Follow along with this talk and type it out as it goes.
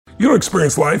you don't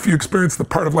experience life, you experience the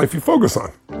part of life you focus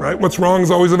on, right? What's wrong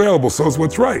is always available, so is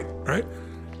what's right, right?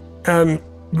 And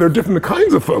there are different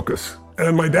kinds of focus.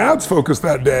 And my dad's focus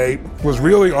that day was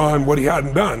really on what he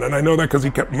hadn't done. And I know that because he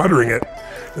kept muttering it.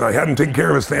 You know, he hadn't taken care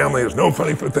of his family, there's no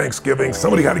money for Thanksgiving,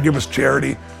 somebody had to give us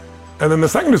charity. And then the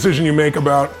second decision you make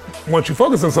about once you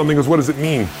focus on something is what does it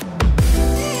mean?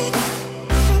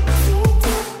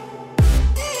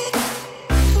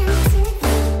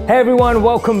 Hey everyone,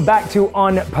 welcome back to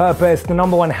On Purpose, the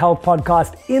 #1 health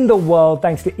podcast in the world.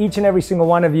 Thanks to each and every single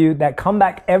one of you that come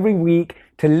back every week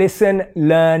to listen,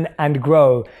 learn, and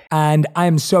grow. And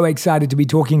I'm so excited to be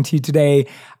talking to you today.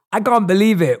 I can't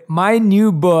believe it. My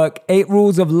new book, 8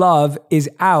 Rules of Love, is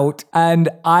out and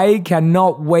I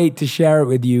cannot wait to share it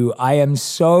with you. I am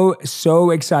so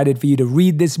excited for you to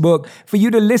read this book, for you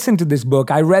to listen to this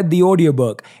book. I read the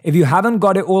audiobook. If you haven't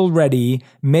got it already,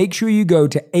 make sure you go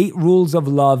to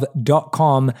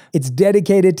 8rulesoflove.com. It's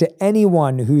dedicated to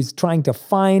anyone who's trying to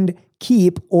find,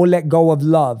 keep, or let go of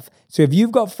love. So if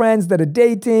you've got friends that are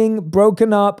dating,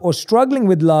 broken up, or struggling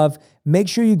with love, make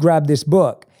sure you grab this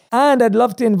book. And I'd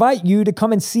love to invite you to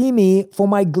come and see me for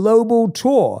my global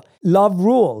tour, Love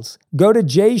Rules. Go to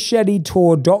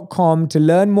jayshettytour.com to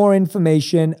learn more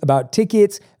information about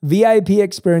tickets, VIP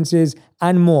experiences,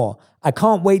 and more. I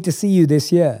can't wait to see you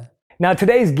this year. Now,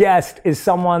 today's guest is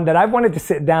someone that I've wanted to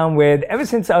sit down with ever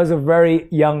since I was a very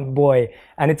young boy.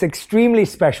 And it's extremely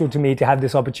special to me to have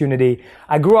this opportunity.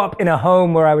 I grew up in a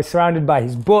home where I was surrounded by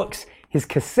his books, his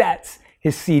cassettes,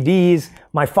 his CDs.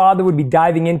 My father would be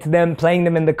diving into them, playing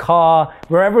them in the car,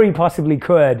 wherever he possibly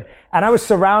could. And I was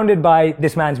surrounded by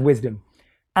this man's wisdom.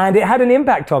 And it had an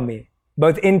impact on me,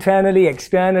 both internally,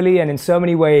 externally, and in so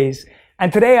many ways.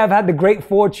 And today I've had the great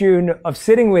fortune of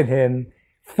sitting with him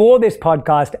for this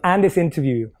podcast and this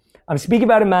interview. I'm speaking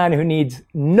about a man who needs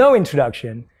no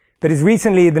introduction, but is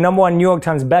recently the #1 New York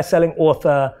Times bestselling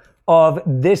author of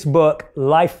this book,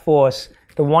 Life Force,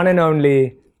 the one and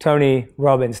only Tony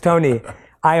Robbins. Tony,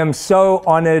 I am so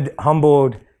honored,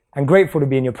 humbled, and grateful to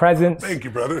be in your presence. Thank you,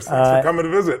 brothers. Thanks for coming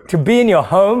to visit. To be in your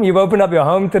home. You've opened up your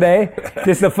home today.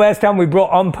 This is the first time we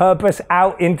brought On Purpose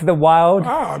out into the wild.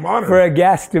 I'm honored. For a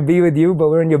guest to be with you, but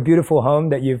we're in your beautiful home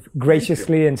that you've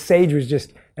graciously, and Sage was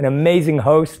just an amazing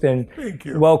host and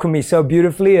welcomed me so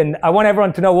beautifully. And I want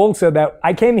everyone to know also that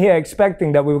I came here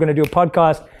expecting that we were going to do a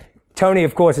podcast. Tony,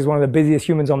 of course, is one of the busiest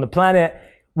humans on the planet.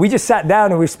 We just sat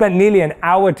down and we spent nearly an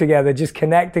hour together just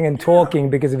connecting and talking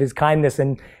because of his kindness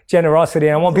and generosity.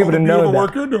 And I want people to know that. The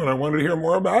work you're doing, I wanted to hear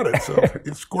more about it. So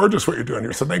it's gorgeous what you're doing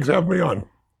here. So thanks for having me on.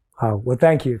 Oh, well,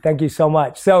 thank you. Thank you so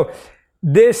much. So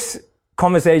this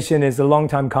conversation is a long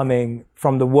time coming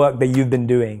from the work that you've been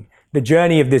doing. The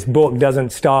journey of this book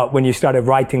doesn't start when you started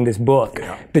writing this book.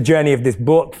 Yeah. The journey of this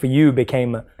book for you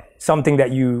became something that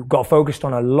you got focused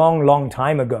on a long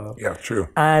time ago. Yeah, true.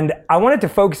 And I wanted to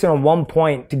focus in on one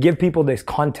point to give people this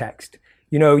context.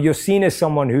 You know, you're seen as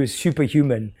someone who's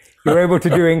superhuman. You're able to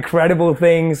do incredible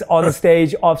things on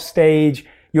stage, off stage.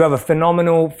 You have a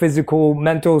phenomenal physical,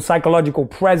 mental, psychological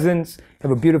presence. You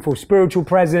have a beautiful spiritual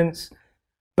presence.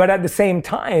 But at the same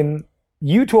time,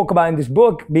 you talk about in this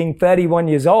book being 31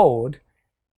 years old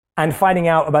and finding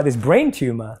out about this brain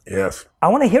tumor. Yes. I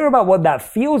want to hear about what that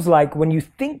feels like when you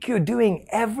think you're doing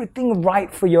everything right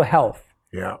for your health.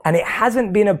 Yeah. And it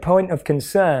hasn't been a point of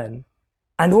concern.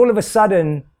 And all of a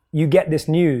sudden, you get this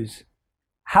news.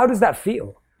 How does that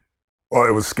feel? Well,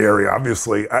 it was scary,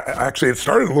 obviously. Actually, it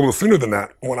started a little sooner than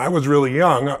that. When I was really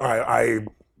young, I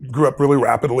grew up really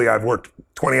rapidly. I've worked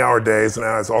 20-hour days, and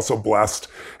I was also blessed.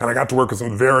 And I got to work with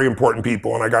some very important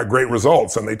people, and I got great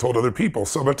results, and they told other people.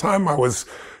 So by the time I was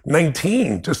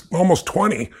 19, just almost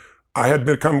 20, I had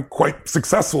become quite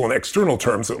successful in external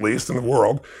terms, at least, in the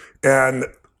world. And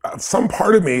some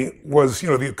part of me was, you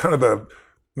know, the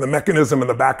mechanism in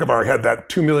the back of our head, that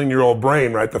 2 million-year-old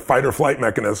brain, right? The fight or flight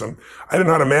mechanism. I didn't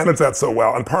know how to manage that so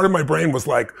well. And part of my brain was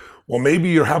like, well, maybe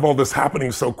you have all this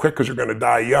happening so quick because you're going to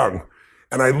die young.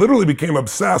 And I literally became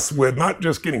obsessed with not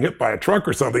just getting hit by a truck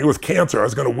or something. It was cancer. I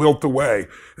was going to wilt away. And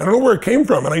I don't know where it came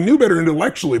from. And I knew better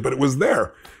intellectually, but it was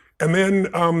there. And then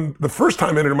the first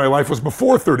time I entered my life was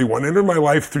before 31. I entered my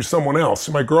life through someone else,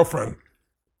 my girlfriend.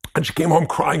 And she came home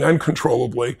crying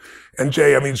uncontrollably. And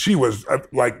Jay, I mean, she was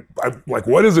like,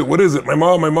 what is it? What is it? My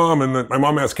mom. And my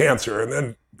mom has cancer. And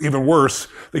then even worse,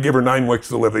 they gave her 9 weeks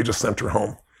to live. They just sent her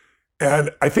home.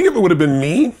 And I think if it would have been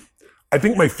me, I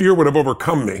think my fear would have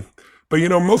overcome me. But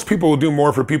most people will do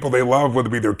more for people they love, whether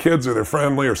it be their kids or their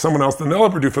family or someone else, than they'll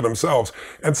ever do for themselves.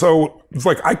 And so it's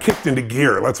like I kicked into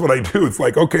gear. That's what I do. It's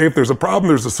like, okay, if there's a problem,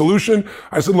 there's a solution.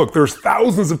 I said, look, there's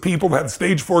thousands of people that had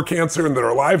stage 4 cancer and that are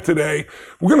alive today.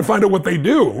 We're going to find out what they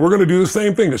do. We're going to do the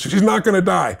same thing. She's not going to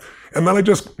die. And then I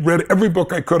just read every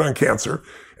book I could on cancer.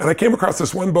 And I came across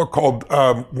this one book called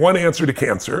One Answer to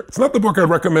Cancer. It's not the book I'd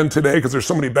recommend today because there's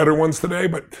so many better ones today,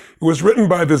 but it was written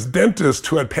by this dentist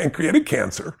who had pancreatic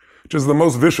cancer, which is the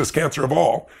most vicious cancer of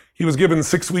all. He was given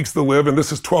 6 weeks to live, and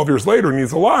this is 12 years later, and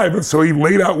he's alive. And so he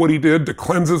laid out what he did to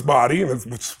cleanse his body, and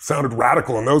it sounded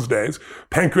radical in those days,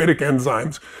 pancreatic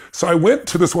enzymes. So I went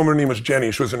to this woman, her name was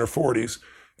Jenny. She was in her 40s.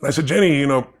 And I said, Jenny,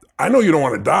 I know you don't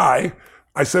want to die.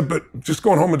 I said, but just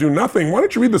going home and do nothing, why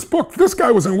don't you read this book? This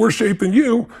guy was in worse shape than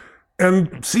you,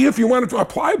 and see if you wanted to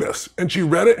apply this. And she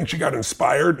read it, and she got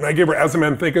inspired, and I gave her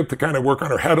Ozempic to kind of work on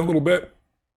her head a little bit.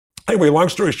 Anyway, long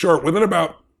story short, within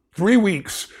about 3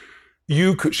 weeks,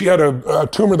 she had a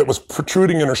tumor that was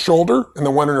protruding in her shoulder and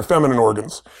then one in her feminine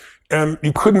organs. And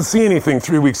you couldn't see anything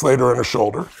 3 weeks later in her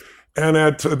shoulder. And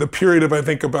at the period of, I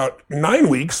think, about 9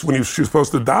 weeks when she was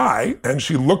supposed to die, and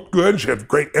she looked good, she had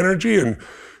great energy, and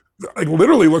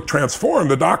literally looked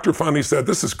transformed. The doctor finally said,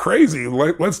 this is crazy,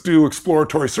 let's do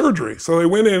exploratory surgery. So they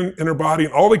went in her body,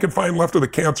 and all they could find left of the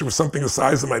cancer was something the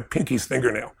size of my pinky's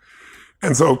fingernail.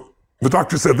 And so the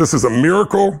doctor said, this is a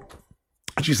miracle.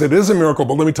 She said, it is a miracle,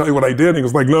 but let me tell you what I did. And he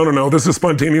was like, no, this is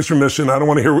spontaneous remission. I don't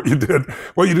want to hear what you did.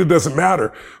 What you did doesn't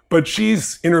matter. But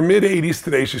she's in her mid-80s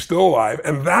today. She's still alive.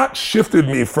 And that shifted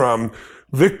me from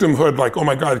victimhood, like, oh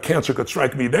my God, cancer could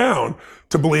strike me down,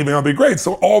 to believing I'll be great.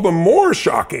 So all the more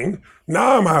shocking,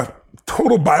 now I'm a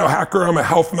total biohacker. I'm a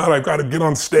health nut. I've got to get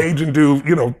on stage and do,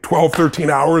 12, 13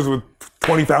 hours with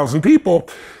 20,000 people.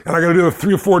 And I got to do it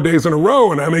 3 or 4 days in a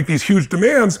row. And I make these huge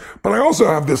demands, but I also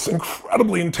have this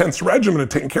incredibly intense regimen of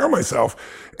taking care of myself.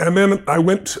 And then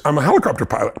I'm a helicopter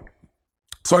pilot.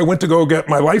 So I went to go get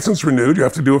my license renewed. You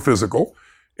have to do a physical.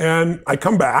 And I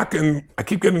come back and I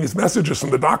keep getting these messages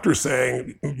from the doctor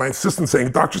saying, my assistant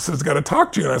saying, doctor says he's got to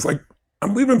talk to you. And I was like,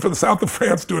 I'm leaving for the south of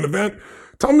France to an event.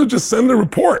 Tell him to just send a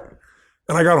report.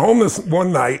 And I got home this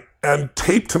one night, and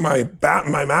taped to my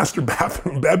master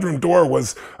bathroom bedroom door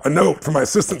was a note from my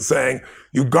assistant saying,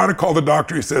 you've got to call the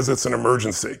doctor. He says it's an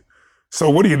emergency. So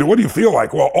what do you do? What do you feel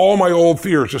like? Well, all my old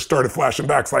fears just started flashing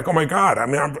back. It's like, oh my God,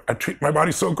 I treat my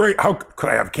body so great. How could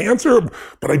I have cancer?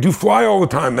 But I do fly all the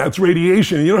time. That's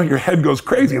radiation. Your head goes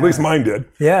crazy. At least mine did.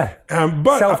 Yeah.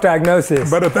 But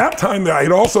self-diagnosis. But at that time, I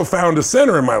had also found a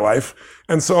center in my life.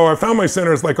 And so I found my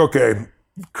center as like, okay,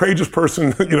 courageous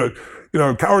person,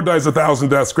 coward dies 1,000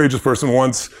 deaths, courageous person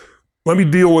once. Let me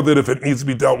deal with it if it needs to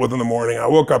be dealt with in the morning. I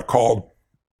woke up, called,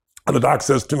 and the doc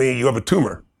says to me, you have a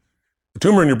tumor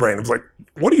in your brain. I was like,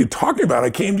 what are you talking about? I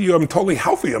came to you, I'm totally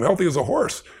healthy. I'm healthy as a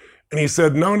horse. And he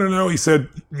said, no. He said,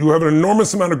 you have an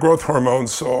enormous amount of growth hormone.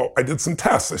 So I did some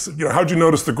tests. I said, how'd you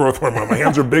notice the growth hormone? My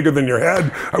hands are bigger than your head.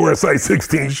 I wear a size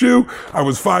 16 shoe. I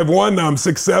was 5'1", now I'm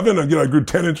 6'7". I grew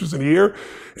 10 inches in a year.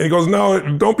 And he goes,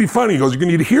 no, don't be funny. He goes, you're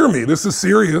gonna need to hear me. This is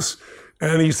serious.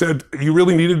 And he said, you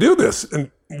really need to do this.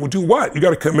 And well, do what? You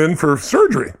got to come in for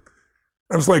surgery.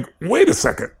 I was like, wait a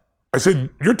second. I said,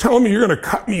 you're telling me you're going to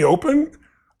cut me open?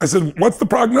 I said, what's the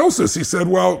prognosis? He said,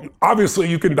 well, obviously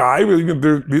you can die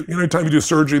anytime you do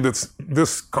surgery that's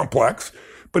this complex.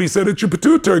 But he said, it's your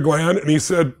pituitary gland. And he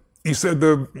said,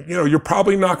 you're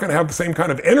probably not going to have the same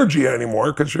kind of energy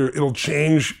anymore because it'll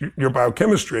change your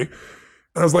biochemistry.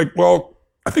 And I was like, well,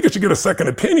 I think I should get a second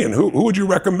opinion. Who would you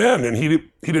recommend? And he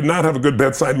did not have a good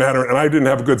bedside manner, and I didn't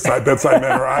have a good bedside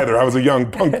manner either. I was a young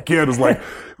punk kid. Was like,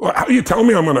 well, how do you tell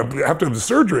me I'm going to have to have the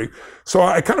surgery? So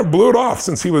I kind of blew it off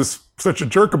since he was such a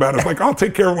jerk about it. I was like, I'll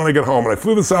take care of it when I get home. And I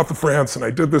flew to the south of France, and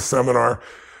I did this seminar.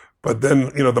 But then,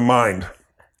 the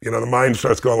mind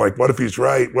starts going like, what if he's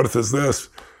right? What if it's this?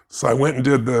 So I went and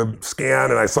did the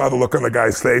scan, and I saw the look on the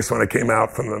guy's face when I came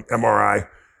out from the MRI.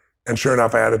 And sure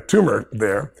enough, I had a tumor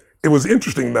there. It was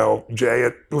interesting though, Jay,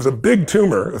 it was a big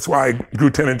tumor. That's why I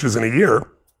grew 10 inches in a year.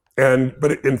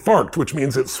 But it infarct, which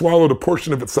means it swallowed a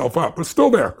portion of itself up. It's still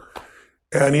there.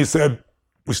 And he said,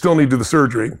 we still need to do the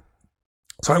surgery.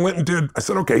 So I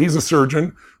said, okay, he's a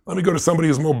surgeon. Let me go to somebody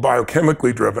who's more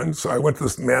biochemically driven. So I went to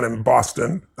this man in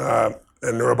Boston, a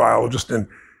neurobiologist, and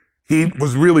he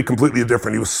was really completely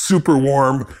different. He was super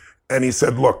warm. And he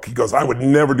said, look, he goes, I would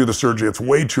never do the surgery. It's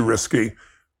way too risky.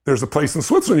 There's a place in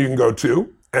Switzerland you can go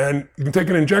to, and you can take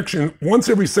an injection once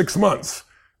every 6 months,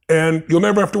 and you'll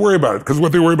never have to worry about it, because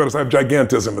what they worry about is I have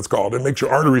gigantism, it's called. It makes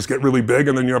your arteries get really big,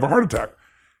 and then you have a heart attack.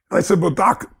 And I said, well,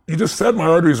 doc, you just said my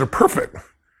arteries are perfect.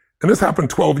 And this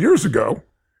happened 12 years ago.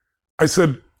 I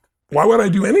said, why would I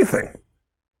do anything?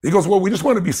 He goes, well, we just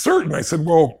want to be certain. I said,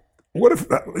 well, what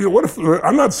if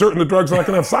I'm not certain the drug's not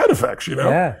going to have side effects,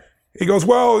 Yeah. He goes,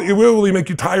 well, it will really make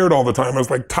you tired all the time. I was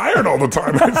like, tired all the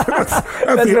time? I said,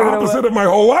 that's the opposite of my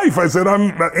whole life. I said,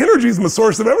 energy's the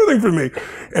source of everything for me.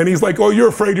 And he's like, oh, you're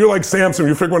afraid. You're like Samson.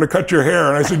 You're afraid I'm going to cut your hair.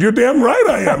 And I said, you're damn right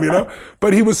I am,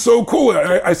 But he was so cool.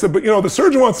 I said, but the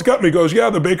surgeon wants to cut me. He goes, yeah,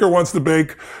 the baker wants to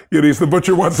bake. The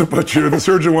butcher wants to butcher. The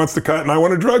surgeon wants to cut. And I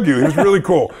want to drug you. He was really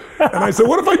cool. And I said,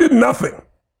 what if I did nothing?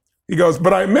 He goes,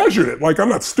 but I measured it. Like, I'm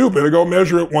not stupid. I go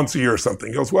measure it once a year or something.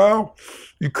 He goes, well,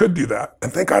 you could do that.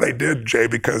 And thank God I did, Jay,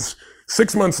 because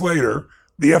 6 months later,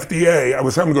 the FDA, I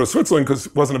was having to go to Switzerland because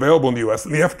it wasn't available in the US,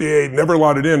 and the FDA never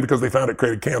allowed it in because they found it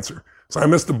created cancer. So I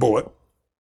missed a bullet.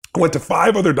 I went to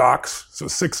 5 other docs, so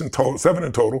 7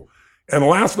 in total. And the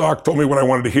last doc told me what I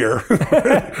wanted to hear,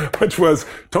 which was,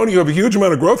 Tony, you have a huge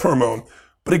amount of growth hormone.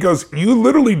 But he goes, you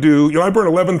literally do, I burn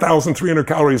 11,300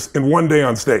 calories in one day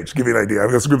on stage, to give you an idea.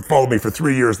 This group followed me for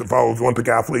 3 years that followed Olympic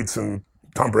athletes and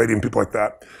Tom Brady and people like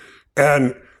that.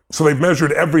 And so they've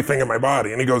measured everything in my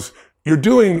body. And he goes, you're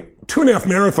doing 2.5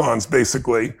 marathons,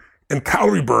 basically, in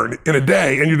calorie burn in a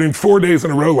day, and you're doing 4 days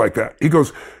in a row like that. He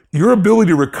goes, your ability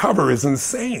to recover is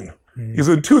insane. He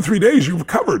said, in 2 or 3 days, you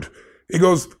recovered. He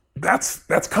goes,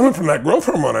 that's coming from that growth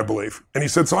hormone, I believe. And he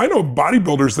said, so I know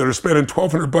bodybuilders that are spending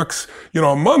 $1,200,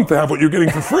 a month to have what you're getting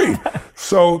for free.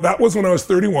 So that was when I was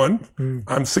 31.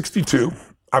 I'm 62.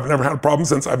 I've never had a problem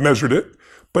since. I've measured it.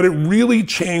 But it really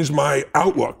changed my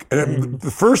outlook. And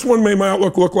the first one made my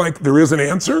outlook look like there is an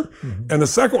answer. And the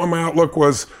second one, my outlook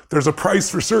was there's a price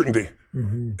for certainty.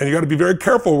 And you got to be very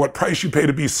careful what price you pay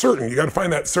to be certain. You got to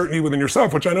find that certainty within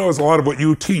yourself, which I know is a lot of what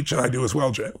you teach and I do as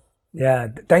well, Jay. Yeah,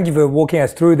 thank you for walking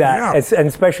us through that, and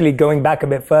especially going back a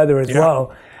bit further as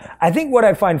well. I think what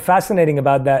I find fascinating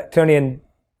about that, Tony, and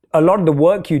a lot of the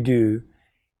work you do,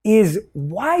 is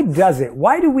why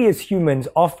do we as humans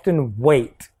often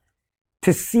wait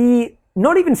to see,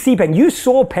 not even see pain? You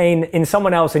saw pain in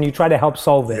someone else and you try to help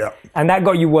solve it, and that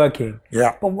got you working.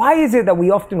 But why is it that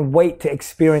we often wait to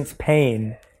experience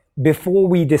pain before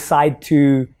we decide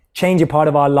to change a part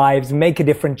of our lives, make a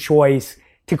different choice,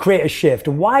 to create a shift?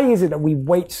 Why is it that we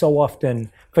wait so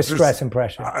often for stress and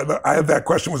pressure? I had that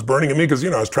question was burning in me because,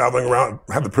 I was traveling around,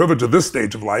 had the privilege of this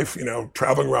stage of life,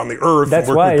 traveling around the earth and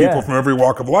working with people from every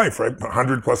walk of life, right?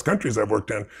 100+ countries I've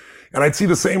worked in. And I'd see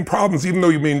the same problems, even though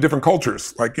you mean different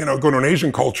cultures. Like, go to an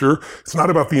Asian culture, it's not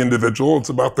about the individual, it's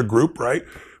about the group, right?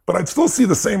 But I'd still see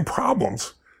the same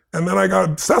problems. And then I got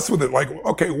obsessed with it. Like,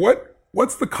 okay,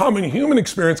 what's the common human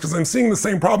experience? Because I'm seeing the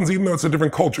same problems, even though it's a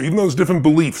different culture, even though it's different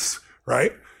beliefs,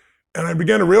 right? And I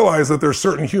began to realize that there are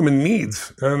certain human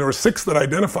needs. And there were 6 that I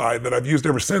identified that I've used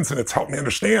ever since, and it's helped me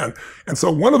understand. And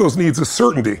so one of those needs is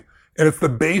certainty. And it's the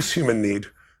base human need.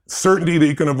 Certainty that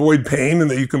you can avoid pain and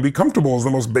that you can be comfortable is the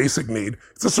most basic need.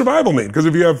 It's a survival need, because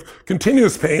if you have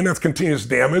continuous pain, that's continuous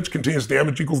damage. Continuous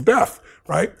damage equals death,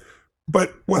 right?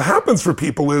 But what happens for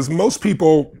people is most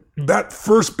people, that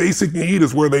first basic need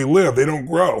is where they live. They don't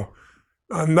grow.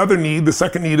 Another need, the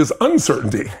second need, is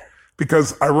uncertainty.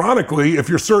 Because ironically, if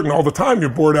you're certain all the time, you're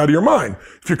bored out of your mind.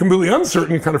 If you're completely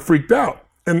uncertain, you're kind of freaked out.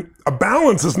 And a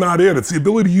balance is not it. It's the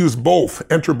ability to use both,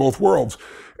 enter both worlds.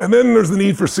 And then there's the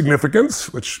need for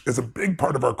significance, which is a big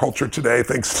part of our culture today,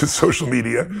 thanks to social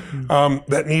media.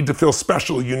 That need to feel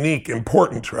special, unique,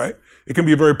 important, right? It can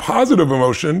be a very positive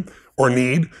emotion or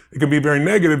need. It can be very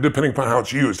negative depending upon how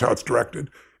it's used, how it's directed.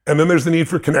 And then there's the need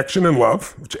for connection and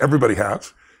love, which everybody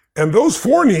has. And those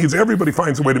 4 needs, everybody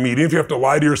finds a way to meet. Even if you have to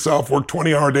lie to yourself, work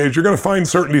 20-hour days, you're going to find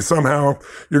certainty somehow.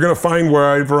 You're going to find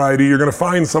variety. You're going to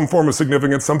find some form of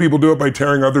significance. Some people do it by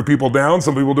tearing other people down.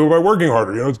 Some people do it by working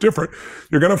harder. It's different.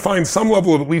 You're going to find some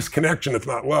level of at least connection, if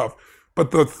not love.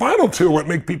 But the final 2 are what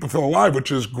make people feel alive,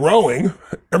 which is growing.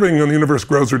 Everything in the universe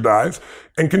grows or dies.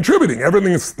 And contributing.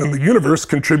 Everything in the universe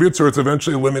contributes or it's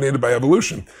eventually eliminated by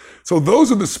evolution. So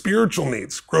those are the spiritual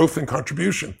needs, growth and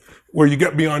contribution, where you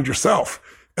get beyond yourself.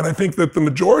 And I think that the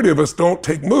majority of us don't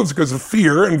take moves because of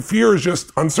fear, and fear is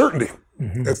just uncertainty.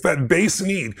 It's that base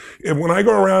need. And when I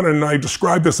go around and I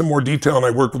describe this in more detail, and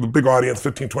I work with a big audience,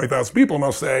 15, 20,000 people, and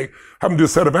I'll say, have them do a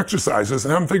set of exercises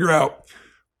and have them figure out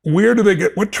where do they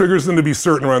get, what triggers them to be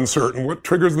certain or uncertain, what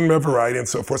triggers them to have variety and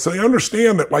so forth. So they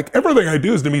understand that like everything I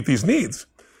do is to meet these needs.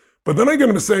 But then I get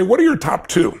them to say, what are your top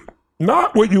 2?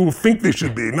 Not what you think they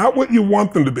should be, not what you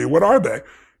want them to be. What are they?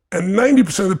 And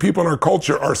 90% of the people in our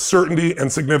culture are certainty and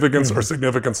significance or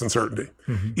significance and certainty,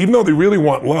 even though they really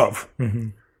want love.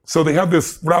 So they have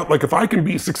this route, like if I can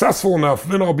be successful enough,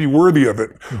 then I'll be worthy of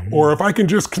it. Or if I can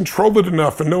just control it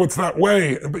enough and know it's that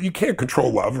way, but you can't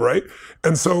control love, right?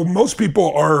 And so most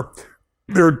people are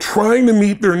they're trying to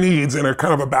meet their needs in a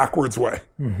kind of a backwards way.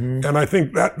 And I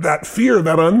think that fear,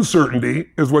 that uncertainty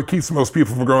is what keeps most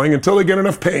people from growing until they get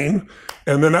enough pain.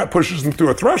 And then that pushes them through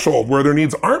a threshold where their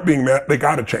needs aren't being met. They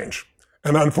got to change.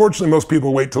 And unfortunately, most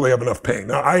people wait till they have enough pain.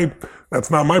 Now,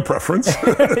 that's not my preference.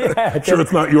 I'm sure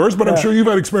it's not yours, but I'm sure you've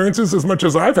had experiences as much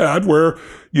as I've had where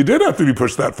you did have to be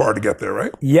pushed that far to get there,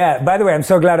 right? Yeah. By the way, I'm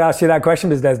so glad I asked you that question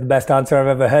because that's the best answer I've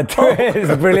ever heard to it.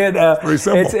 It's brilliant. Very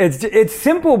simple. It's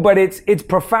simple, but it's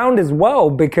profound as well,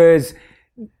 because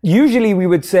usually we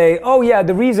would say, oh yeah,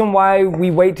 the reason why we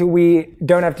wait till we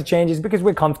don't have to change is because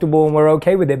we're comfortable and we're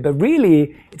okay with it. But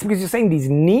really, it's because you're saying these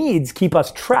needs keep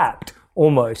us trapped.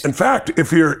 Almost. In fact,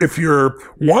 if you're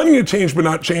wanting to change but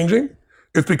not changing,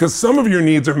 it's because some of your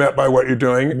needs are met by what you're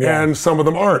doing and some of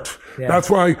them aren't. Yeah. That's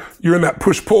why you're in that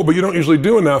push-pull, but you don't usually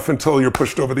do enough until you're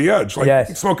pushed over the edge. Like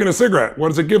smoking a cigarette. What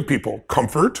does it give people?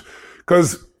 Comfort.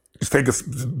 Because you take a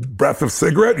breath of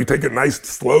cigarette, you take a nice,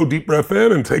 slow, deep breath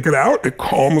in and take it out. It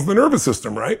calms the nervous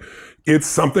system, right? It's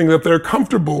something that they're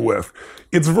comfortable with.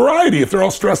 It's variety. If they're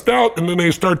all stressed out and then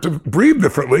they start to breathe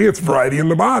differently, it's variety in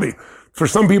the body. For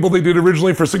some people, they did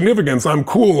originally for significance. I'm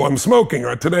cool, I'm smoking.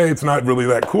 Or today, it's not really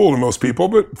that cool to most people,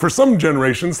 but for some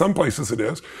generations, some places it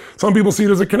is. Some people see it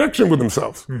as a connection with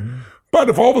themselves. But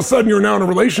if all of a sudden you're now in a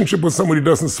relationship with somebody who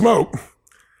doesn't smoke,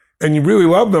 and you really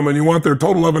love them and you want their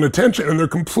total love and attention, and they're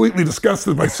completely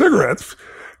disgusted by cigarettes,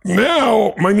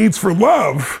 now my needs for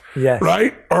love,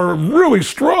 right, are really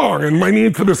strong, and my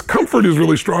need for this comfort is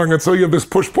really strong, and so you have this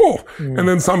push-pull. And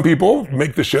then some people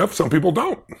make the shift, some people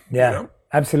don't. Yeah. You know?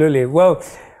 Absolutely. Well,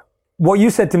 what you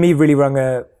said to me really rung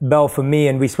a bell for me,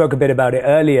 and we spoke a bit about it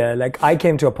earlier. Like, I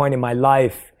came to a point in my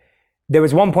life, there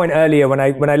was one point earlier when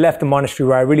I left the monastery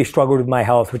where I really struggled with my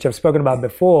health, which I've spoken about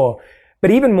before. But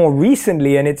even more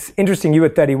recently, and it's interesting, you were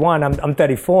 31, I'm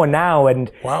 34 now, and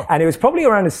it was probably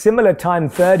around a similar time,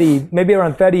 maybe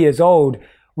around 30 years old,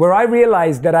 where I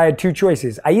realized that I had two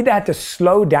choices. I either had to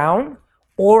slow down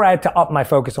or I had to up my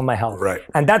focus on my health. Right.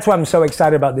 And that's why I'm so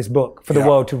excited about this book for the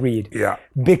world to read. Yeah.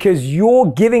 Because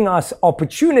you're giving us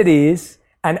opportunities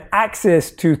and access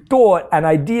to thought and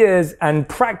ideas and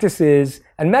practices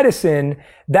and medicine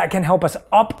that can help us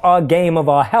up our game of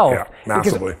our health. Yeah,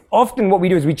 massively. Because often what we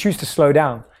do is we choose to slow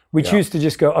down. We choose to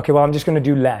just go, okay, well, I'm just going to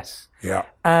do less. Yeah.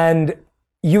 And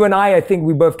you and I think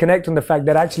we both connect on the fact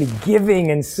that actually giving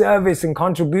and service and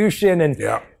contribution and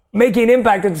making an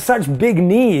impact on such big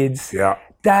needs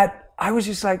that I was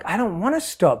just like, I don't want to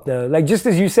stop though. Like, just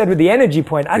as you said with the energy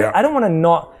point, I don't want to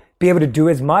not be able to do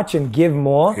as much and give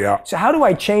more. Yeah. So how do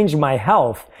I change my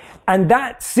health? And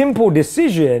that simple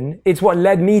decision, it's what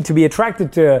led me to be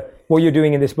attracted to what you're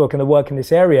doing in this book and the work in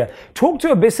this area. Talk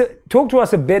to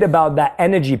us a bit about that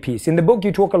energy piece. In the book,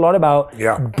 you talk a lot about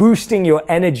boosting your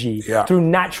energy through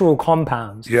natural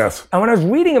compounds. Yes. And when I was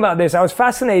reading about this, I was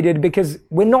fascinated because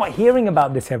we're not hearing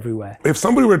about this everywhere. If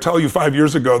somebody were to tell you 5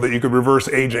 years ago that you could reverse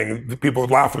aging, people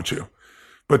would laugh at you.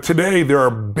 But today, there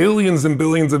are billions and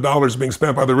billions of dollars being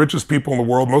spent by the richest people in the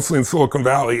world, mostly in Silicon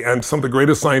Valley, and some of the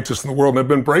greatest scientists in the world. And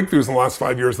there have been breakthroughs in the last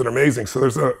 5 years that are amazing. So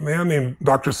there's a man named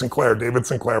Dr. Sinclair, David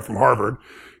Sinclair from Harvard.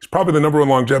 He's probably the #1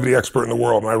 longevity expert in the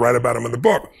world, and I write about him in the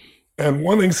book. And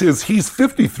one thing is he's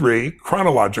 53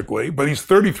 chronologically, but he's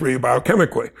 33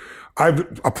 biochemically.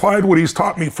 I've applied what he's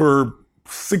taught me for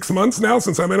 6 months now,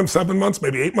 since I met him, 7 months,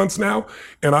 maybe 8 months now.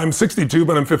 And I'm 62,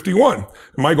 but I'm 51. And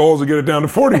my goal is to get it down to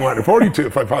 41 or 42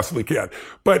 if I possibly can.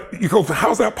 But you go,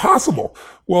 how's that possible?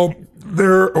 Well,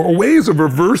 there are ways of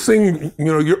reversing,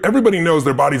 everybody knows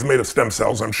their body's made of stem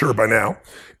cells, I'm sure by now.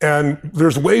 And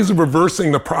there's ways of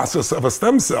reversing the process of a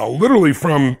stem cell, literally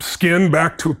from skin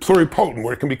back to pluripotent,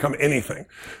 where it can become anything.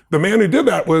 The man who did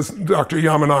that was Dr.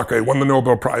 Yamanaka, won the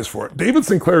Nobel Prize for it. David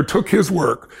Sinclair took his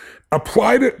work,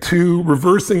 applied it to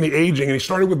reversing the aging, and he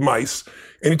started with mice.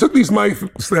 And he took these mice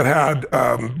that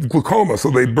had glaucoma,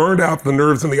 so they burned out the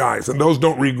nerves in the eyes, and those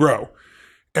don't regrow.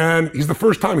 And he's the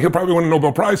first time, he'll probably win a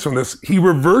Nobel Prize from this, he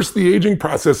reversed the aging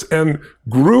process and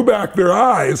grew back their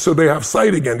eyes so they have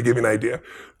sight again, to give you an idea.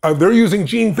 They're using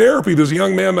gene therapy. There's a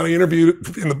young man that I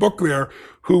interviewed in the book there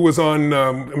who was on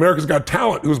America's Got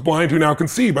Talent, who was blind, who now can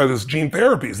see by this gene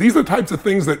therapies. These are the types of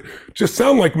things that just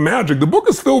sound like magic. The book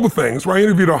is filled with things where I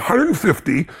interviewed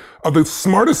 150 of the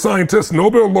smartest scientists,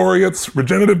 Nobel laureates,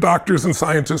 regenerative doctors and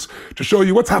scientists to show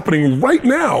you what's happening right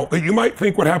now that you might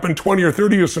think would happen 20 or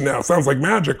 30 years from now. Sounds like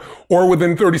magic. Or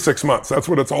within 36 months. That's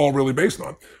what it's all really based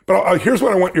on. But here's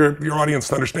what I want your audience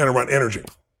to understand around energy.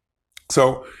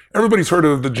 So everybody's heard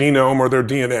of the genome or their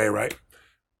DNA, right?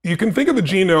 You can think of the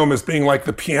genome as being like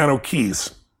the piano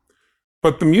keys,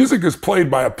 but the music is played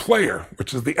by a player,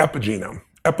 which is the epigenome.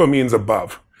 Epi means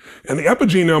above. And the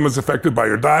epigenome is affected by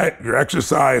your diet, your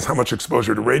exercise, how much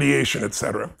exposure to radiation,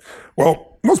 etc.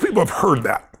 Well, most people have heard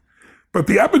that. But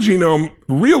the epigenome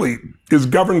really is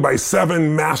governed by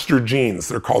 7 master genes.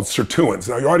 They're called sirtuins.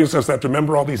 Now, your audience doesn't have to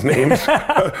remember all these names,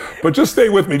 but just stay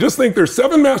with me. Just think there's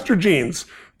 7 master genes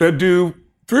that do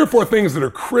 3 or 4 things that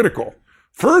are critical.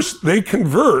 First, they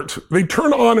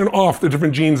turn on and off the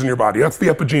different genes in your body. That's the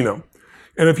epigenome.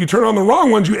 And if you turn on the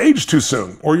wrong ones, you age too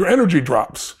soon, or your energy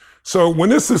drops. So when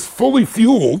this is fully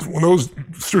fueled, when those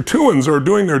sirtuins are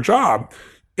doing their job,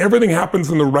 everything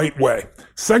happens in the right way.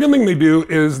 Second thing they do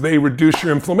is they reduce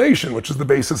your inflammation, which is the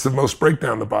basis of most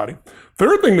breakdown in the body.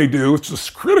 Third thing they do, which is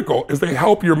critical, is they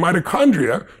help your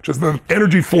mitochondria, which is the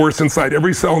energy force inside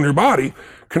every cell in your body,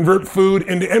 convert food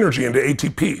into energy, into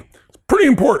ATP. It's pretty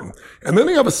important. And then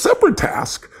they have a separate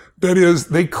task that is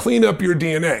they clean up your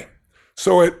DNA.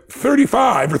 So at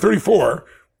 35 or 34,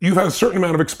 you've had a certain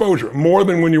amount of exposure, more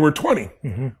than when you were 20.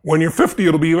 Mm-hmm. When you're 50,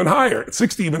 it'll be even higher. At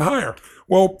 60, even higher.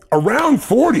 Well, around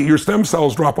 40, your stem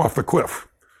cells drop off the cliff.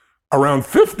 Around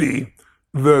 50,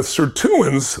 the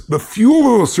sirtuins, the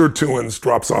fuel of those sirtuins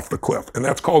drops off the cliff. And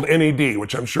that's called NAD,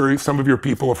 which I'm sure some of your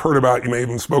people have heard about. You may have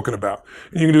even spoken about.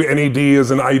 And you can do NAD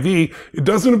as an IV. It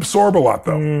doesn't absorb a lot,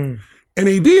 though.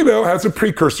 NAD, though, has a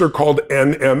precursor called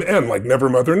NMN, like Never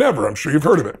Mother Never. I'm sure you've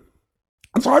heard of it.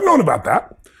 And so I've known about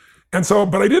that. And so,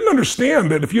 but I didn't understand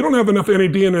that if you don't have enough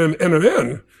NAD and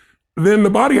NMN, then the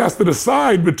body has to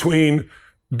decide between,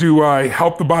 do I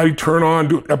help the body turn on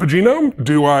epigenome?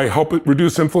 Do I help it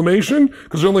reduce inflammation?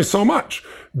 Because there's only so much.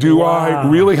 Do I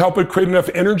really help it create enough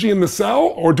energy in the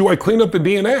cell? Or do I clean up the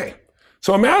DNA?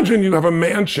 So imagine you have a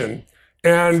mansion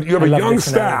and you have a young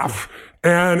staff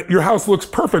and your house looks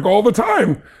perfect all the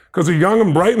time because they're young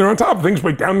and bright and they're on top of things,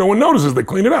 break down, no one notices, they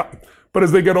clean it up. But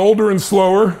as they get older and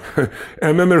slower,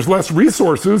 and then there's less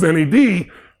resources, NAD,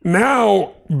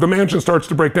 now the mansion starts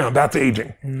to break down. That's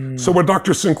aging. So what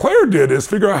Dr. Sinclair did is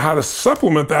figure out how to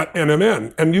supplement that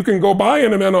NMN. And you can go buy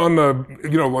NMN on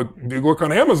like you look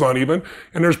on Amazon even,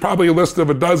 and there's probably a list of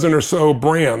a dozen or so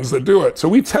brands that do it. So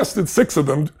we tested 6 of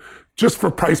them just for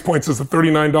price points of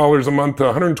 $39 a month to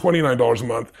 $129 a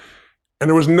month. And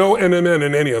there was no NMN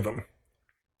in any of them.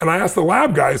 And I asked the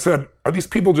lab guy, I said, are these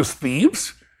people just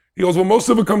thieves? He goes, well, most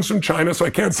of it comes from China, so I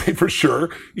can't say for sure.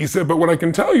 He said, but what I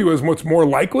can tell you is what's more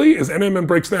likely is NMN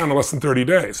breaks down in less than 30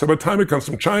 days. So by the time it comes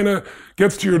from China,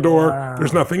 gets to your door,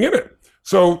 there's nothing in it.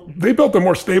 So they built a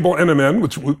more stable NMN,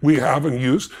 which we have and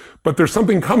use, but there's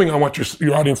something coming on what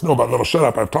your audience know about. No, shut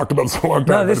up. I've talked about this a long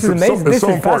time. No, this is amazing. This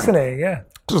is fascinating, yeah.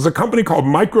 So there's a company called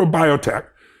Microbiotech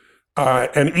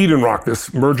and Eden Rock,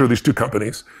 this merger of these 2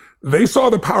 companies. They saw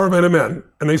the power of NMN,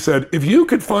 and they said, if you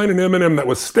could find an M&M that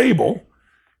was stable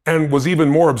and was even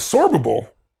more absorbable,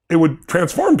 it would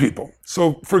transform people.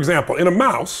 So, for example, in a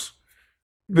mouse,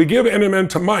 they give NMN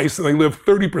to mice and they live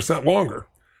 30% longer.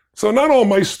 So not all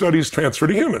mice studies transfer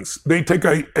to humans. They take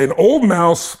an old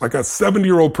mouse, like a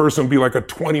 70-year-old person, be like a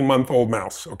 20-month-old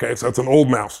mouse, okay? So that's an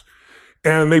old mouse.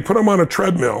 And they put them on a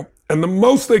treadmill, and the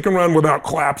most they can run without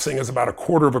collapsing is about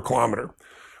 1/4 kilometer.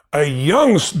 A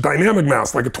young dynamic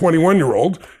mouse, like a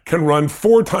 21-year-old, can run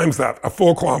 4 times that, a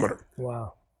full kilometer.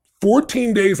 Wow.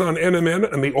 14 days on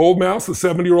NMN, and the old mouse, the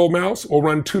 70-year-old mouse, will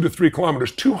run 2 to 3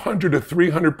 kilometers, 200 to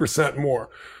 300% more.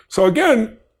 So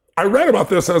again, I read about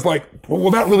this, and I was like, well,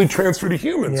 will that really transfer to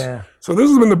humans? Yeah. So this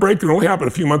has been the breakthrough. It only happened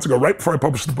a few months ago, right before I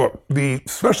published the book. The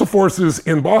Special Forces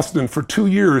in Boston for 2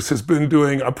 years has been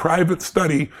doing a private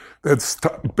study that's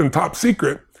been top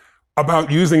secret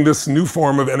about using this new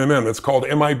form of NMN. It's called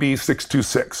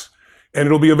MIB-626. And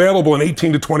it'll be available in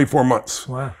 18 to 24 months.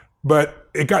 Wow. But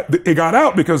it got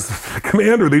out because the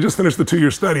commander, they just finished the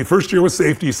 2-year study. First year was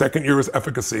safety, second year was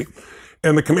efficacy.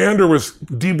 And the commander was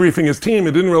debriefing his team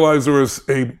and didn't realize there was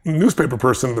a newspaper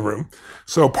person in the room.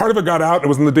 So part of it got out. It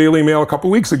was in the Daily Mail a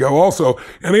couple weeks ago also.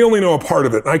 And they only know a part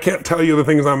of it. I can't tell you the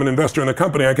things. I'm an investor in the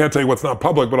company. I can't tell you what's not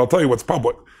public, but I'll tell you what's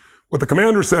public. What the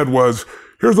commander said was,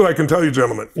 here's what I can tell you,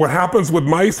 gentlemen. What happens with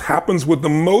mice happens with the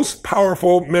most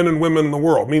powerful men and women in the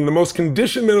world, meaning the most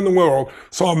conditioned men in the world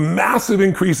saw massive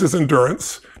increases in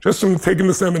endurance, just from taking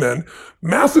this M&N,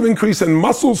 massive increase in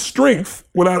muscle strength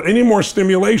without any more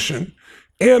stimulation,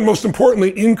 and most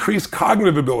importantly, increased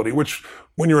cognitive ability, which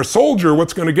when you're a soldier,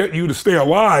 what's going to get you to stay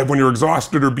alive when you're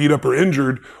exhausted or beat up or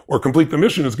injured or complete the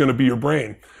mission is going to be your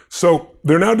brain. So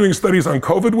they're now doing studies on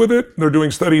COVID with it. They're doing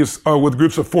studies with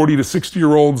groups of 40 to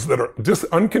 60-year-olds that are just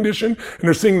unconditioned, and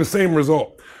they're seeing the same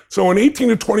result. So in 18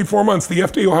 to 24 months, the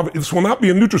FDA will have, this will not be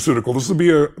a nutraceutical. This will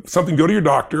be something, go to your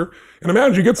doctor, and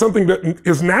imagine you get something that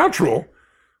is natural,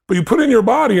 But you put it in your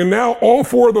body, and now all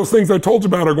 4 of those things I told you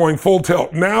about are going full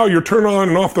tilt. Now you're turning on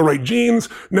and off the right genes.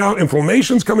 Now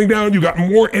inflammation's coming down. You got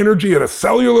more energy at a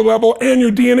cellular level, and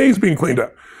your DNA is being cleaned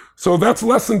up. So that's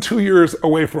less than 2 years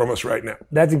away from us right now.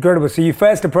 That's incredible. So you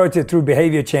first approach it through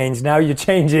behavior change. Now you're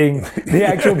changing the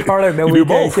actual product that we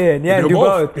take in. Yeah, do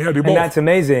both. Yeah, do both. And that's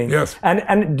amazing. Yes.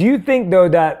 And do you think though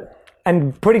that,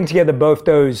 and putting together both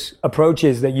those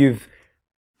approaches that you've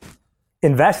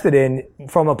invested in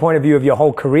from a point of view of your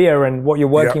whole career and what you're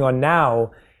working on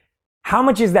now, how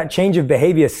much is that change of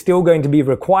behavior still going to be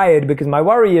required? Because my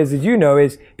worry is, as you know,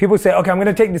 is people say, okay, I'm going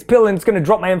to take this pill and it's going to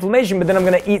drop my inflammation, but then I'm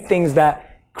going to eat things that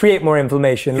create more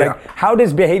inflammation. Like, how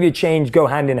does behavior change go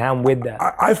hand in hand with that?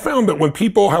 I found that when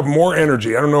people have more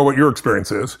energy, I don't know what your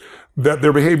experience is, that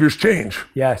their behaviors change.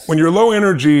 Yes. When you're low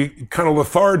energy, kind of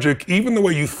lethargic, even the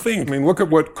way you think, I mean, look at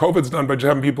what COVID's done by just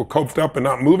having people coped up and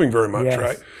not moving very much,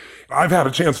 right? I've had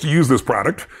a chance to use this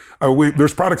product.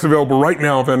 There's products available right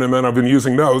now of NMN. I've been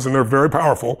using those, and they're very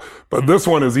powerful. But this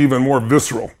one is even more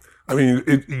visceral. I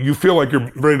mean, you feel like you're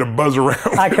ready to buzz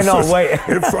around. I cannot wait.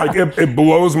 It's like, it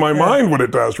blows my mind what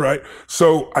it does, right?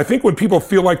 So I think when people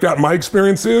feel like that, my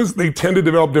experience is they tend to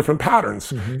develop different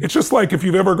patterns. It's just like if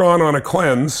you've ever gone on a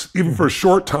cleanse, even for a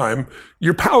short time,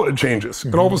 your palate changes.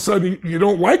 And all of a sudden, you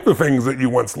don't like the things that you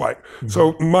once liked.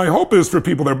 So my hope is for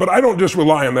people there, but I don't just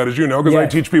rely on that, as you know, because I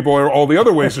teach people all the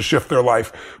other ways to shift their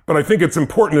life. But I think it's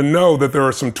important to know that there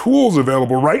are some tools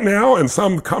available right now and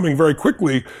some coming very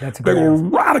quickly that will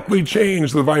radically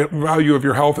change the value of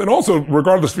your health. And also,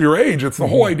 regardless of your age, it's the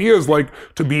whole idea is like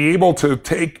to be able to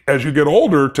take, as you get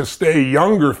older, to stay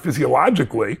younger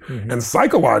physiologically and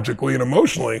psychologically and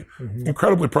emotionally,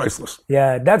 incredibly priceless.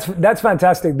 Yeah, that's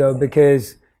fantastic though, because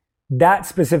that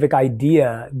specific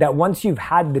idea that once you've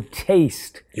had the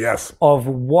taste of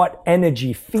what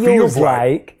energy feels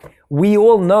like, we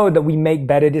all know that we make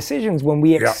better decisions when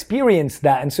we experience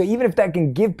that. And so even if that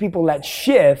can give people that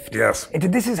shift into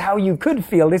this is how you could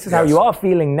feel, this is how you are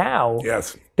feeling now,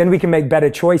 then we can make better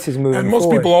choices moving forward. And most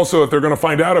people also, if they're going to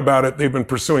find out about it, they've been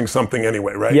pursuing something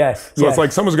anyway, right? So it's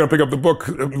like someone's going to pick up the book,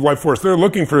 Life Force. They're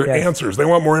looking for answers. They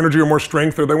want more energy or more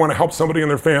strength, or they want to help somebody in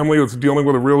their family that's dealing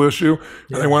with a real issue,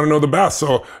 and they want to know the best.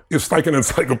 So it's like an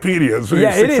encyclopedia. It's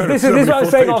it is. This is what I was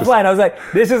saying offline. I was like,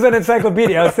 this is an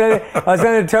encyclopedia. I was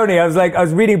saying to Tony, I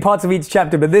was reading parts of each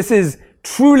chapter, but this is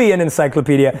truly an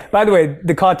encyclopedia. By the way,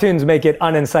 the cartoons make it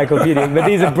unencyclopedic, but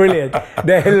these are brilliant.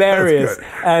 They're hilarious,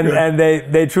 and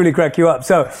they truly crack you up.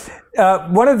 So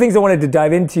one of the things I wanted to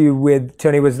dive into with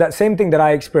Tony was that same thing that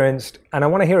I experienced, and I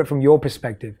want to hear it from your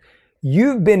perspective.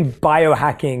 You've been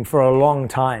biohacking for a long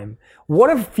time. What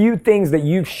are a few things that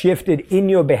you've shifted in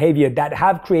your behavior that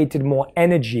have created more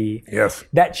energy?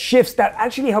 That shifts, that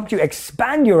actually helped you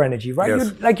expand your energy, right?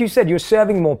 Like you said, you're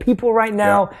serving more people right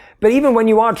now. But even when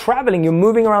you are traveling, you're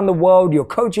moving around the world, you're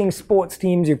coaching sports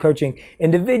teams, you're coaching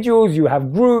individuals, you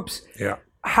have groups.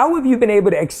 How have you been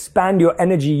able to expand your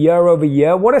energy year over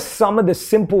year? What are some of the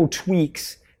simple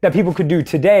tweaks that people could do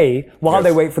today while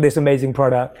they wait for this amazing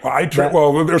product?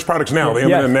 Well, there's products now, they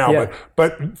have them now.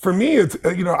 But for me, it's,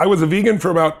 I was a vegan for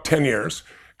about 10 years.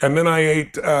 And then I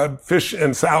ate fish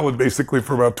and salad basically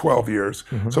for about 12 years.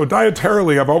 So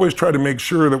dietarily, I've always tried to make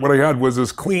sure that what I had was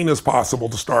as clean as possible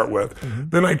to start with.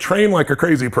 Then I train like a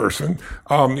crazy person.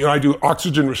 I do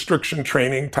oxygen restriction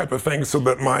training type of thing so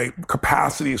that my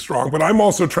capacity is strong. But I'm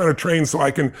also trying to train so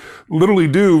I can literally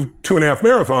do 2.5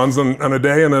 marathons on a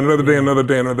day, and another day, another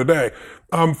day, another day.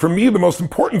 For me, the most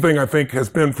important thing I think has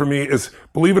been for me is,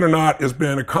 believe it or not, has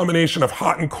been a combination of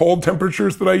hot and cold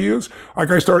temperatures that I use.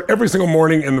 Like I start every single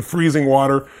morning in the freezing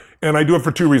water, and I do it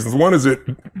for 2 reasons. One is it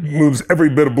moves every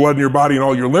bit of blood in your body and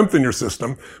all your lymph in your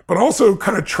system, but also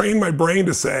kind of train my brain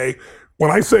to say, when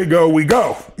I say go, we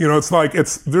go. It's like,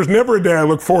 there's never a day I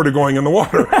look forward to going in the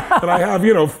water. And I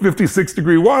have, 56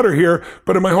 degree water here,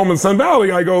 but in my home in Sun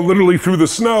Valley, I go literally through the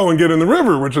snow and get in the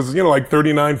river, which is, like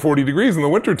 39, 40 degrees in the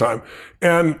wintertime.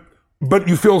 But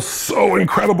you feel so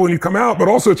incredible when you come out, but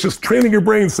also it's just training your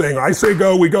brain saying, I say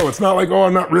go, we go. It's not like, oh,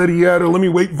 I'm not ready yet, or let me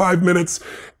wait 5 minutes.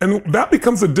 And that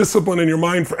becomes a discipline in your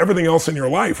mind for everything else in your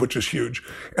life, which is huge.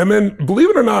 And then, believe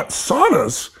it or not,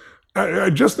 saunas,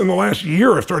 I just in the last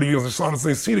year, I've started using saunas,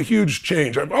 and I've seen a huge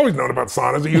change. I've always known about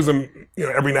saunas. I use them,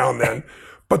 every now and then.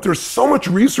 But there's so much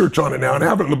research on it now, and I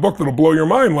have it in the book that'll blow your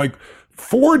mind. Like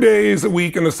 4 days a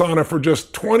week in the sauna for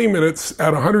just 20 minutes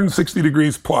at 160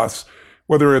 degrees plus,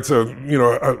 whether it's a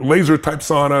laser type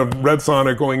sauna, red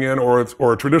sauna going in, or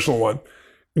a traditional one,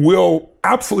 will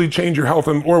absolutely change your health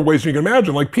in more ways than you can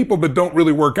imagine. Like people that don't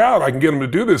really work out, I can get them to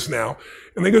do this now.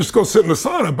 And they can just go sit in the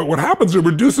sauna. But what happens, it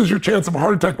reduces your chance of a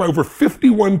heart attack by over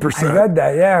 51%. I read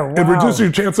that, yeah. Wow. It reduces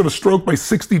your chance of a stroke by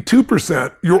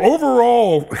 62%. Your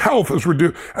overall health is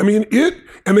reduced. I mean,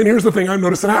 and then here's the thing I've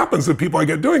noticed that happens to people I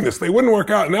get doing this. They wouldn't work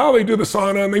out. Now they do the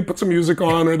sauna and they put some music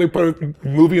on or they put a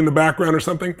movie in the background or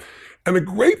something. And the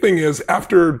great thing is,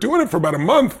 after doing it for about a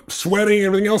month, sweating and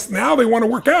everything else, now they want to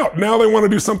work out. Now they want to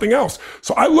do something else.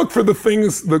 So I look for the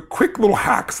things, the quick little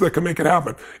hacks that can make it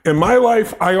happen. In my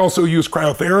life, I also use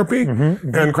cryotherapy.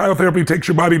 And cryotherapy takes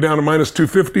your body down to minus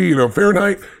 250,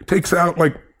 Fahrenheit, takes out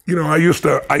I used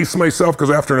to ice myself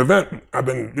because after an event, I've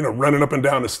been, running up and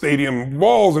down the stadium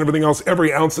walls and everything else.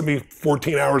 Every ounce of me,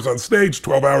 14 hours on stage,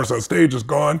 12 hours on stage is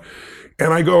gone.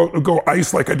 And I go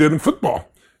ice like I did in football.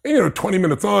 20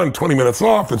 minutes on, 20 minutes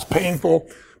off. It's painful,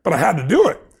 but I had to do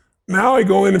it. Now I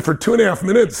go in for 2.5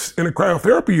 minutes in a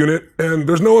cryotherapy unit and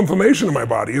there's no inflammation in my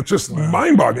body. It's just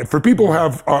mind-boggling. For people who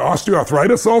have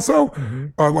osteoarthritis also,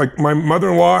 like my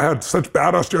mother-in-law had such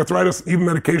bad osteoarthritis, even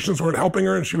medications weren't helping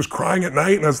her and she was crying at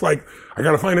night. And I was like, I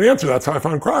got to find an answer. That's how I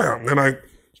found cryo. And then I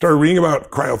started reading about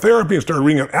cryotherapy and started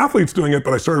reading about athletes doing it,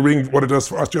 but I started reading what it does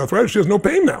for osteoarthritis. She has no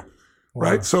pain now. Wow.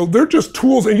 Right? So they're just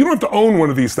tools, and you don't have to own one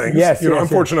of these things. I'm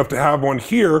fortunate enough to have one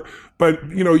here, but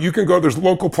you can go, there's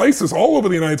local places all over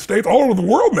the United States, all over the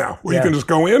world now, where you can just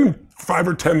go in 5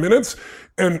 or 10 minutes,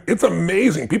 and it's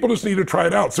amazing. People just need to try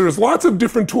it out. So there's lots of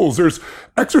different tools. There's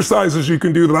exercises you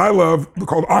can do that I love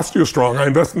called OsteoStrong. I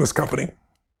invest in this company.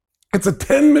 It's a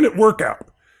 10-minute workout.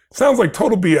 Sounds like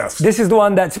total BS. This is the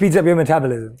one that speeds up your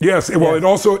metabolism. Yes. Well,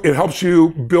 it helps you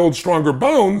build stronger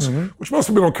bones, which most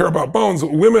people don't care about bones.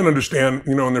 Women understand,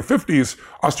 in their 50s,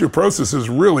 osteoporosis is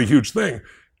a really huge thing.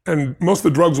 And most of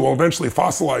the drugs will eventually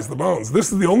fossilize the bones.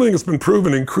 This is the only thing that's been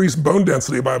proven to increase bone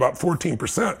density by about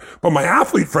 14%. But my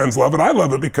athlete friends love it. I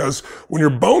love it because when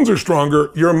your bones are stronger,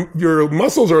 your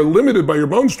muscles are limited by your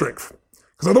bone strength.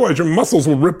 Because otherwise your muscles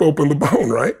will rip open the bone,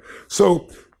 right? So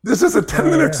this is a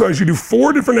 10-minute exercise. You do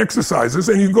 4 different exercises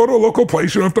and you go to a local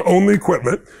place. You don't have to own the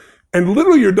equipment. And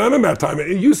literally you're done in that time.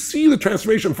 And you see the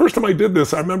transformation. First time I did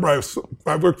this, I remember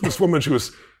I worked with this woman. She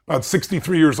was about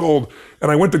 63 years old.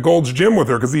 And I went to Gold's Gym with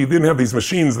her because he didn't have these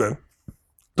machines then.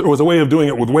 There was a way of doing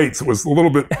it with weights. It was a little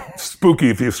bit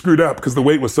spooky if you screwed up because the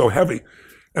weight was so heavy.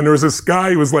 And there was this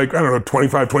guy who was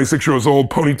 25, 26 years old,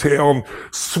 ponytail, and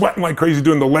sweating like crazy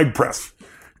doing the leg press.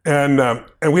 And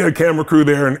we had a camera crew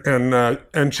there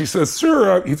and she says,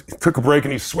 sir, he took a break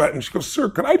and he's sweating. She goes, sir,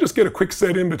 could I just get a quick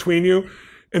set in between you?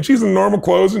 And she's in normal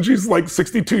clothes and she's like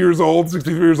 63 years old,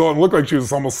 and looked like she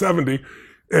was almost 70.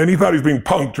 And he thought he was being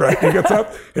punked, right? He gets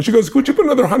up and she goes, could you put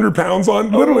another 100 pounds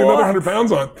on? Literally another 100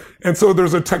 pounds on. And so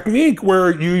there's a technique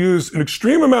where you use an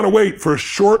extreme amount of weight for a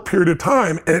short period of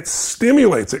time and it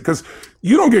stimulates it because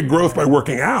you don't get growth by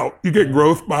working out. You get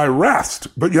growth by rest,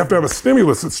 but you have to have a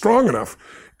stimulus that's strong enough.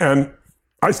 And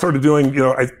I started doing,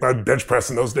 I bench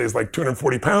press in those days like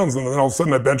 240 pounds. And then all of a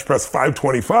sudden I bench press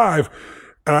 525.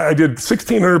 And I did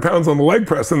 1,600 pounds on the leg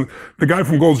press. And the guy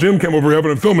from Gold's Gym came over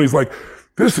having a film and he's like,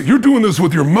 you're doing this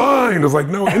with your mind. I was like,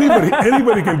 no,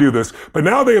 anybody can do this. But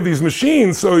now they have these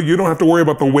machines so you don't have to worry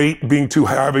about the weight being too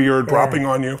heavy or dropping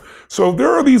on you. So there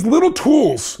are these little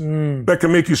tools that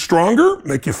can make you stronger,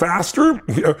 make you faster.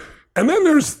 And then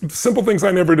there's simple things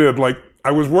I never did. Like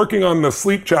I was working on the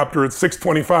sleep chapter at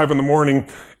 6:25 in the morning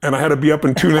and I had to be up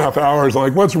in 2.5 hours. I'm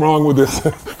like, what's wrong with this,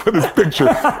 with this picture?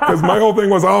 Because my whole thing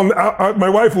was, my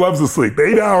wife loves to sleep.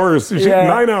 8 hours,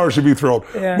 9 hours she'd be thrilled.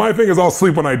 Yeah. My thing is I'll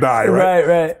sleep when I die, right?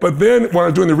 Right. But then when I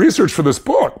was doing the research for this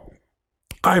book,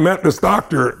 I met this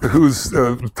doctor who's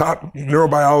a top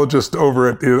neurobiologist over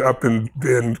up in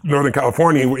Northern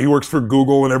California. He works for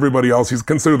Google and everybody else. He's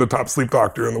considered the top sleep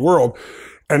doctor in the world.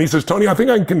 And he says, Tony, I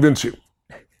think I can convince you.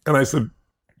 And I said,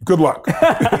 good luck.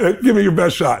 Give me your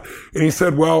best shot. And he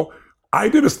said, well, I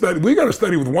did a study. We got a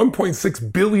study with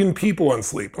 1.6 billion people on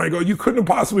sleep. And I go, you couldn't have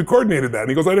possibly coordinated that. And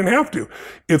he goes, I didn't have to.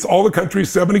 It's all the countries,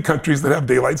 70 countries that have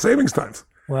daylight savings times.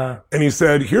 Wow. And he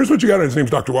said, here's what you got. His name's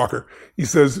Dr. Walker. He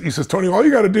says, Tony, all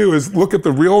you got to do is look at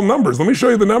the real numbers. Let me show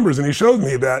you the numbers. And he showed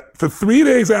me that for 3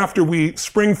 days after we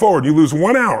spring forward, you lose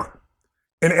 1 hour.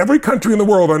 In every country in the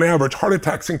world, on average, heart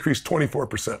attacks increase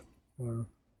 24%. Wow.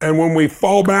 And when we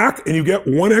fall back and you get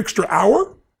 1 extra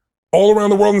hour, all around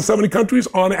the world in 70 countries,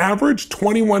 on average,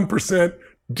 21%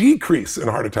 decrease in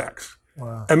heart attacks.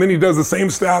 Wow. And then he does the same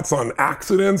stats on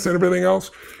accidents and everything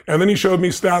else. And then he showed me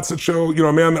stats that show,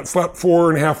 a man that slept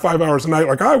 4.5, 5 hours a night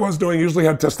like I was doing usually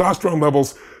had testosterone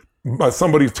levels,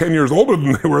 somebody 10 years older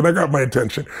than they were. That got my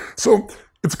attention. So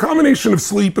it's a combination of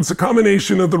sleep. It's a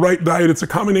combination of the right diet. It's a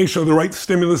combination of the right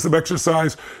stimulus of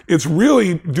exercise. It's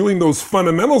really doing those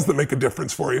fundamentals that make a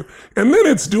difference for you. And then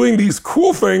it's doing these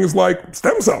cool things like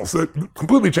stem cells that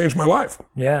completely changed my life.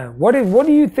 Yeah. What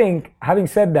do you think, having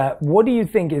said that, what do you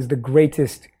think is the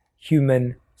greatest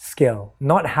human skill?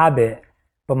 Not habit,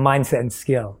 but mindset and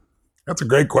skill. That's a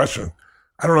great question.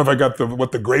 I don't know if I got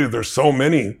what the greatest, there's so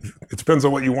many. It depends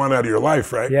on what you want out of your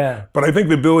life, right? Yeah. But I think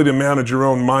the ability to manage your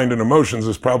own mind and emotions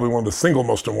is probably one of the single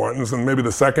most important. And maybe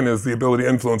the second is the ability to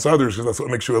influence others, because that's what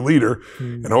makes you a leader.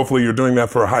 And hopefully you're doing that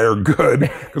for a higher good,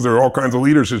 because there are all kinds of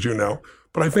leaders, as you know.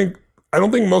 But I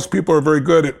don't think most people are very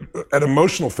good at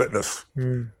emotional fitness.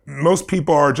 Most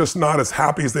people are just not as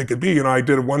happy as they could be. I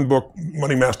did one book,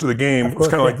 Money Master the Game. It's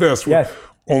kind of like this. Yes.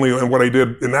 And what I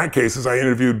did in that case is I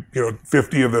interviewed,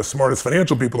 50 of the smartest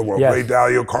financial people in the world, Ray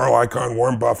Dalio, Carl Icahn,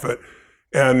 Warren Buffett.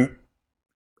 And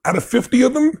out of 50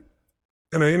 of them,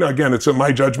 and again, it's in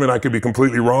my judgment, I could be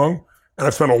completely wrong. And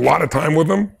I've spent a lot of time with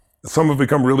them. Some have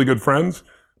become really good friends.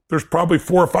 There's probably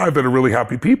 4 or 5 that are really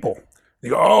happy people. You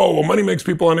go, oh, well, money makes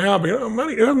people unhappy.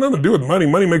 Money, it has nothing to do with money.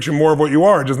 Money makes you more of what you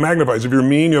are. It just magnifies. If you're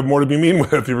mean, you have more to be mean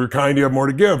with. If you're kind, you have more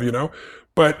to give,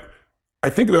 But I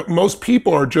think that most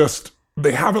people are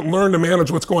they haven't learned to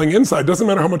manage what's going inside. It doesn't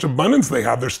matter how much abundance they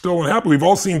have. They're still unhappy. We've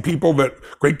all seen people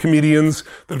great comedians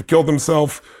that have killed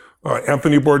themselves.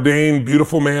 Anthony Bourdain,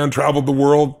 beautiful man, traveled the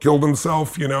world, killed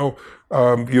himself,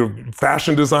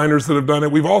 fashion designers that have done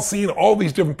it. We've all seen all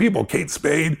these different people, Kate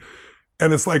Spade.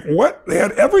 And it's like, what? They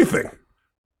had everything,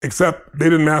 except they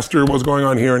didn't master what's going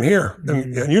on here and here.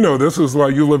 And this is why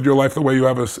you lived your life the way you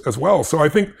have as well. So I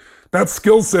think that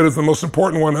skill set is the most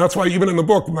important one. That's why even in the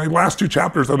book, my last 2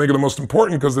 chapters, I think are the most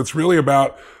important, because it's really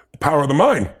about the power of the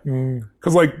mind.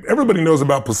 Because everybody knows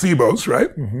about placebos, right?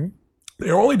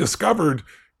 They were only discovered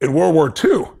in World War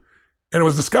II. And it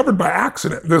was discovered by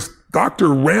accident. This doctor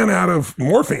ran out of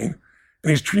morphine, and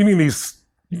he's treating these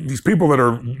people that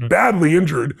are badly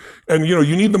injured. And,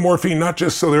 you need the morphine not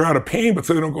just so they're out of pain, but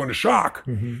so they don't go into shock.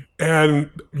 And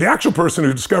the actual person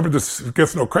who discovered this,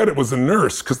 gets no credit, was the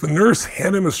nurse, because the nurse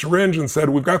handed him a syringe and said,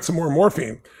 we've got some more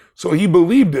morphine. So he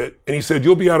believed it, and he said,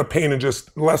 you'll be out of pain in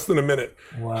just less than a minute.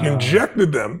 Wow. He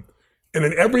injected them, and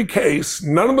in every case,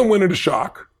 none of them went into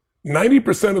shock.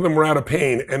 90% of them were out of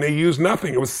pain, and they used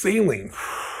nothing. It was saline,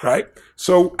 right?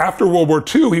 So after World War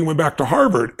II, he went back to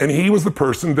Harvard, and he was the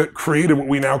person that created what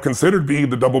we now consider to be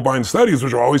the double-blind studies,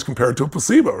 which are always compared to a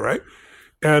placebo, right?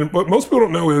 And what most people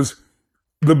don't know is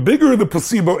the bigger the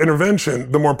placebo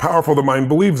intervention, the more powerful the mind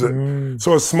believes it.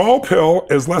 So a small pill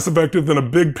is less effective than a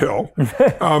big pill.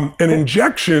 An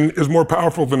injection is more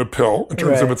powerful than a pill in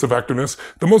terms of its effectiveness.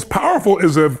 The most powerful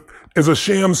is a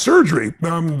sham surgery.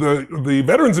 The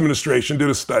Veterans Administration did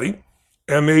a study,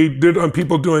 and they did on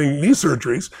people doing knee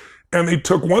surgeries, and they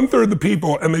took 1/3 of the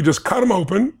people and they just cut them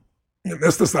open,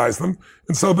 anesthetized them,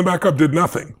 and sewed them back up, did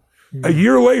nothing. A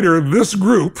year later, this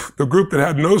group, the group that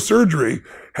had no surgery,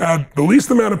 had the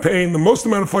least amount of pain, the most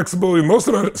amount of flexibility,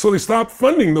 so they stopped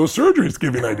funding those surgeries, to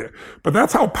give you an idea. But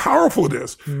that's how powerful it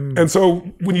is. And so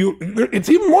it's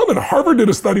even more than Harvard did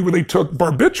a study where they took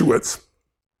barbiturates,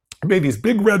 made these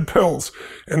big red pills,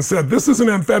 and said, this is an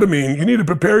amphetamine. You need to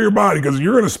prepare your body because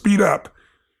you're going to speed up.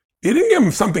 They didn't give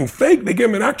them something fake. They gave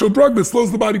them an actual drug that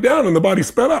slows the body down, and the body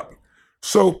sped up.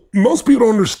 So most people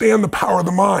don't understand the power of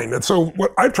the mind. And so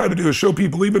what I try to do is show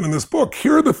people, even in this book,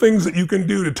 here are the things that you can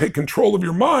do to take control of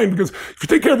your mind, because if you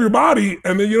take care of your body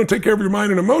and then you don't take care of your mind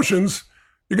and emotions,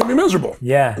 you're going to be miserable.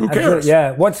 Yeah. Who cares?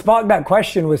 Yeah. What sparked that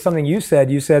question was something you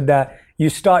said. You said that you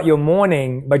start your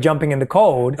morning by jumping in the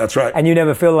cold. That's right. And you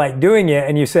never feel like doing it.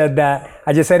 And you said that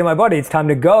I just say to my body, it's time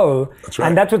to go. That's right.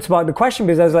 And that's what sparked the question,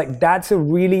 because I was like, that's a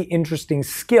really interesting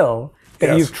skill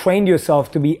that you've trained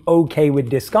yourself to be okay with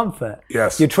discomfort.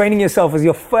 Yes. You're training yourself as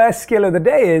your first skill of the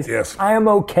day is, I am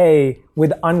okay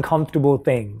with uncomfortable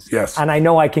things. Yes. And I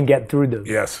know I can get through them.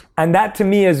 Yes. And that to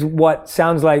me is what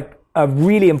sounds like a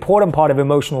really important part of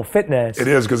emotional fitness. It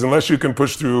is, because unless you can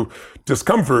push through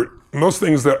discomfort, most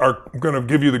things that are going to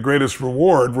give you the greatest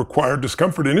reward require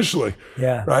discomfort initially.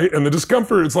 Yeah. Right? And the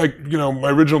discomfort, it's like, my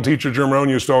original teacher, Jim Rohn,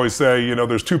 used to always say,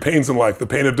 there's 2 pains in life, the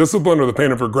pain of discipline or the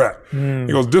pain of regret. He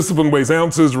goes, discipline weighs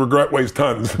ounces, regret weighs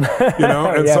tons.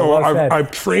 And so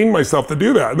I've trained myself to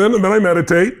do that. And then I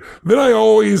meditate. Then I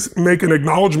always make an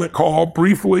acknowledgement call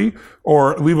briefly,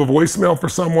 or leave a voicemail for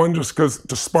someone just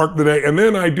to spark the day. And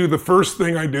then the first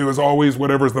thing I do is always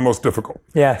whatever's the most difficult.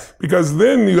 Yes. Because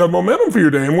then you have momentum for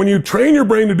your day. And when you train your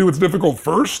brain to do what's difficult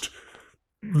first,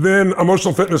 then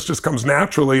emotional fitness just comes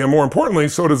naturally. And more importantly,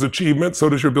 so does achievement, so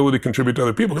does your ability to contribute to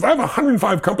other people. Because I have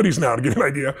 105 companies now, to give you an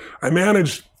idea. I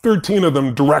manage 13 of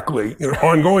them directly,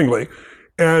 ongoingly.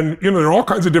 And, there are all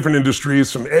kinds of different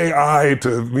industries, from AI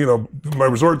to, my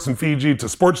resorts in Fiji to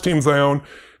sports teams I own.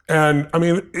 And I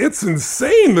mean, it's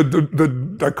insane,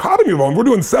 the dichotomy of them. We're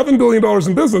doing $7 billion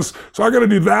in business. So I got to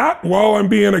do that while I'm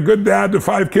being a good dad to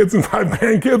 5 kids and 5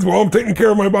 grandkids, while I'm taking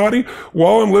care of my body,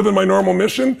 while I'm living my normal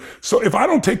mission. So if I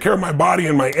don't take care of my body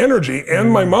and my energy and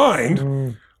my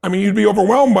mind, I mean, you'd be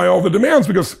overwhelmed by all the demands,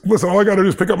 because listen, all I got to do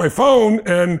is pick up my phone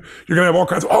and you're going to have all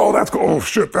kinds of, oh, that's cool. Oh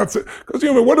shit, that's it. Because,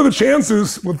 what are the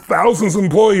chances with thousands of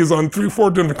employees on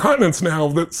 3-4 different continents now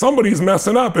that somebody's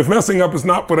messing up? If messing up is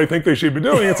not what I think they should be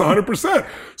doing, it's 100%.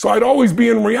 So I'd always be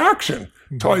in reaction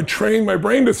until I trained my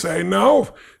brain to say,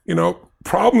 no,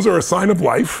 problems are a sign of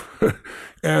life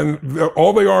and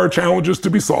all they are challenges to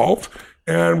be solved.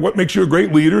 And what makes you a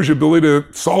great leader is your ability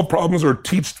to solve problems or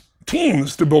teach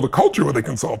teams to build a culture where they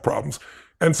can solve problems.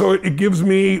 And so it gives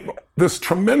me this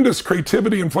tremendous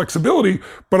creativity and flexibility,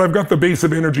 but I've got the base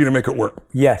of energy to make it work.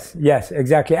 Yes,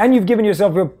 exactly. And you've given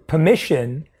yourself a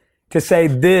permission to say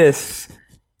this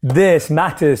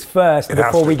matters first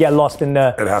before we get lost in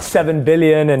the 7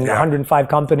 billion and 105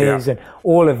 companies and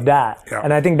all of that. Yeah.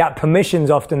 And I think that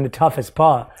permission's often the toughest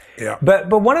part. Yeah. But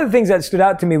one of the things that stood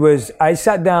out to me was I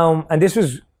sat down, and this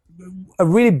was a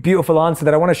really beautiful answer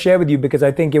that I want to share with you because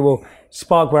I think it will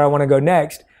spark where I want to go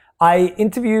next. I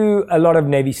interview a lot of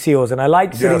Navy SEALs, and I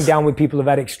like sitting down with people who've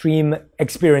had extreme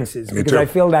experiences because I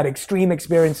feel that extreme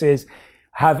experiences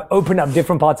have opened up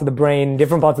different parts of the brain,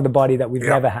 different parts of the body that we've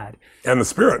never had. And the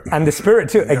spirit. And the spirit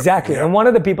too, exactly. And one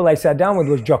of the people I sat down with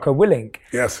was Jocko Willink.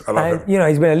 Yes, I love him.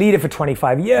 He's been a leader for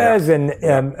 25 years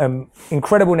and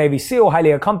incredible Navy SEAL,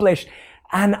 highly accomplished.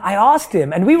 And I asked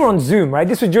him, and we were on Zoom, right?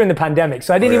 This was during the pandemic,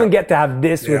 so I didn't even get to have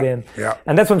this with him. Yeah.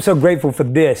 And that's why I'm so grateful for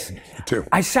this. Me too.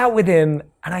 I sat with him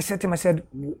and I said to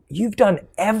him, you've done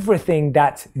everything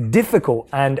that's difficult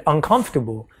and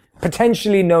uncomfortable,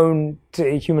 potentially known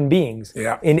to human beings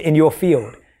in your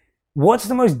field. What's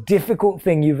the most difficult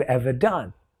thing you've ever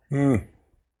done? And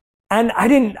I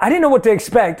didn't know what to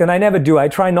expect, and I never do. I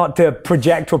try not to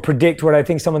project or predict what I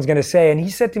think someone's going to say. And he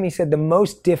said to me, the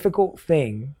most difficult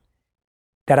thing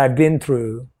that I've been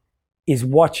through is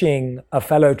watching a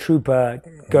fellow trooper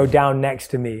go down next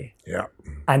to me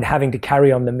and having to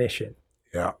carry on the mission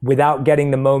without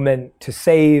getting the moment to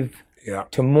save,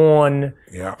 to mourn,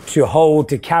 to hold,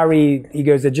 to carry. He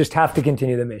goes, they just have to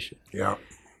continue the mission.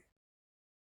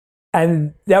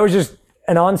 And that was just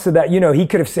an answer that, he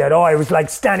could have said, oh, it was like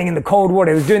standing in the cold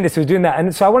water. It was doing this, it was doing that.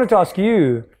 And so I wanted to ask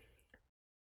you,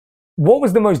 what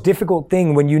was the most difficult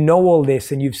thing when you know all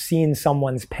this and you've seen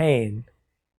someone's pain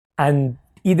and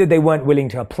either they weren't willing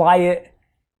to apply it,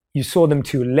 you saw them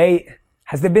too late?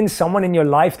 Has there been someone in your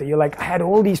life that you're like, I had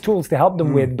all these tools to help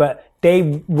them with, but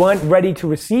they weren't ready to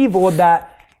receive, or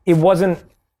that it wasn't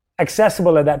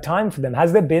accessible at that time for them?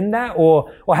 Has there been that?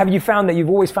 Or have you found that you've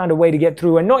always found a way to get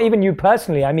through? And not even you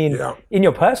personally, I mean, in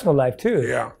your personal life too.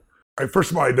 Yeah. I first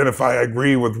of all I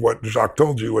agree with what Jacques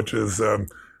told you, which is,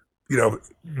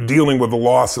 dealing with the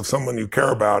loss of someone you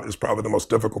care about is probably the most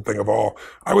difficult thing of all.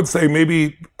 I would say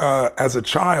maybe as a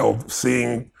child,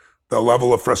 seeing the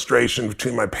level of frustration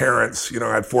between my parents,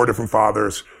 I had 4 different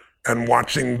fathers, and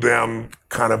watching them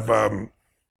kind of,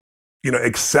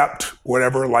 accept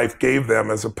whatever life gave them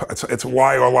it's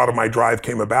why a lot of my drive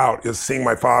came about, is seeing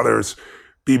my fathers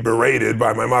be berated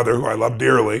by my mother, who I love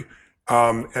dearly,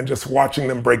 and just watching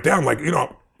them break down. Like,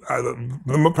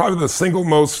 probably the single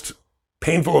most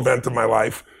painful event of my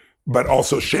life, but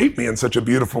also shaped me in such a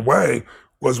beautiful way,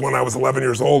 was when I was 11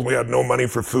 years old. We had no money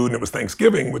for food, and it was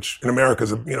Thanksgiving, which in America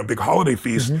is a big holiday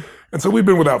feast. And so we'd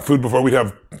been without food before. We'd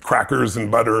have crackers and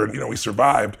butter, and we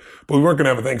survived, but we weren't going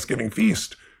to have a Thanksgiving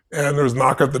feast. And there was a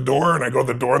knock at the door, and I go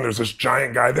to the door, and there's this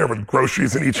giant guy there with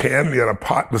groceries in each hand, and he had a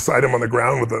pot beside him on the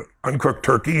ground with an uncooked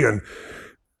turkey. And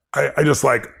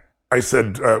I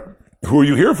said, who are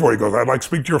you here for? He goes, I'd like to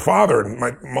speak to your father. And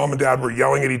my mom and dad were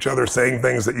yelling at each other, saying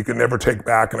things that you can never take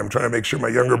back. And I'm trying to make sure my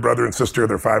younger brother and sister,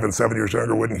 they're 5 and 7 years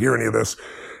younger, wouldn't hear any of this.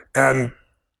 And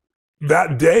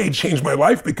that day changed my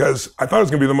life, because I thought it was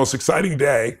going to be the most exciting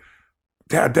day.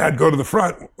 Dad, go to the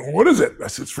front. What is it? I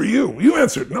said, it's for you. You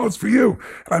answered. No, it's for you.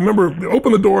 And I remember I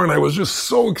opened the door, and I was just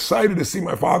so excited to see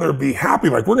my father be happy.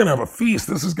 Like, we're going to have a feast.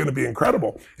 This is going to be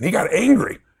incredible. And he got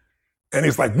angry. And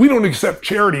he's like, we don't accept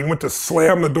charity. He went to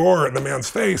slam the door in the man's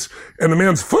face, and the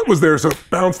man's foot was there, so it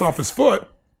bounced off his foot.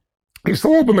 He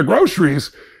still opened the groceries.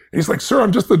 And he's like, sir,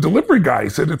 I'm just the delivery guy. He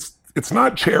said, it's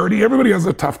not charity. Everybody has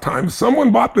a tough time.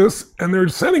 Someone bought this, and they're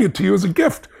sending it to you as a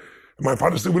gift. And my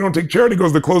father said, we don't take charity. He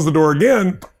goes to close the door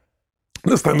again.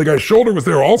 This time the guy's shoulder was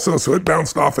there also, so it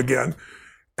bounced off again.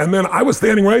 And then I was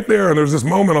standing right there, and there was this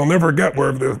moment I'll never forget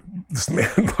where this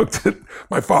man looked at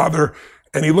my father,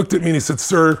 And he looked at me and he said,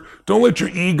 "Sir, don't let your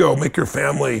ego make your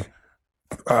family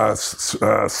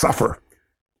suffer."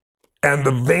 And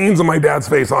the veins on my dad's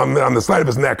face, on the side of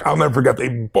his neck, I'll never forget, they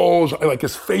bulged, like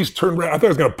his face turned red. I thought I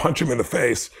was gonna punch him in the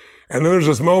face. And then there's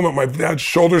this moment, my dad's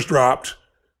shoulders dropped.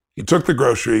 He took the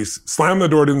groceries, slammed the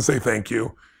door, didn't say thank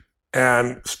you,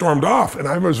 and stormed off. And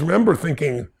I remember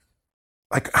thinking,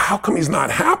 like, how come he's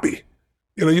not happy?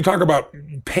 You know, you talk about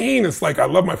pain, it's like, I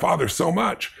love my father so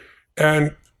much.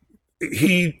 And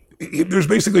there's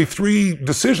basically 3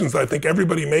 decisions that I think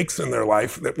everybody makes in their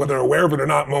life, that whether they're aware of it or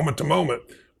not, moment to moment.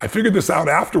 I figured this out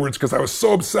afterwards because I was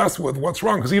so obsessed with what's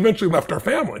wrong, because he eventually left our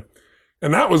family.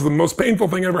 And that was the most painful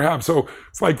thing I ever had. So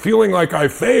it's like feeling like I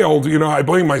failed, you know, I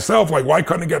blame myself, like, why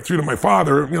couldn't I get through to my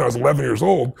father? You know, I was 11 years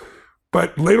old.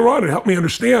 But later on, it helped me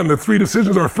understand the 3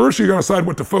 decisions are: first, you got to decide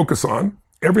what to focus on.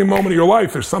 Every moment of your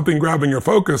life, there's something grabbing your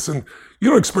focus, and you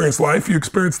don't experience life, you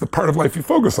experience the part of life you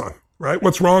focus on, right?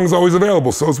 What's wrong is always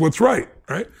available, so is what's right,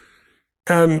 right?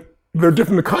 And there are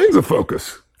different kinds of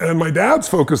focus. And my dad's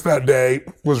focus that day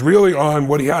was really on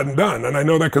what he hadn't done. And I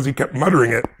know that because he kept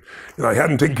muttering it. You know, he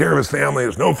hadn't taken care of his family.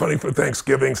 There's no money for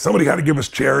Thanksgiving. Somebody had to give us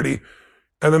charity.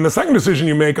 And then the second decision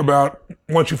you make about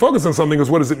once you focus on something is,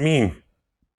 what does it mean?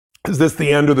 Is this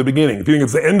the end or the beginning? If you think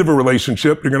it's the end of a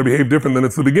relationship, you're going to behave different than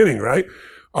it's the beginning, right?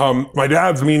 My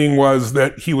dad's meaning was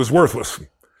that he was worthless.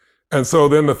 And so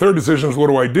then the third decision is, what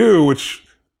do I do? Which,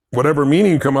 whatever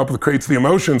meaning you come up with creates the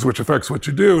emotions, which affects what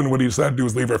you do. And what he decided to do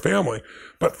was leave our family.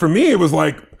 But for me, it was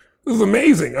like, this is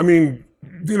amazing. I mean,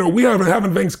 you know, we haven't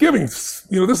having Thanksgiving.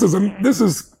 You know, this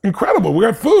is incredible. We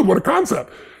got food. What a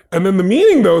concept. And then the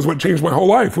meaning, though, is what changed my whole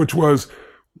life, which was,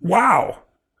 wow,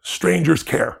 strangers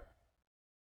care.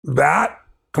 That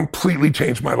completely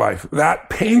changed my life. That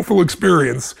painful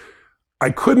experience, I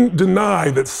couldn't deny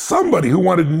that somebody who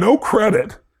wanted no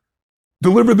credit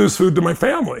delivered this food to my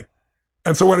family.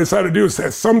 And so what I decided to do is say,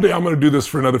 someday I'm going to do this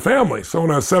for another family. So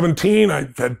when I was 17, I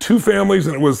had 2 families,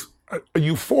 and it was a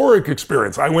euphoric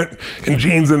experience. I went in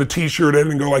jeans and a t-shirt. I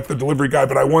didn't go like the delivery guy,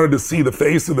 but I wanted to see the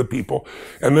face of the people.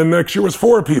 And then next year was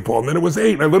 4 people, and then it was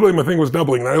 8. And my thing was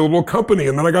doubling. And I had a little company,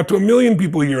 and then I got to 1 million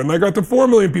people a year, and then I got to 4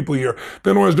 million people a year.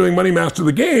 Then when I was doing Money Master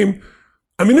the Game,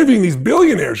 I'm interviewing these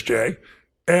billionaires, Jay,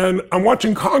 and I'm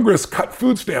watching Congress cut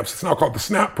food stamps. It's now called the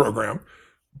SNAP program,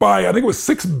 by, I think it was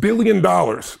 $6 billion.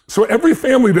 So every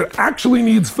family that actually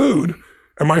needs food,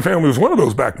 and my family was one of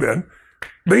those back then,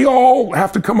 they all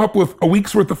have to come up with a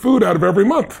week's worth of food out of every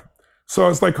month. So I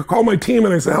was like, I called my team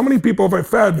and I said, how many people have I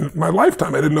fed in my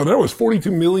lifetime? I didn't know there was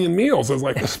 42 million meals. I was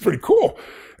like, this is pretty cool.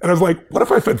 And I was like, what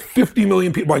if I fed 50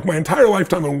 million people, like my entire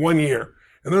lifetime in 1 year?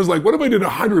 And then I was like, what if I did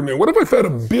 100 million? What if I fed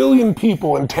 1 billion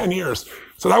people in 10 years?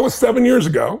 So that was 7 years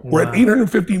ago. Wow. We're at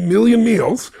 850 million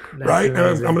meals, that's right?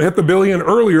 Amazing. And I'm going to hit the billion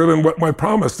earlier than what I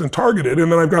promised and targeted.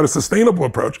 And then I've got a sustainable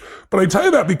approach. But I tell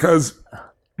you that because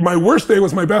my worst day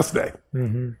was my best day.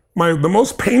 Mm-hmm. The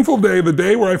most painful day, the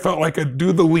day where I felt like I'd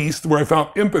do the least, where I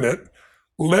felt impotent,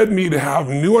 led me to have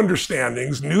new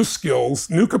understandings, new skills,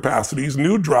 new capacities,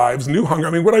 new drives, new hunger.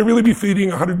 I mean, would I really be feeding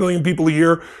 100 million people a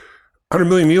year, 100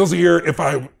 million meals a year if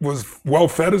I was well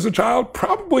fed as a child?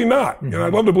 Probably not. Mm-hmm. You know,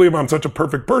 I'd love to believe I'm such a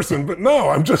perfect person, but no,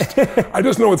 I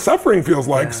just know what suffering feels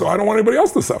like. Yeah. So I don't want anybody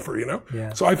else to suffer, you know?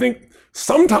 Yeah. So I think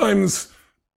sometimes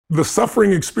the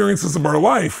suffering experiences of our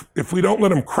life, if we don't let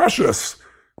them crush us,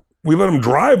 we let them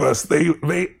drive us,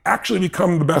 they actually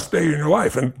become the best day in your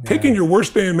life. And taking your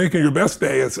worst day and making your best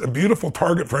day is a beautiful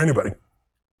target for anybody.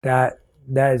 That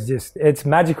is just, it's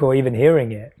magical even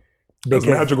hearing it. It's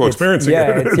magical experiencing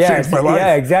it. It changed my life.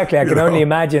 Yeah, exactly. I can only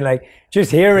imagine, like,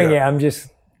 just hearing it, I'm just,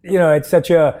 you know, it's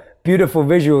such a beautiful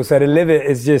visual. So to live it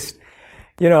is just,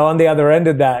 you know, on the other end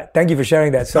of that. Thank you for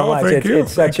sharing that so much.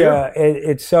 It's such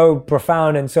it's so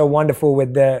profound and so wonderful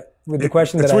with the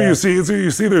question that I asked. It's where you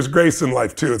see there's grace in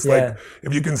life too. It's like,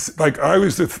 if you can, like, I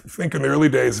used to think in the early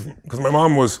days, because my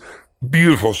mom was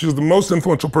beautiful. She was the most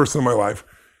influential person in my life.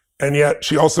 And yet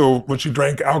she also, when she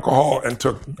drank alcohol and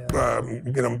took,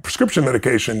 prescription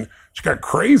medication, she got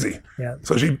crazy. Yeah.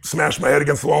 So she smashed my head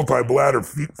against the wall until I bled, or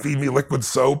feed me liquid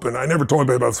soap. And I never told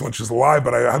anybody about this when she's alive,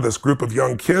 but I had this group of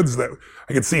young kids that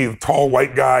I could see, a tall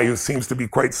white guy who seems to be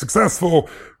quite successful.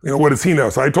 You know, what does he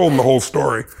know? So I told him the whole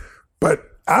story. But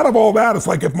out of all that, it's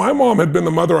like, if my mom had been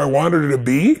the mother I wanted her to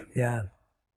be,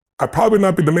 I'd probably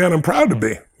not be the man I'm proud to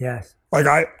be. Yes. Like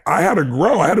I had to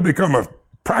grow. I had to become a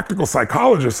practical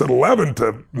psychologist at 11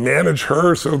 to manage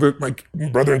her so that my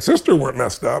brother and sister weren't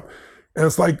messed up. And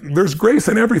it's like, there's grace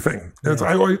in everything. And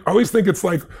I always think it's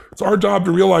like, it's our job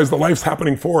to realize that life's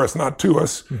happening for us, not to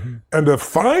us. Mm-hmm. And to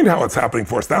find how it's happening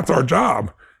for us, that's our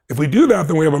job. If we do that,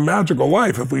 then we have a magical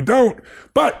life. If we don't,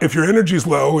 but if your energy's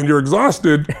low and you're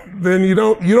exhausted, then you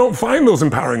don't find those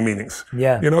empowering meanings.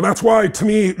 Yeah. That's why, to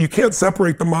me, you can't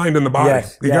separate the mind and the body.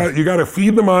 Yes, You got to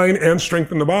feed the mind and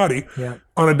strengthen the body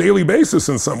on a daily basis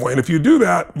in some way. And if you do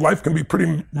that, life can be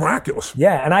pretty miraculous.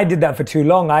 Yeah, and I did that for too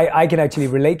long. I can actually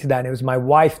relate to that. And it was my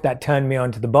wife that turned me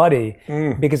on to the body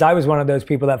because I was one of those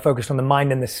people that focused on the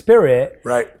mind and the spirit.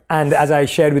 Right. And as I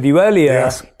shared with you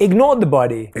earlier, ignored the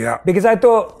body. Yeah. Because I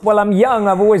thought, well, I'm young,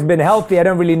 I've always been healthy, I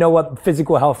don't really know what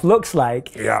physical health looks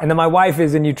like. Yeah. And then my wife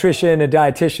is a nutrition, a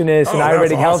dietitianist, an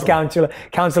Ayurvedic health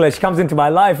counselor. She comes into my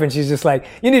life and she's just like,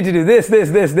 you need to do this.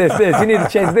 You need to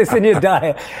change this in your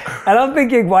diet. And I'm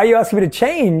thinking, why are you asking me to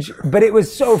change? But it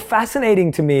was so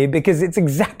fascinating to me because it's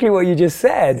exactly what you just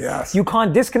said. Yes. You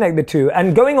can't disconnect the two.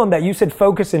 And going on that, you said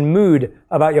focus and mood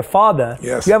about your father.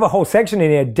 Yes. You have a whole section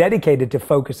in here dedicated to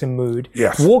focus and mood.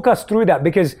 Yes. Walk us through that,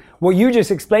 because what you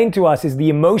just explained to us is the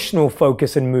emotional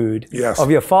focus and mood of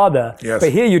your father. Yes.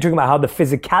 But here you're talking about how the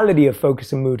physicality of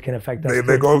focus and mood can affect us.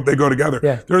 They go together.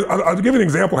 Yeah. I'll give you an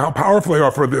example of how powerful they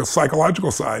are for the psychological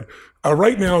side.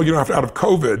 Right now, out of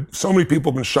COVID, so many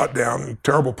people have been shut down in a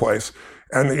terrible place.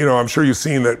 And, I'm sure you've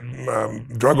seen that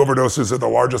drug overdoses are the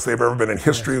largest they've ever been in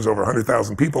history. It was over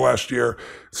 100,000 people last year.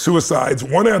 Suicides,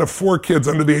 1 out of 4 kids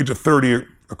under the age of 30,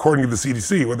 according to the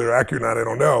CDC, whether they're accurate or not, I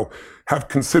don't know, have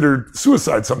considered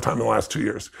suicide sometime in the last 2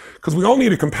 years. Because we all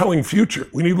need a compelling future.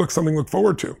 We need something to look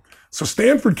forward to. So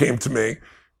Stanford came to me,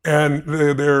 and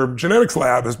their genetics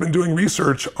lab has been doing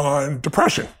research on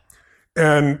depression.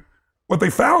 And what they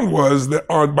found was that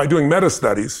by doing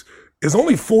meta-studies, is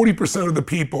only 40% of the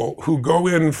people who go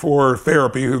in for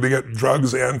therapy, who they get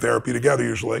drugs and therapy together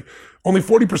usually, only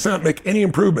 40% make any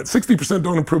improvement. 60%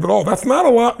 don't improve at all. That's not a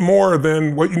lot more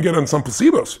than what you can get on some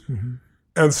placebos. Mm-hmm.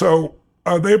 And so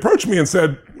they approached me and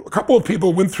said, a couple of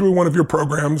people went through one of your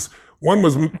programs. One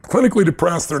was clinically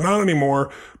depressed. They're not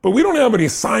anymore. But we don't have any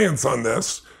science on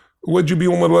this. Would you be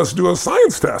willing to let us do a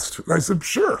science test? And I said,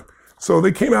 sure. So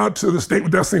they came out to the State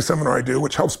with Destiny seminar I do,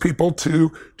 which helps people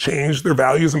to change their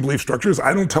values and belief structures.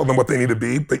 I don't tell them what they need to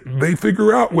be, but they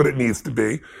figure out what it needs to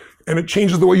be. And it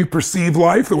changes the way you perceive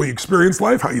life, the way you experience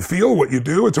life, how you feel, what you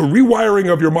do. It's a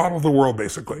rewiring of your model of the world,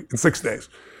 basically, in 6 days.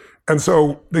 And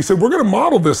so they said, we're going to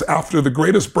model this after the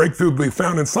greatest breakthrough they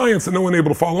found in science and no one able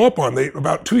to follow up on.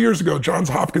 About 2 years ago, Johns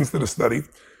Hopkins did a study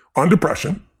on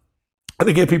depression. And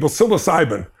they gave people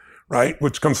psilocybin, right,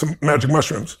 which comes from magic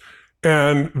mushrooms.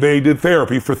 And they did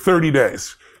therapy for 30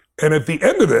 days. And at the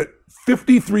end of it,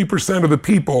 53% of the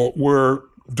people were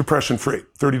depression-free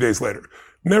 30 days later.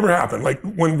 Never happened. Like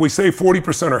when we say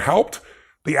 40% are helped,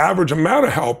 the average amount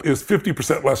of help is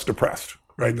 50% less depressed,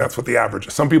 right? That's what the average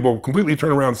is. Some people completely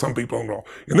turn around, some people don't.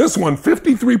 In this one,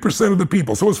 53% of the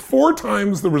people. So it's 4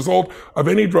 times the result of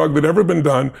any drug that ever been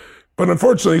done. But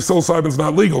unfortunately, psilocybin's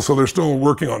not legal, so they're still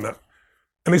working on that.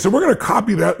 And they said, we're going to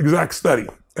copy that exact study.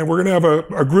 And we're going to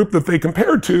have a group that they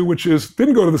compared to, which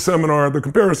didn't go to the seminar. The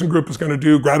comparison group is going to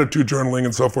do gratitude journaling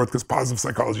and so forth, because positive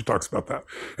psychology talks about that.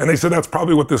 And they said that's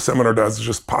probably what this seminar does, is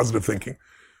just positive thinking.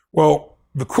 Well,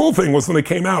 the cool thing was when they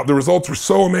came out, the results were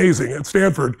so amazing at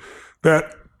Stanford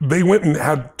that they went and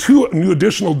had 2 new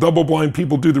additional double-blind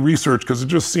people do the research because it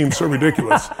just seemed so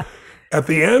ridiculous. At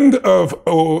the end of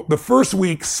the first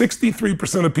week,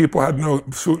 63% of people had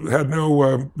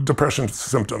no depression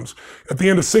symptoms. At the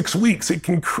end of 6 weeks, it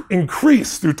can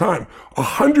increase through time.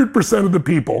 100% of the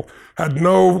people had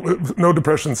no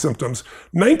depression symptoms.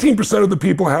 19% of the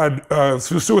people had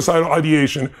suicidal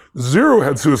ideation. 0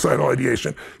 had suicidal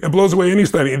ideation. It blows away any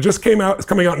study. It just came out. It's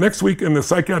coming out next week in the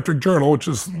Psychiatric Journal, which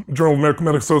is Journal of American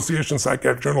Medical Association.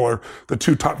 Psychiatric Journal are the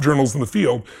 2 top journals in the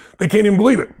field. They can't even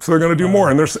believe it, so they're going to do more.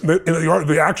 And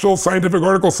the actual scientific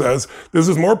article says this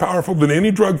is more powerful than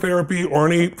any drug therapy or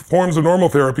any forms of normal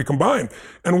therapy combined.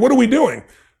 And what are we doing?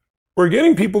 We're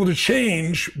getting people to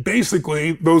change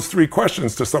basically those 3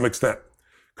 questions to some extent,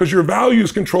 because your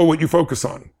values control what you focus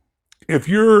on. If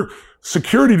you're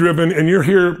security driven and you're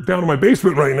here down in my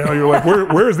basement right now, you're like,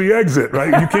 where's the exit,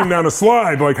 right? You came down a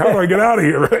slide, like, how do I get out of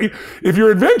here, right? If you're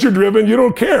adventure driven, you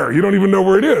don't care. You don't even know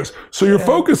where it is. So your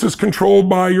focus is controlled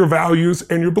by your values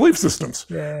and your belief systems,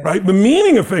 right? The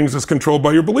meaning of things is controlled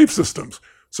by your belief systems.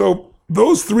 So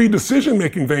those 3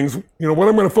 decision-making things, what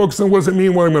I'm going to focus on, what does it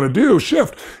mean, what I'm going to do,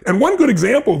 shift. And one good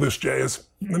example of this, Jay, is,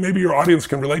 and maybe your audience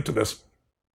can relate to this,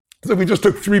 is if we just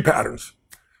took 3 patterns.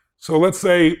 So let's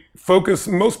say focus,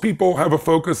 most people have a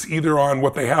focus either on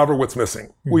what they have or what's missing.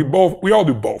 Mm-hmm. We all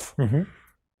do both. Mm-hmm.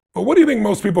 But what do you think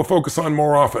most people focus on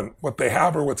more often? What they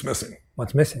have or what's missing?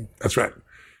 What's missing. That's right.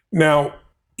 Now,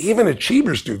 even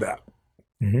achievers do that.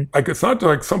 Like, it's not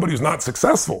like somebody who's not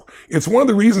successful. It's one of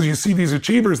the reasons you see these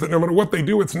achievers that no matter what they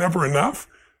do, it's never enough.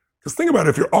 Because think about it,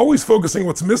 if you're always focusing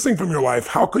what's missing from your life,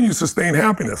 how can you sustain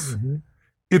happiness?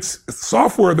 It's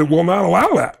software that will not allow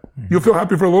that. You'll feel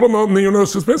happy for a little moment and then you'll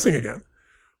notice it's missing again.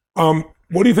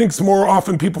 What do you think's more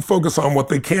often people focus on, what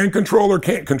they can control or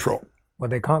can't control? What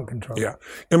they can't control. Yeah.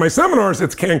 In my seminars,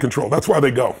 it's can control. That's why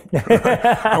they go.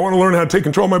 I want to learn how to take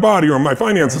control of my body or my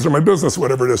finances or my business,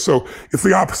 whatever it is. So it's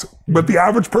the opposite. But the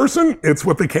average person, it's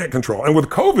what they can't control. And with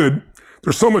COVID,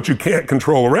 there's so much you can't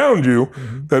control around you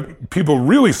that people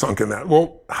really sunk in that.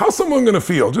 Well, how's someone going to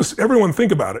feel? Just everyone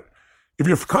think about it. If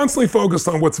you're constantly focused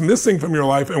on what's missing from your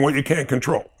life and what you can't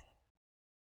control.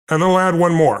 And then I'll add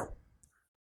one more.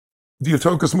 Do you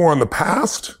focus more on the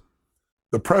past,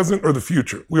 the present, or the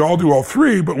future? We all do all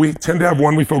three, but we tend to have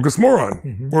one we focus more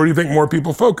on. Where do you think more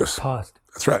people focus? Past.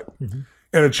 That's right.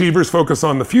 And achievers focus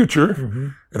on the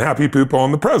future, and happy people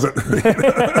on the present.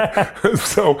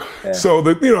 So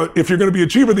that, you know, if you're going to be an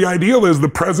achiever, the ideal is the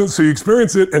present, so you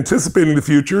experience it, anticipating the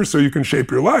future, so you can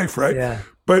shape your life, right? Yeah.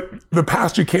 But the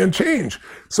past you can't change.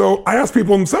 So I ask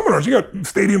people in seminars, you got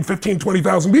stadium 15,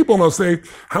 20,000 people, and I'll say,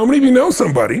 how many of you know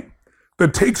somebody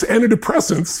that takes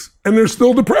antidepressants and they're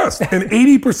still depressed? And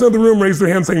 80% of the room raise their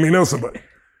hand saying they know somebody.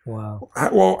 Wow.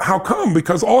 Well, how come?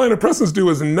 Because all antidepressants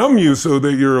do is numb you so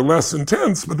that you're less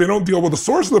intense, but they don't deal with the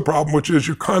source of the problem, which is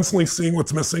you're constantly seeing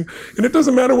what's missing. And it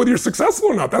doesn't matter whether you're successful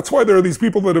or not. That's why there are these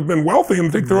people that have been wealthy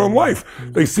and take their own life.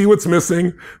 They see what's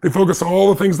missing. They focus on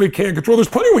all the things they can't control. There's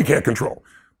plenty we can't control,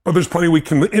 but there's plenty we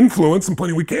can influence and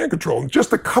plenty we can't control. And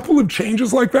just a couple of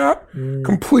changes like that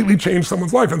completely change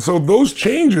someone's life. And so those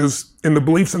changes in the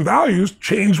beliefs and values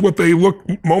change what they look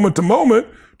moment to moment,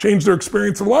 change their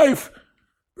experience of life.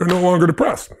 They're no longer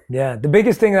depressed. Yeah. The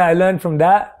biggest thing that I learned from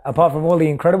that, apart from all the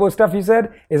incredible stuff you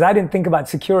said, is I didn't think about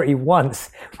security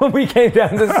once when we came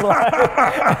down the slide.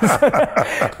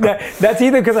 That's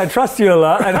either because I trust you a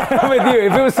lot and I'm with you.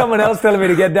 If it was someone else telling me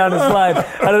to get down the slide,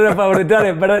 I don't know if I would have done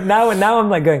it. But now I'm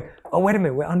like going, oh, wait a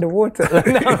minute, we're underwater.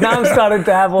 now I'm starting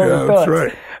to have all the thoughts.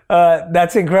 That's right.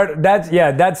 That's incredible.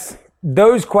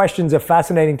 Those questions are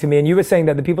fascinating to me. And you were saying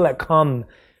that the people that come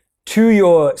to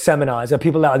your seminars are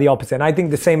people that are the opposite. And I think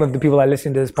the same of the people that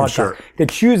listen to this podcast. Sure. They're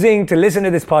choosing to listen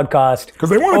to this podcast because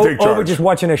they want to take charge. Over just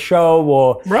watching a show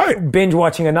or binge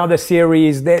watching another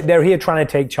series. They're here trying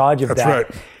to take charge of that. That's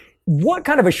right. What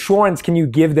kind of assurance can you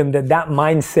give them that that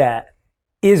mindset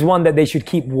is one that they should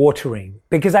keep watering?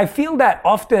 Because I feel that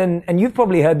often, and you've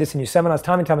probably heard this in your seminars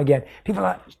time and time again, people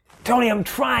are like, Tony, I'm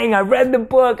trying. I read the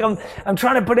book. I'm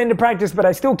trying to put it into practice, but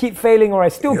I still keep failing or I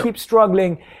still keep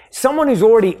struggling. Someone who's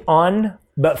already on,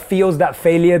 but feels that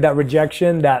failure, that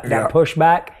rejection, that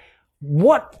pushback,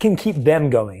 what can keep them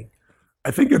going? I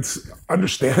think it's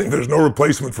understanding there's no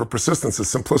replacement for persistence, as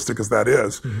simplistic as that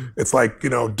is. It's like,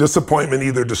 disappointment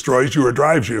either destroys you or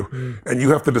drives you, and you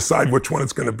have to decide which one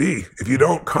it's going to be. If you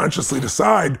don't consciously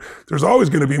decide, there's always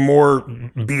going to be more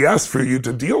BS for you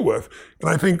to deal with.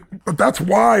 And but that's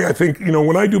why I think,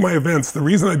 when I do my events, the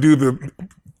reason I do the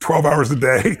 12 hours a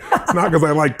day, it's not because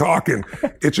I like talking.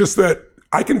 It's just that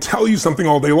I can tell you something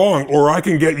all day long, or I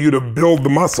can get you to build the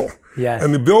muscle. Yes.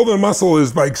 And the building a muscle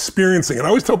is by experiencing. And I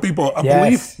always tell people a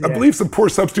belief's a poor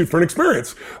substitute for an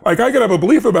experience. Like I could have a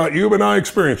belief about you, but now I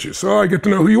experience you. So I get to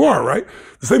know who you are, right?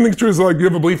 The same thing's true as like you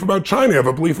have a belief about China, you have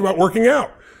a belief about working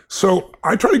out. So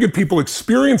I try to give people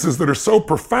experiences that are so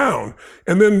profound.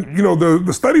 And then,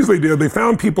 the studies they did, they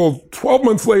found people 12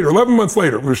 months later, 11 months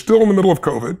later, we're still in the middle of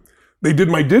COVID. They did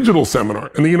my digital seminar,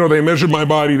 and they measured my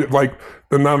body, like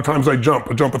the amount of times I jump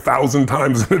 1,000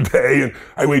 times in a day, and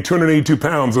I weigh 282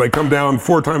 pounds, and I come down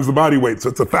 4 times the body weight, so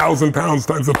it's 1,000 pounds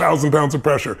times 1,000 pounds of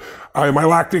pressure. My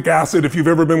lactic acid, if you've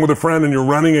ever been with a friend and you're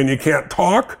running and you can't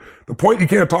talk, the point you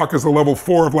can't talk is a level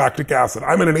 4 of lactic acid.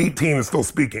 I'm at an 18 and still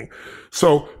speaking.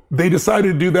 So they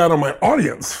decided to do that on my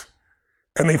audience.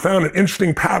 And they found an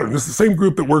interesting pattern. This is the same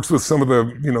group that works with some of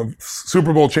the,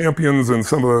 Super Bowl champions and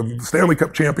some of the Stanley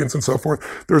Cup champions and so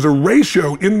forth. There's a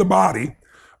ratio in the body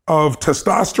of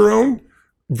testosterone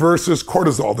versus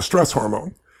cortisol, the stress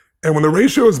hormone. And when the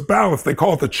ratio is balanced, they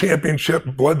call it the championship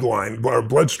bloodline or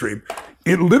bloodstream.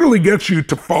 It literally gets you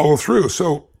to follow through.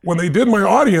 So when they did my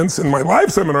audience in my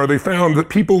live seminar, they found that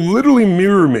people literally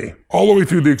mirror me all the way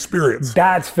through the experience.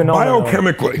 That's phenomenal.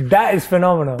 Biochemically. That is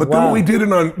phenomenal. But then we did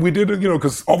it,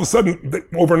 because all of a sudden,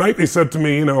 overnight they said to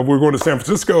me, we're going to San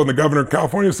Francisco and the governor of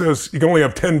California says you can only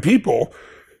have 10 people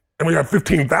and we have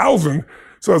 15,000.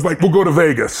 So I was like, we'll go to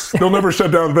Vegas. They'll never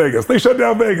shut down Vegas. They shut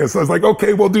down Vegas. I was like,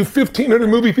 okay, we'll do 1,500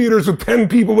 movie theaters with 10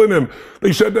 people in them.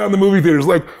 They shut down the movie theaters.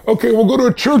 Like, okay, we'll go to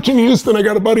a church in Houston. I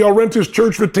got a buddy, I'll rent his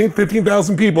church for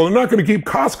 15,000 people. They're not going to keep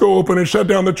Costco open and shut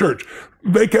down the church.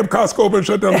 They kept Costco open and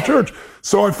shut down the church.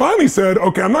 So I finally said,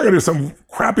 okay, I'm not going to do some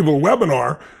crappy little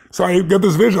webinar. So I get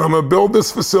this vision. I'm going to build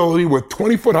this facility with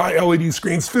 20-foot high LED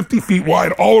screens, 50 feet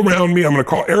wide, all around me. I'm going to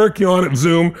call Eric Yuan at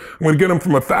Zoom. I'm going to get them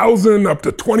from 1,000 up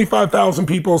to 25,000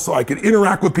 people so I can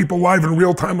interact with people live in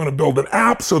real time. I'm going to build an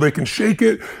app so they can shake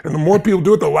it. And the more people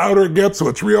do it, the louder it gets, so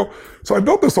it's real. So I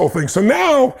built this whole thing. So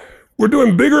now we're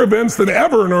doing bigger events than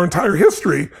ever in our entire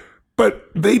history. But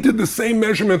they did the same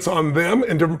measurements on them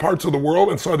in different parts of the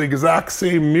world and saw the exact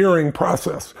same mirroring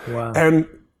process. Wow. And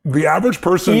the average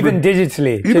person, even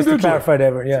digitally, just to clarify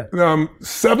that, yeah.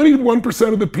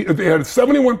 71% of the people, they had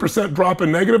 71% drop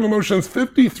in negative emotions,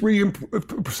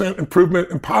 53% improvement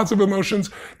in positive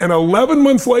emotions, and 11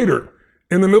 months later,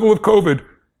 in the middle of COVID,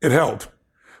 it held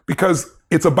because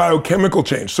it's a biochemical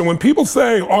change. So when people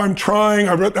say, "Oh, I'm trying,"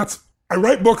 I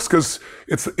write books because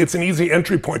it's an easy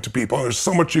entry point to people. There's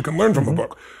so much you can learn from a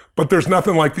book, but there's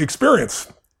nothing like the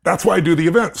experience. That's why I do the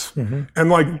events. And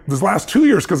like this last 2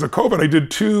 years, because of COVID, I did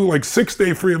 2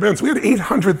 6-day free events. We had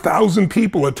 800,000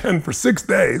 people attend for 6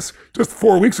 days just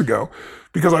 4 weeks ago,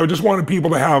 because I just wanted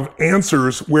people to have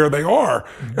answers where they are.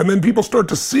 And then people start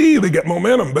to see, they get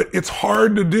momentum, but it's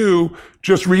hard to do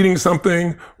just reading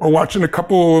something or watching a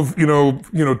couple of,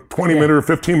 20-minute or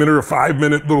 15-minute or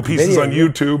 5-minute little pieces on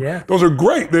YouTube. Yeah. Those are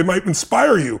great. They might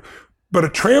inspire you, but a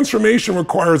transformation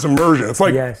requires immersion. It's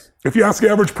like, if you ask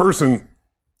the average person,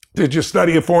 did you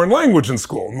study a foreign language in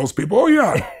school? Most people, oh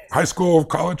yeah, high school,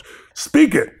 college,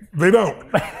 speak it. They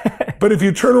don't. But if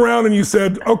you turn around and you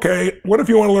said, okay, what if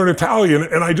you want to learn Italian?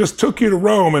 And I just took you to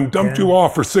Rome and dumped you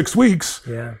off for 6 weeks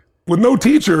with no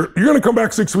teacher, you're going to come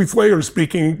back 6 weeks later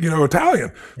speaking,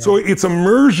 Italian. So it's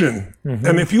immersion.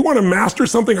 And if you want to master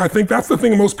something, I think that's the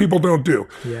thing most people don't do.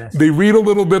 They read a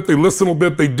little bit, they listen a little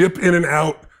bit, they dip in and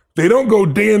out. They don't go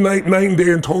day and night, night and day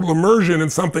in total immersion in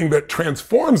something that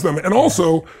transforms them and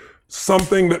also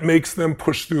something that makes them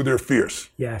push through their fears.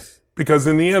 Yes. Because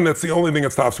in the end, that's the only thing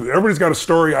that stops me. Everybody's got a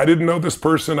story. I didn't know this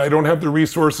person. I don't have the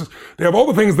resources. They have all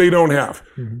the things they don't have.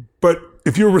 But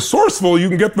if you're resourceful, you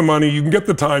can get the money, you can get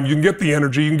the time, you can get the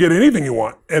energy, you can get anything you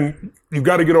want. And you've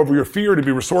got to get over your fear to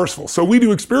be resourceful. So we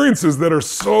do experiences that are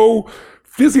so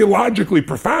physiologically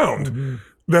profound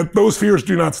that those fears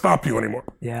do not stop you anymore.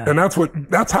 And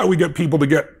that's how we get people to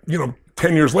get,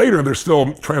 10 years later, they're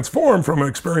still transformed from an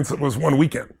experience that was one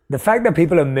weekend. The fact that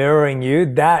people are mirroring you,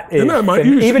 that is,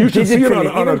 even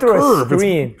digitally, even through a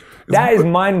screen, that is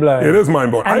mind-blowing. It is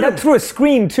mind-blowing. And that through a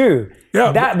screen too.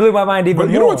 Yeah, that blew my mind even more.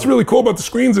 But you know what's really cool about the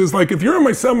screens is, like, if you're in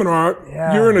my seminar,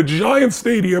 you're in a giant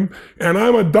stadium, and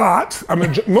I'm a dot.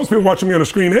 Most people watching me on a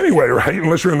screen anyway, right?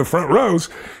 Unless you're in the front rows.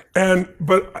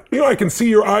 But I can see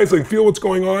your eyes, I can feel what's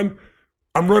going on.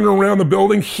 I'm running around the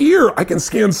building. Here, I can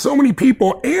scan so many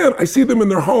people, and I see them in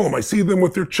their home. I see them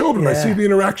with their children. I see the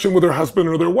interaction with their husband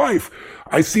or their wife.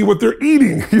 I see what they're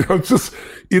eating.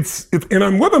 And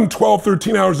I'm with them 12,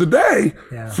 13 hours a day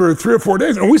for 3 or 4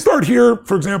 days. And we start here,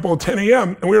 for example, at 10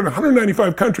 a.m., and we're in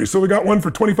 195 countries. So we got one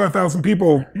for 25,000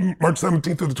 people, March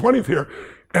 17th to the 20th here.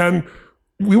 And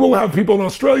we will have people in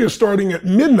Australia starting at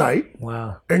midnight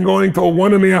and going till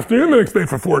 1 in the afternoon the next day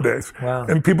for 4 days.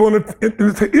 And people in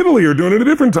Italy are doing it at a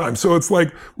different time. So it's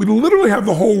like we literally have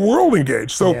the whole world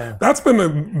engaged. So that's been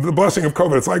the blessing of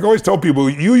COVID. It's like I always tell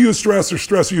people, you use stress or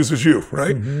stress uses you,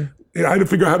 right? I had to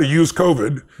figure out how to use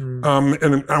COVID,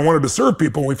 and I wanted to serve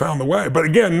people, and we found the way. But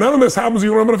again, none of this happens if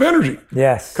you don't have enough energy.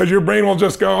 Because your brain will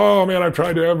just go, oh man, I've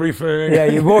tried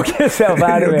everything. You walk yourself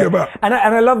out of it. And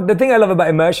I love, the thing I love about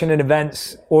immersion in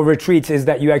events or retreats is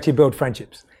that you actually build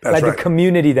friendships. That's the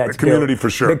community that's the community built. For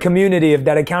sure. The community of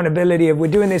that accountability of we're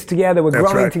doing this together, we're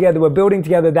growing together, we're building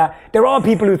together, that there are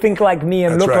people who think like me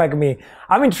and look like me.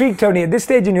 I'm intrigued, Tony, at this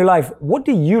stage in your life, what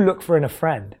do you look for in a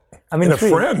friend? In a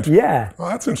friend? Yeah. Well,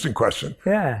 that's an interesting question.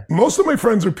 Yeah. Most of my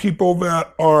friends are people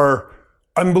that are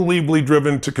unbelievably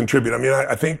driven to contribute.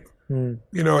 I think,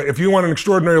 if you want an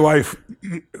extraordinary life,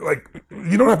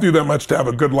 you don't have to do that much to have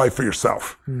a good life for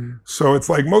yourself. So it's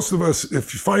like most of us,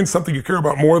 if you find something you care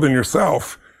about more than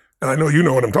yourself, and I know you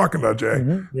know what I'm talking about, Jay,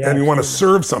 and you want to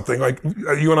serve something, like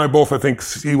you and I both, I think,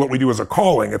 see what we do as a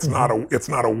calling. It's not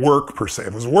a work per se. If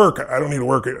it was work, I don't need to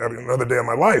work another day of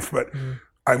my life, but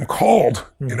I'm called,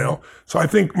 So I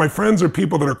think my friends are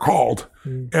people that are called,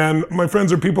 and my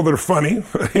friends are people that are funny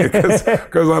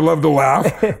because I love to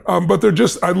laugh. But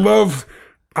I love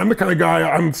I'm the kind of guy,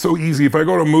 I'm so easy. If I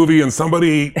go to a movie and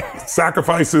somebody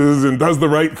sacrifices and does the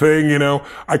right thing, you know,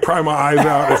 I cry my eyes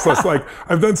out. It's just like,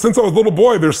 I've done, since I was a little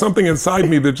boy, there's something inside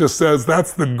me that just says,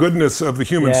 that's the goodness of the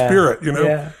human spirit, you know?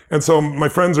 Yeah. And so my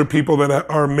friends are people that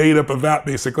are made up of that,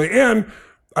 basically. And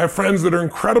I have friends that are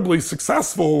incredibly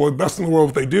successful, the best in the world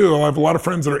what they do. I have a lot of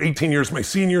friends that are 18 years my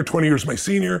senior, 20 years my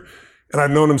senior. And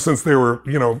I've known them since they were,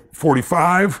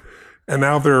 45. And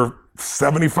now they're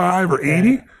 75 or 80.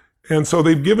 Yeah. And so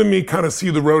they've given me kind of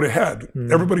see the road ahead.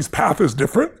 Everybody's path is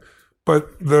different,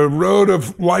 but the road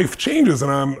of life changes.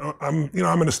 And I'm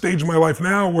in a stage in my life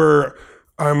now where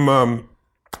I'm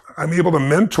able to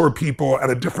mentor people at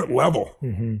a different level,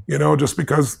 just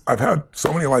because I've had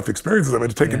so many life experiences. I've had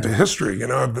to take it to history.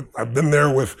 I've been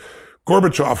there with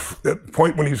Gorbachev at the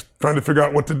point when he's trying to figure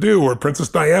out what to do, or Princess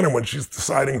Diana when she's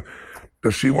deciding,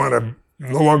 does she want to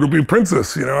no longer be a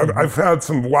princess? I've had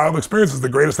some wild experiences, the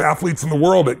greatest athletes in the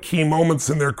world at key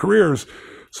moments in their careers.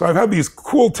 So I've had these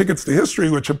cool tickets to history,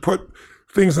 which have put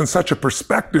things in such a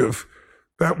perspective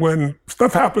that when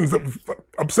stuff happens that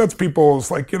upsets people, it's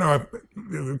like,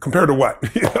 compared to what?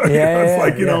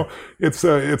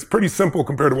 It's pretty simple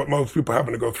compared to what most people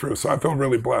happen to go through. So I feel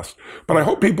really blessed. But I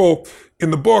hope people,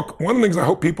 in the book, one of the things I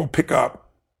hope people pick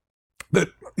up that,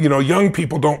 young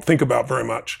people don't think about very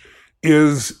much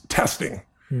is testing.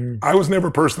 I was never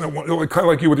a person that wanted, kind of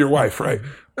like you with your wife, right?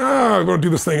 I'm going to do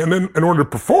this thing. And then in order to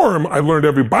perform, I learned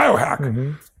every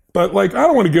biohack. But I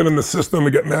don't want to get in the system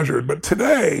and get measured. But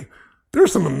today,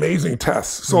 there's some amazing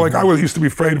tests. So I used to be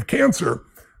afraid of cancer.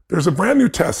 There's a brand new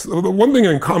test. The one thing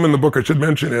in common in the book I should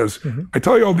mention is I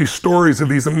tell you all these stories of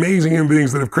these amazing human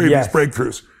beings that have created these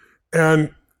breakthroughs.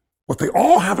 And what they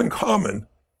all have in common,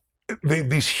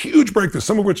 these huge breakthroughs,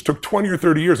 some of which took 20 or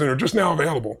 30 years and are just now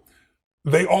available,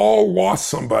 they all lost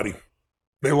somebody.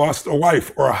 They lost a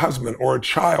wife or a husband or a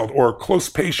child or a close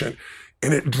patient,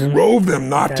 and it drove them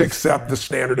not to accept the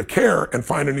standard of care and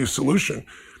find a new solution.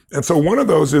 And so one of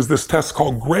those is this test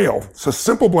called GRAIL. It's a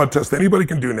simple blood test that anybody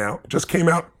can do now. It just came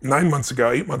out 8 months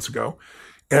ago.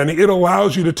 And it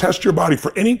allows you to test your body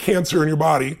for any cancer in your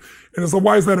body. And so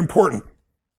why is that important?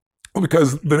 Well,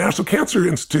 because the National Cancer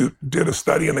Institute did a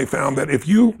study and they found that if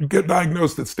you get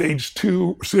diagnosed at stage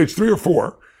 3 or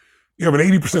 4, you have an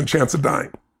 80% chance of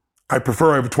dying. I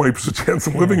prefer I have a 20% chance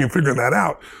of living and figuring that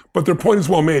out. But their point is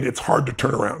well made. It's hard to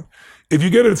turn around. If you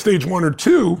get it at stage 1 or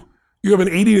 2, you have an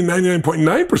 80 to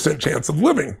 99.9% chance of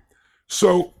living.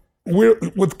 So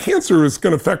with cancer, it's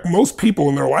going to affect most people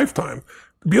in their lifetime.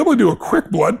 To be able to do a quick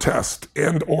blood test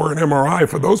and or an MRI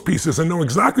for those pieces and know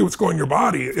exactly what's going in your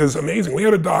body is amazing. We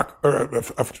had a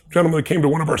gentleman that came to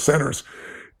one of our centers,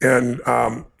 and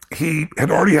he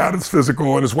had already had his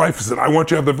physical, and his wife said, I want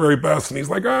you to have the very best. And he's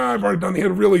like, I've already done. He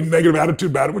had a really negative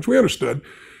attitude about it, which we understood.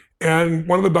 And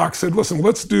one of the docs said, listen,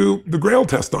 let's do the GRAIL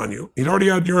test on you. He'd already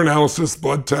had urinalysis,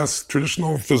 blood tests,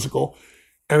 traditional physical,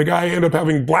 and the guy ended up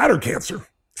having bladder cancer.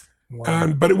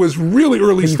 Wow. But it was really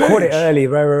early stage. You caught it early,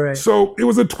 right. So it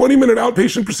was a 20-minute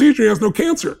outpatient procedure. He has no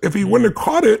cancer. If he wouldn't have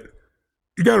caught it,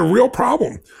 you got a real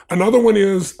problem. Another one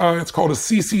is, it's called a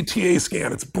CCTA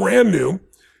scan. It's brand new.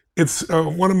 It's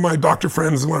one of my doctor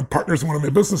friends, one of my partners in one of my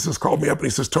businesses called me up and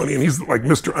he says, Tony, and he's like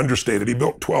Mr. Understated. He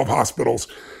built 12 hospitals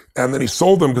and then he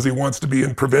sold them because he wants to be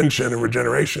in prevention and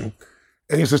regeneration.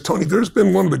 And he says, Tony, there's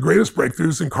been one of the greatest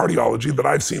breakthroughs in cardiology that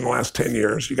I've seen in the last 10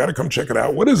 years. You got to come check it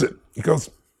out. What is it? He goes,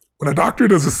 when a doctor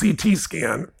does a CT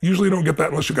scan, usually you don't get that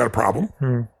unless you've got a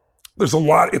problem. There's a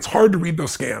lot, it's hard to read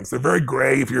those scans. They're very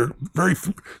gray. If you're very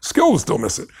skilled, you'll still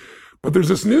miss it. But there's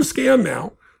this new scan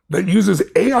now that uses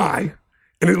AI,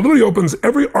 and it literally opens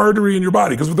every artery in your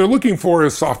body, because what they're looking for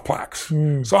is soft plaques.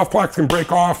 Soft plaques can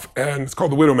break off, and it's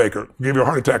called the widowmaker, give you a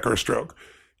heart attack or a stroke.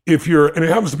 And it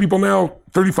happens to people now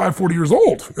 35, 40 years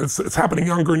old. It's happening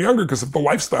younger and younger because of the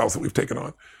lifestyles that we've taken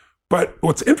on. But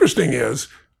what's interesting is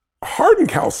hardened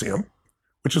calcium,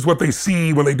 which is what they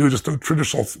see when they do just a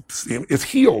traditional steam, is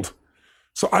healed.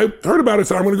 So I heard about it,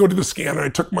 said, I'm going to go do the scan. And I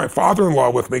took my father-in-law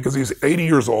with me because he's 80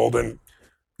 years old. And,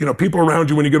 people around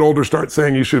you when you get older start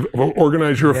saying you should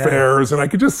organize your affairs. And I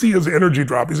could just see his energy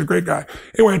drop. He's a great guy.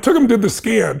 Anyway, I took him, did the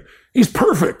scan. He's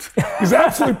perfect. He's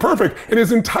absolutely perfect. And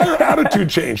his entire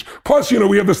attitude changed. Plus,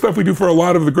 we have the stuff we do for a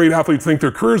lot of the great athletes think their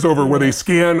career's over, where they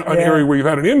scan an area where you've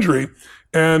had an injury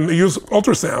and they use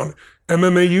ultrasound. And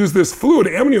then they use this fluid,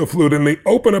 amnio fluid, and they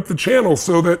open up the channel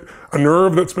so that a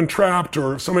nerve that's been trapped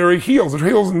or some area heals. It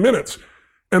heals in minutes.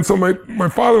 And so my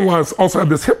father-in-law also had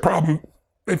this hip problem.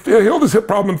 They healed his hip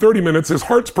problem in 30 minutes. His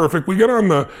heart's perfect. We get on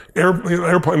the airplane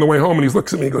on the way home, and he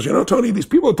looks at me and he goes, Tony, these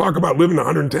people that talk about living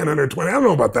 110, 120, I don't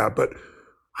know about that, but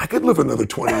I could live another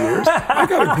 20 years. I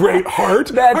got a great heart.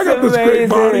 That's I got this great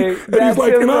body. And That's he's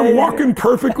like, and I'm amazing. walking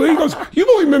perfectly. He goes, you've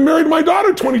only been married to my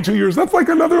daughter 22 years. That's like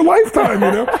another lifetime,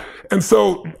 you know? And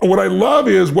so what I love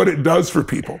is what it does for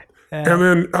people.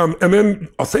 And then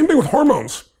same thing with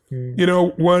hormones. You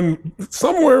know, when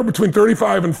somewhere between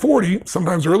 35 and 40,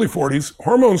 sometimes early 40s,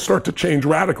 hormones start to change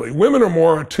radically. Women are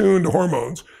more attuned to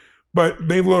hormones, but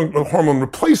they learn hormone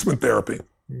replacement therapy.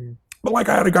 But like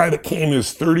I had a guy that came,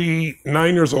 is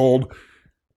 39 years old,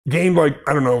 gained like,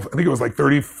 I don't know, I think it was like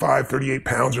 35, 38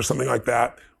 pounds or something like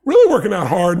that. Really working out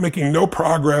hard, making no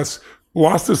progress,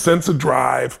 lost his sense of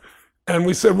drive. And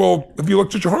we said, well, have you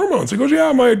looked at your hormones? He goes,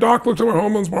 yeah, my doc looked at my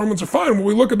hormones. My hormones are fine. When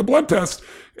we look at the blood test,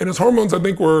 and his hormones, I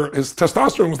think his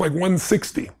testosterone was like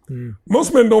 160.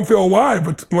 Most men don't feel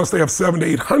alive unless they have 700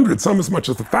 to 800, some as much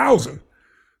as 1,000.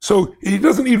 So he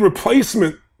doesn't need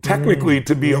replacement technically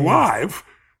to be alive,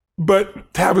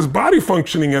 but to have his body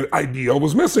functioning at ideal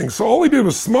was missing. So all he did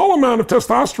was a small amount of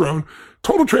testosterone,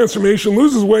 total transformation,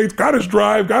 loses weight, got his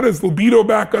drive, got his libido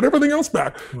back, got everything else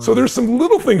back. So there's some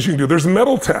little things you can do. There's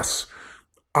metal tests.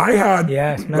 I had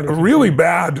a really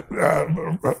bad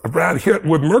hit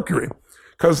with mercury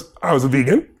because I was a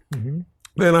vegan.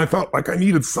 Then I felt like I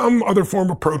needed some other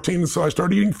form of protein, so I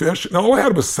started eating fish. And all I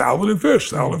had was salad and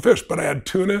fish. But I had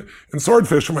tuna and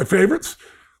swordfish are my favorites.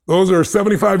 Those are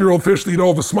 75-year-old fish that eat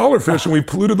all the smaller fish, and we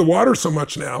polluted the water so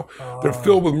much now, they're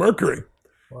filled with mercury.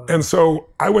 And so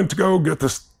I went to go get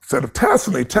this set of tests,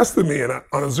 and they tested me, and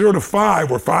on a 0 to 5,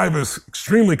 where 5 is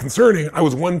extremely concerning, I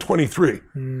was 123.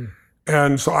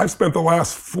 And so I've spent the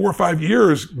last 4 or 5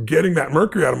 years getting that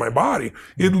mercury out of my body.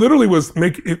 It literally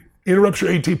interrupts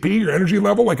your ATP, your energy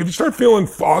level. Like if you start feeling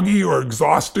foggy or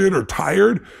exhausted or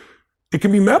tired, it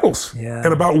can be metals. And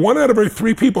about 1 out of every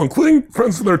 3 people, including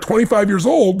friends that are 25 years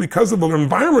old, because of the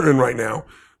environment we're in right now,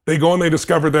 they go and they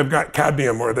discover they've got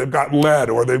cadmium or they've got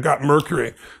lead or they've got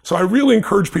mercury. So I really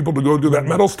encourage people to go do that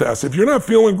metals test. If you're not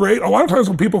feeling great, a lot of times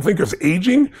when people think it's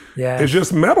aging, it's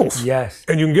just metals.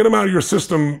 And you can get them out of your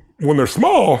system when they're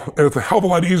small, and it's a hell of a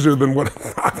lot easier than what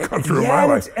I've gone through in my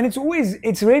life. And it's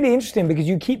really interesting because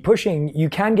you keep pushing, you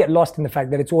can get lost in the fact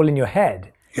that it's all in your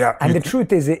head. And the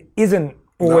truth is, it isn't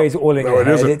always all in your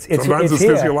head. Isn't. Sometimes it's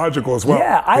physiological as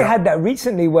well. I had that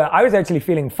recently where I was actually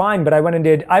feeling fine, but I went and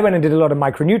did a lot of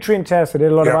micronutrient tests. I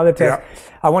did a lot of other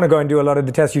tests. I want to go and do a lot of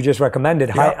the tests you just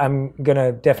recommended. I'm going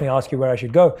to definitely ask you where I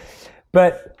should go.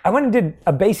 But I went and did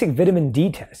a basic vitamin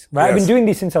D test, right? I've been doing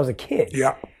these since I was a kid.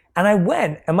 And I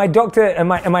went, and my doctor and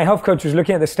my health coach was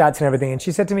looking at the stats and everything, and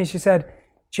she said to me,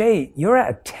 Jay, you're at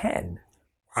a 10.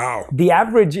 Wow. The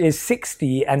average is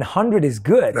 60 and 100 is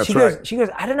good. That's She goes,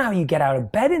 I don't know how you get out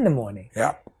of bed in the morning.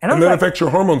 And that affects your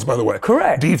hormones, by the way.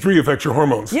 Correct. D3 affects your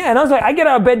hormones. And I was like, I get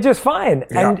out of bed just fine.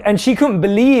 And she couldn't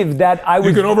believe that I was...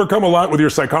 You can overcome a lot with your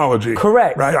psychology.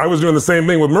 Correct. Right? I was doing the same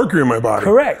thing with mercury in my body.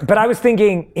 Correct. But I was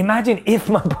thinking, imagine if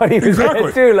my body was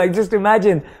there too. Like, just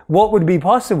imagine what would be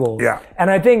possible.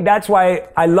 And I think that's why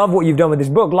I love what you've done with this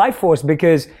book, Life Force,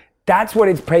 because that's what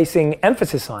it's placing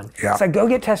emphasis on. It's like, go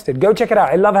get tested. Go check it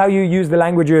out. I love how you use the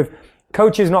language of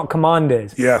coaches, not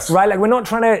commanders. Right? Like,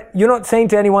 you're not saying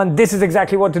to anyone, this is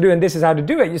exactly what to do and this is how to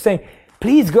do it. You're saying,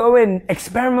 please go and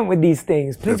experiment with these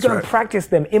things. Please go and practice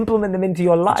them, implement them into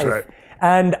your life.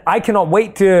 And I cannot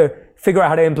wait to figure out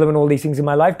how to implement all these things in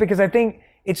my life, because I think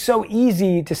it's so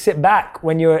easy to sit back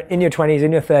when you're in your 20s,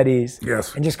 in your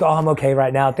 30s, and just go, oh, I'm okay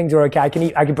right now. Things are okay. I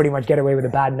can pretty much get away with a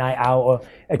bad night out or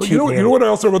a cheat meal. You know what I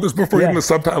also wrote this before even the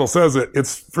subtitle says it?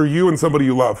 It's for you and somebody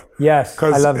you love. I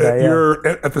love that. You're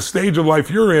at the stage of life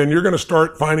you're in, you're going to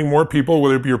start finding more people,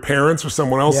 whether it be your parents or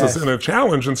someone else that's in a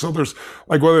challenge. And so there's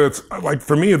like, whether it's like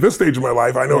for me at this stage of my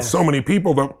life, I know so many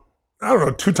people that, I don't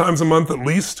know, 2 times a month at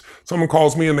least, someone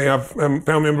calls me and they have a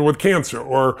family member with cancer,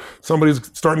 or somebody's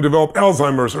starting to develop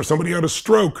Alzheimer's, or somebody had a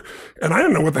stroke. And I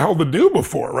didn't know what the hell to do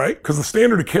before, right? Because the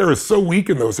standard of care is so weak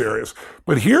in those areas.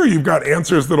 But here you've got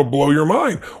answers that'll blow your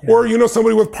mind. Or,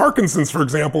 somebody with Parkinson's, for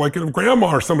example, like a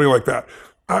grandma or somebody like that.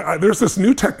 There's this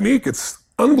new technique. It's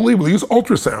unbelievable. They use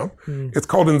ultrasound. It's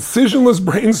called incisionless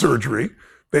brain surgery.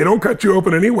 They don't cut you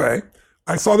open anyway.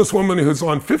 I saw this woman who's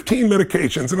on 15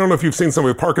 medications. I don't know if you've seen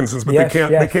somebody with Parkinson's, but they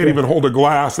can't even hold a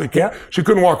glass. They can't, she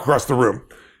couldn't walk across the room.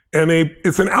 And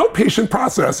it's an outpatient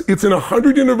process. It's in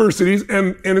 100 universities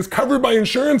and it's covered by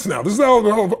insurance now. This is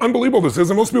how unbelievable this is,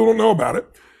 and most people don't know about it.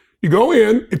 You go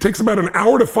in, it takes about an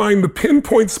hour to find the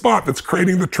pinpoint spot that's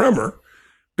creating the tremor.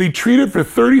 They treat it for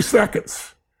 30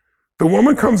 seconds. The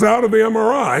woman comes out of the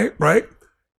MRI, right?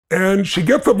 And she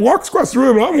gets up, walks across the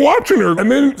room, and I'm watching her. And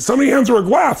then somebody hands her a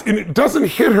glass, and it doesn't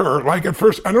hit her like at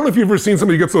first. I don't know if you've ever seen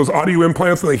somebody gets those audio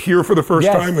implants and they hear for the first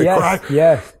time, they cry.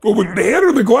 Yes. But when they hand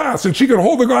her the glass, and she can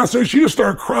hold the glass, and she just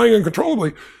started crying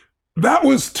uncontrollably. That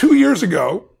was 2 years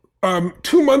ago.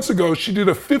 2 months ago, she did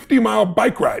a 50-mile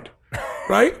bike ride,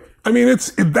 right? I mean,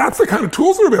 that's the kind of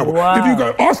tools that are available. Wow. If you've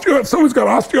got someone's got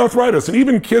osteoarthritis, and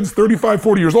even kids 35,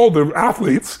 40 years old, they're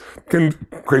athletes, can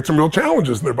create some real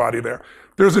challenges in their body there.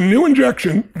 There's a new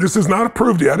injection. This is not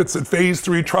approved yet. It's at phase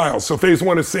 3 trials. So phase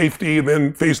 1 is safety, and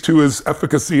then phase 2 is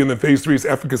efficacy, and then phase 3 is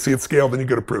efficacy at scale, then you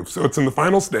get approved. So it's in the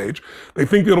final stage. They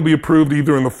think it'll be approved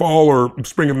either in the fall or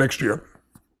spring of next year.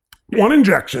 One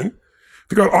injection,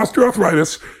 if you've got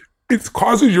osteoarthritis, it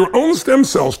causes your own stem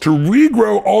cells to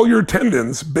regrow all your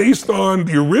tendons based on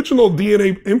the original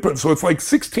DNA input. So it's like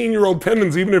 16-year-old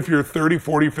tendons, even if you're 30,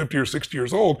 40, 50, or 60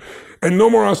 years old, and no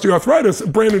more osteoarthritis,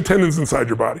 brand new tendons inside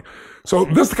your body. So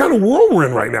this is the kind of world we're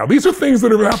in right now. These are things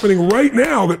that are happening right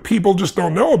now that people just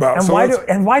don't know about.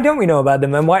 And why don't we know about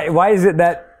them? And why is it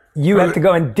that you have to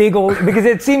go and dig all, because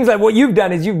it seems like what you've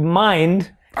done is you've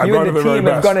mined. You and the team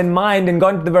have gone in mind and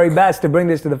gone to the very best to bring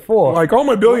this to the fore. Like all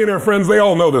my billionaire friends, they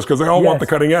all know this because they all want the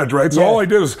cutting edge, right? So all I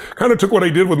did is kind of took what I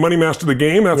did with Money Master the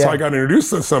Game. That's how I got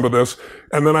introduced to some of this.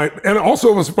 And then and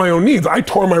also it was my own needs. I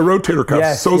tore my rotator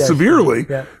cuffs so severely.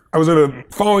 Yeah. I was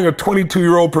following a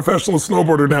 22-year-old professional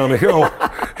snowboarder down a hill,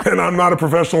 and I'm not a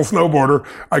professional snowboarder.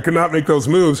 I could not make those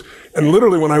moves. And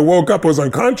literally when I woke up, I was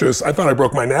unconscious. I thought I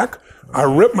broke my neck. I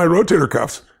ripped my rotator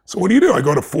cuffs. So what do? I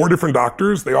go to 4 different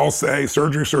doctors. They all say,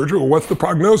 surgery. Well, what's the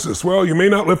prognosis? Well, you may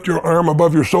not lift your arm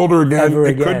above your shoulder again.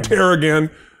 It could tear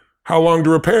again. How long to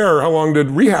repair? How long to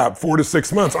rehab? 4 to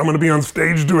 6 months. I'm going to be on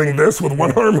stage doing this with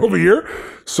one arm over here.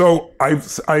 So I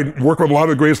work with a lot of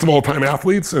the greatest of all time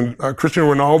athletes. And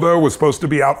Cristiano Ronaldo was supposed to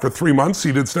be out for 3 months.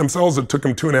 He did stem cells. It took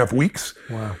him 2.5 weeks.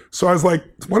 Wow. So I was like,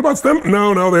 what about stem?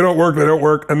 No, they don't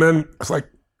work. And then it's like,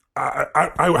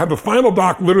 I had the final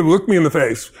doc literally look me in the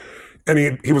face.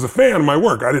 And he was a fan of my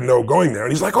work. I didn't know going there.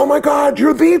 And he's like, oh my God,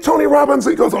 you're the Tony Robbins.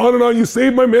 He goes on and on. You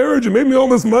saved my marriage. You made me all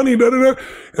this money. Da, da, da.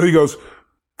 And he goes,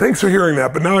 thanks for hearing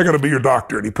that, but now I got to be your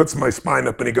doctor. And he puts my spine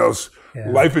up and he goes,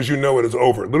 life as you know it is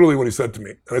over. Literally what he said to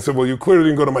me. And I said, well, you clearly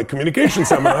didn't go to my communication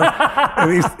seminar.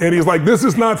 and he's like, this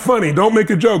is not funny. Don't make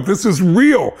a joke. This is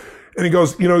real. And he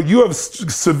goes, you have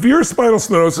severe spinal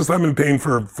stenosis. I'm in pain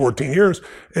for 14 years.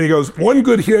 And he goes, one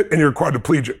good hit and you're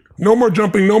quadriplegic. No more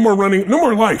jumping, no more running, no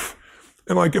more life.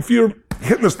 And like, if you're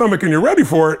hitting the stomach and you're ready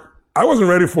for it, I wasn't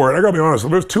ready for it. I gotta be honest.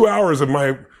 There was 2 hours of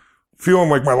my feeling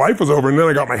like my life was over, and then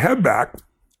I got my head back.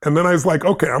 And then I was like,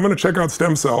 okay, I'm gonna check out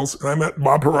stem cells. And I met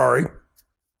Bob Harari,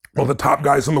 one of the top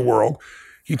guys in the world.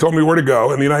 He told me where to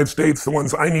go. In the United States, the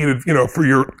ones I needed, for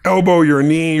your elbow, your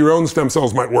knee, your own stem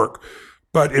cells might work.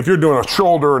 But if you're doing a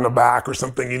shoulder and a back or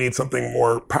something, you need something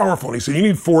more powerful. And he said, you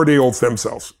need 4-day-old stem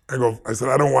cells. I said,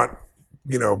 I don't want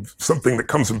something that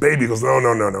comes from baby. He goes,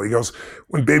 no. He goes,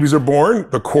 when babies are born,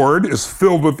 the cord is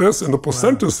filled with this and the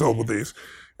placenta is filled with these.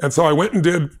 And so I went and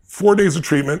did 4 days of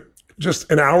treatment,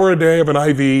 just an hour a day of an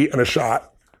IV and a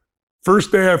shot.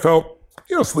 First day I felt,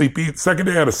 sleepy. Second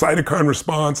day I had a cytokine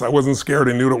response. I wasn't scared.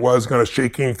 I knew what it was, kind of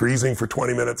shaking, freezing for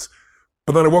 20 minutes.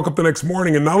 But then I woke up the next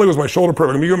morning and not only was my shoulder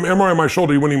perfect, you MRI my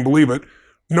shoulder, you wouldn't even believe it.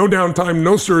 No downtime,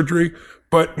 no surgery,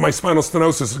 but my spinal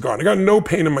stenosis is gone. I got no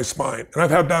pain in my spine. And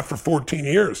I've had that for 14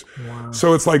 years. Wow.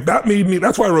 So it's like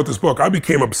that's why I wrote this book. I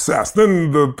became obsessed.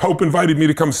 Then the Pope invited me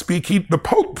to come speak. The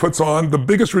Pope puts on the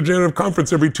biggest regenerative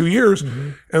conference every 2 years. Mm-hmm.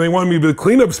 And they wanted me to be the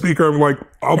cleanup speaker. I'm like,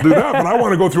 I'll do that, but I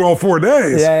want to go through all 4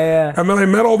 days. Yeah. And then I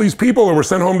met all these people who were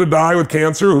sent home to die with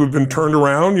cancer, who've been turned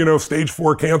around, stage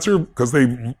 4 cancer, because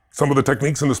some of the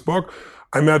techniques in this book.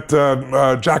 I met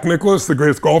Jack Nicklaus, the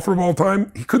greatest golfer of all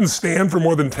time. He couldn't stand for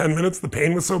more than 10 minutes. The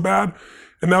pain was so bad.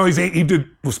 And now was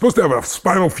supposed to have a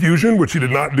spinal fusion, which he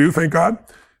did not do, thank God.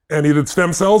 And he did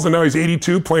stem cells, and now he's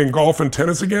 82 playing golf and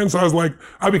tennis again. So I was like,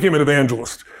 I became an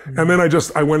evangelist. Mm-hmm. And then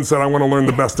I went and said, I want to learn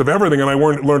the best of everything. And I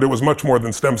learned it was much more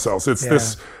than stem cells. It's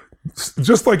this,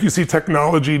 just like you see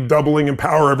technology doubling in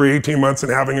power every 18 months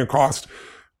and having a cost,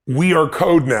 we are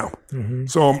code now. Mm-hmm.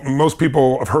 So most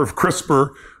people have heard of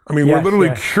CRISPR. We're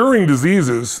literally curing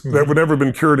diseases that would never have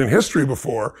been cured in history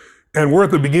before. And we're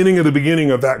at the beginning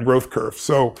of that growth curve.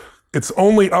 So it's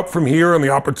only up from here, and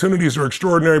the opportunities are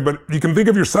extraordinary. But you can think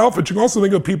of yourself, but you can also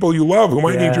think of people you love who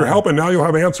might need your help, and now you'll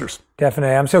have answers.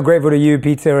 Definitely. I'm so grateful to you,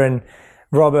 Peter and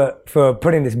Robert, for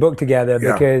putting this book together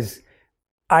because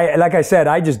like I said,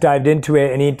 I just dived into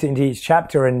it and into each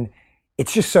chapter, and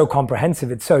it's just so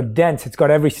comprehensive. It's so dense. It's got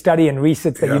every study and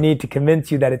research that you need to convince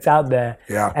you that it's out there.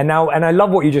 Yeah. And I love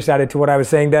what you just added to what I was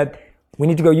saying, that we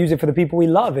need to go use it for the people we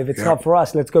love. If it's not for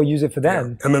us, let's go use it for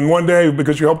them. And then one day,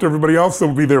 because you helped everybody else,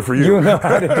 they'll be there for you. You know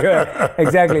how to do it.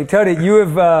 Exactly. Tony, you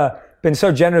have been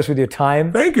so generous with your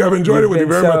time. Thank you. I've enjoyed it with you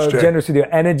very much, Jay. Generous with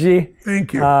your energy.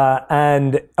 Thank you.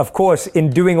 And of course, in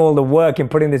doing all the work and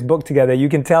putting this book together, you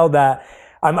can tell that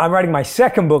I'm writing my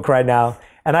second book right now.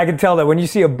 And I can tell that when you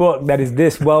see a book that is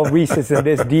this well researched and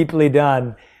this deeply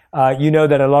done, you know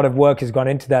that a lot of work has gone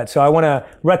into that. So I want to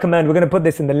recommend, we're going to put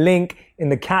this in the link, in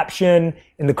the caption,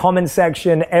 in the comment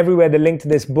section, everywhere, the link to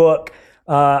this book.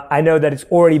 I know that it's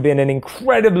already been an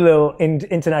incredible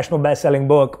international best-selling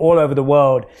book all over the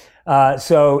world.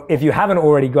 So if you haven't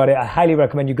already got it, I highly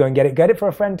recommend you go and get it. Get it for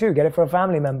a friend too. Get it for a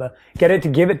family member. Get it to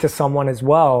give it to someone as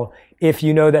well if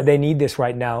you know that they need this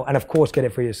right now. And of course, get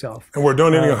it for yourself. And we're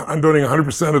donating, I'm donating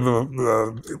 100% of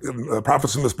the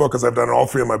profits from this book, as I've done in all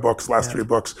three of my books, last three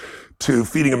books, to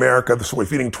Feeding America. So we're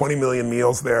feeding 20 million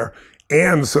meals there.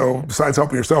 And so besides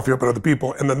helping yourself, you're helping other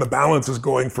people. And then the balance is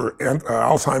going for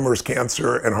Alzheimer's,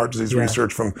 cancer, and heart disease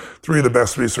research from three of the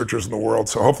best researchers in the world.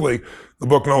 So hopefully the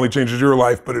book not only changes your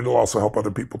life, but it'll also help other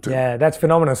people too. Yeah, that's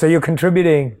phenomenal. So you're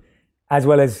contributing as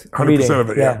well as 100% reading. Of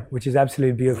it, yeah. Which is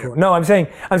absolutely beautiful. No, I'm saying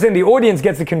the audience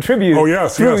gets to contribute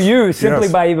through you simply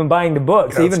by even buying the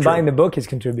book. So even buying the book is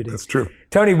contributing. That's true.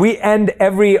 Tony, we end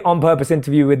every On Purpose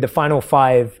interview with the final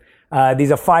 5.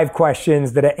 These are 5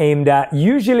 questions that are aimed at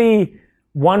usually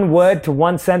 1 word to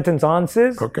 1 sentence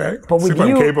answers. Okay. But with See if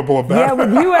you, I'm capable of that. Yeah,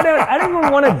 with you, I don't even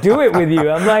want to do it with you.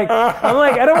 I'm like,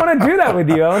 I don't want to do that with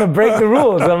you. I want to break the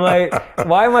rules. I'm like,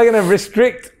 why am I going to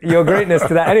restrict your greatness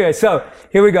to that? Anyway, so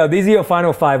here we go. These are your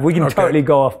final 5. We can totally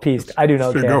go off piste. I do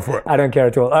not care. Go for it. I don't care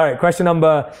at all. All right. Question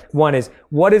number 1 is,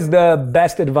 what is the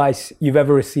best advice you've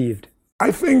ever received?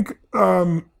 I think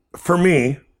for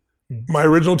me, my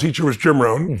original teacher was Jim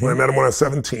Rohn when I met him when I was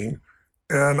 17.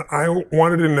 And I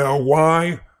wanted to know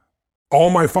why all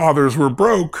my fathers were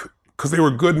broke, because they were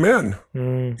good men.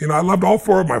 You know, I loved all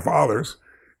 4 of my fathers.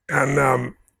 And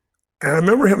I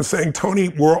remember him saying, Tony,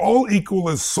 we're all equal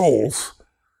as souls,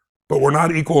 but we're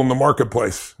not equal in the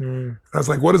marketplace. I was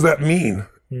like, what does that mean?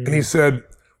 And he said,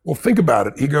 well, think about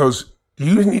it. He goes,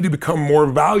 you need to become more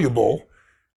valuable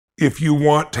if you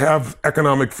want to have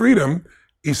economic freedom.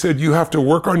 He said, you have to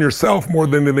work on yourself more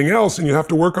than anything else, and you have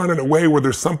to work on it in a way where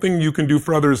there's something you can do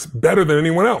for others better than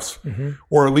anyone else,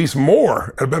 or at least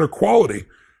more, at a better quality.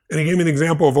 And he gave me an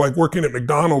example of like working at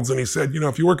McDonald's, and he said, you know,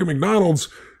 if you work at McDonald's,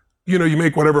 you know, you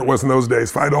make whatever it was in those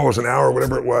days, $5 an hour,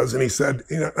 whatever it was. And he said,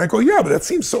 you know, I go, yeah, but that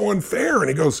seems so unfair. And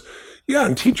he goes, yeah,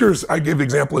 and teachers, I gave the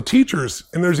example of teachers,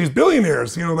 and there's these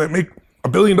billionaires, you know, that make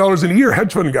 $1 billion in a year,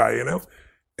 hedge fund guy, you know.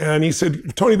 And he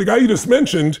said, Tony, the guy you just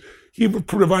mentioned, he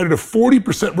provided a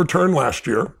 40% return last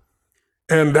year,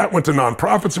 and that went to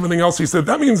nonprofits and everything else. He said,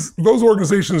 that means those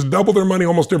organizations double their money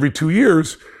almost every 2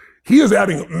 years. He is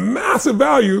adding massive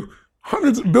value,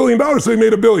 hundreds of $1 billion, so they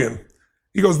made $1 billion.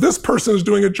 He goes, this person is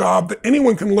doing a job that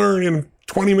anyone can learn in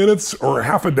 20 minutes or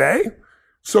half a day.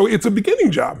 So it's a beginning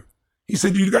job. He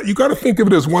said, you got to think of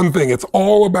it as one thing. It's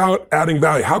all about adding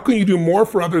value. How can you do more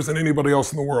for others than anybody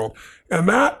else in the world? And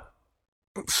that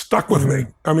stuck with me.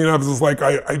 I mean, I was just like,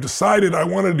 I decided I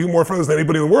wanted to do more for others than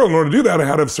anybody in the world. In order to do that, I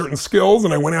had to have certain skills,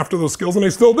 and I went after those skills, and I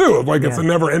still do. Like, it's a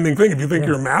never-ending thing. If you think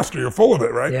you're a master, you're full of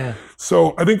it, right? Yeah.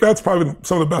 So I think that's probably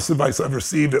some of the best advice I've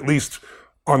received, at least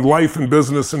on life and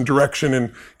business and direction,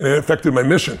 and it affected my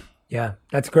mission. Yeah,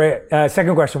 that's great.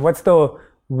 Second question, what's the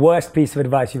worst piece of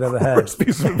advice you've ever heard? Worst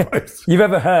piece of advice you've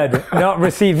ever heard, not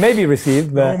received, maybe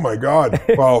received, but... Oh my God.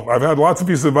 Well, I've had lots of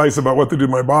pieces of advice about what to do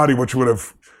to my body, which would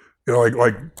have, you know,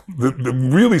 like the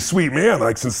really sweet man,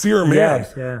 like sincere man.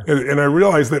 Yes, yeah. And I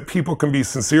realized that people can be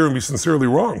sincere and be sincerely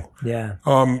wrong. Yeah.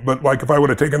 But like if I would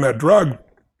have taken that drug,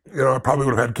 you know, I probably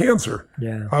would have had cancer.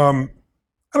 Yeah.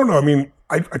 I don't know. I mean,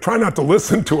 I try not to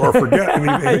listen to or forget any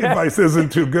advice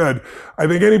isn't too good. I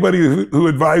think anybody who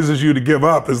advises you to give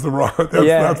up is the wrong,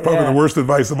 that's probably the worst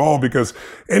advice of all, because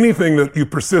anything that you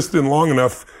persist in long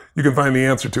enough, you can find the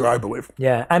answer to, I believe.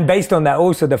 Yeah. And based on that,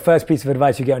 also the first piece of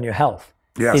advice you get on your health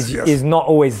is not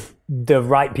always the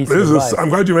right piece of advice. I'm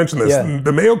glad you mentioned this. Yeah.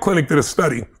 The Mayo Clinic did a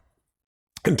study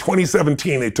in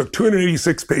 2017. They took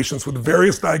 286 patients with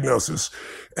various diagnoses,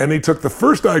 and they took the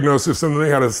first diagnosis, and then they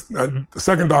had a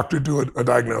second doctor do a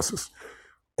diagnosis.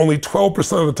 Only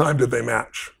 12% of the time did they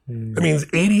match. That means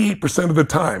 88% of the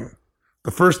time,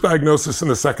 the first diagnosis and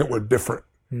the second were different.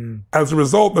 As a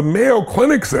result, the Mayo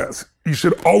Clinic says you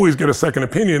should always get a second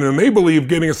opinion. And they believe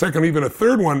getting a second, even a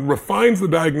third one, refines the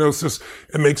diagnosis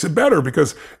and makes it better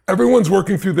because everyone's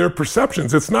working through their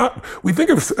perceptions. It's not, we think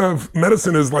of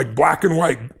medicine as like black and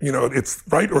white, it's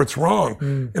right or it's wrong.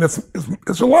 And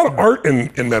it's a lot of art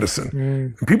in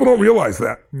medicine. And people don't realize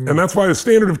that. And that's why the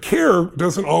standard of care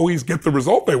doesn't always get the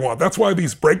result they want. That's why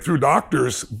these breakthrough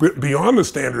doctors, beyond the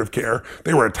standard of care,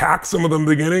 they were attacked, some of them in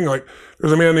the beginning. Like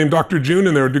there's a man named Dr. June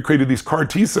in there who created these CAR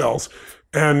T cells.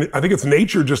 And I think it's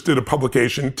Nature just did a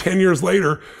publication 10 years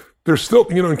later. They're still,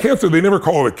 in cancer, they never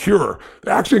call it a cure.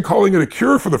 They're actually calling it a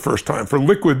cure for the first time for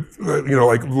liquid,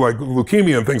 like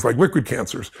leukemia and things like liquid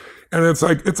cancers. And it's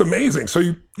like, it's amazing. So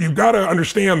you've got to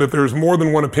understand that there's more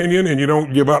than one opinion and you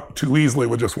don't give up too easily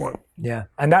with just one. Yeah.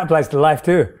 And that applies to life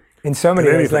too. In so many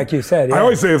ways, like you said. Yeah. I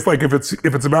always say it's like if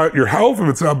it's about your health, if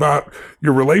it's about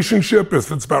your relationship, if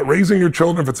it's about raising your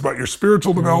children, if it's about your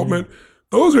spiritual development,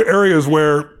 those are areas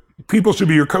where people should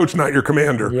be your coach, not your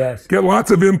commander. Yes. Get lots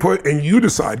of input and you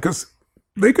decide because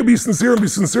they could be sincere and be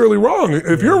sincerely wrong.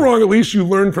 If you're wrong, at least you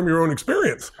learn from your own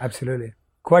experience. Absolutely.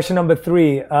 Question number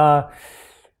 3.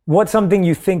 What's something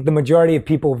you think the majority of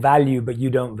people value, but you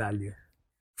don't value?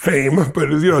 Fame,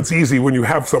 but it's easy when you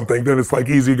have something, then it's like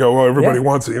easy to go, oh, everybody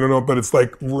wants it, but it's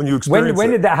like when you experience When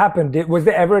did that happen? Was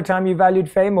there ever a time you valued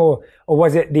fame or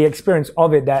was it the experience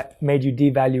of it that made you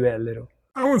devalue it a little?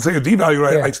 I wouldn't say a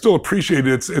devalue. I still appreciate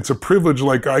it. It's a privilege.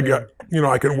 Like I got,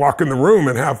 I can walk in the room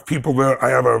and have people that I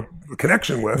have a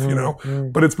connection with,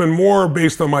 but it's been more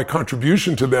based on my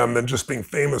contribution to them than just being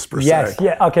famous per se.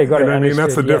 Yeah. Okay. Got it. I mean,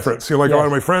 that's the difference. A lot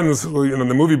of my friends, in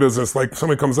the movie business, like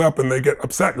somebody comes up and they get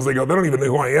upset because they don't even know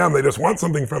who I am. They just want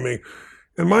something from me.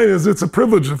 And mine is, it's a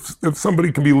privilege. If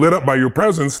somebody can be lit up by your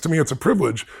presence, to me, it's a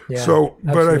privilege. Yeah, so,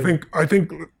 but I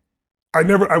think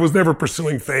I was never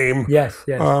pursuing fame. Yes.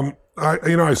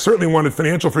 I certainly wanted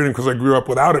financial freedom because I grew up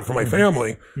without it for my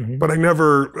family, but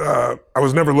I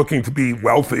was never looking to be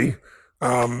wealthy.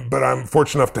 But I'm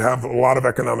fortunate enough to have a lot of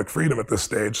economic freedom at this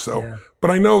stage. So, but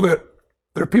I know that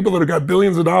there are people that have got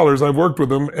billions of dollars. I've worked with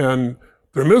them and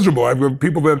they're miserable. I've got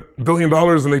people that $1 billion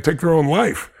and they take their own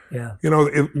life. Yeah.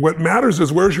 What matters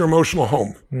is where's your emotional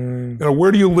home?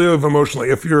 Where do you live emotionally?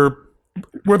 If you're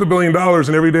worth $1 billion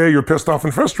and every day you're pissed off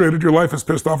and frustrated, your life is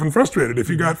pissed off and frustrated. If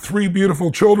you got 3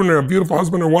 beautiful children or a beautiful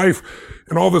husband or wife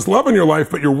and all this love in your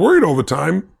life, but you're worried all the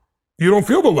time, you don't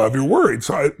feel the love, you're worried.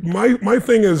 So my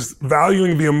thing is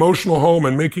valuing the emotional home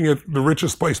and making it the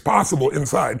richest place possible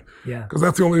inside. Yeah. Because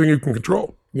that's the only thing you can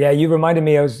control. Yeah, you reminded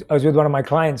me, I was with one of my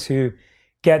clients who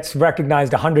gets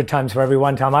recognized 100 times for every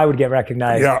one time I would get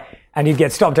recognized. Yeah. And you'd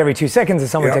get stopped every 2 seconds and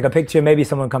someone take a picture, maybe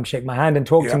someone come shake my hand and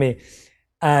talk to me.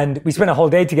 And we spent a whole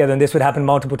day together and this would happen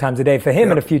multiple times a day for him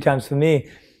and a few times for me.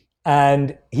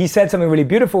 And he said something really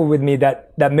beautiful with me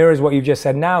that mirrors what you've just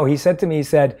said now. He said to me,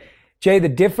 Jay, the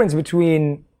difference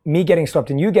between me getting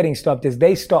stopped and you getting stopped is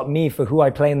they stop me for who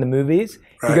I play in the movies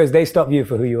because they stop you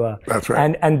for who you are. That's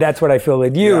right. And that's what I feel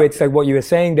with you. Yeah. It's like what you were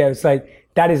saying there. It's like,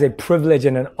 that is a privilege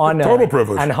and an honor. Total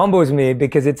privilege. And humbles me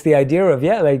because it's the idea of,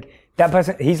 that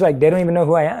person, he's like, they don't even know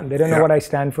who I am. They don't know what I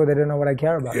stand for. They don't know what I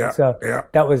care about. So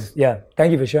that was,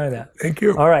 thank you for sharing that. Thank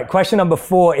you. All right. Question number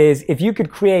 4 is, if you could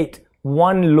create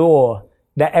one law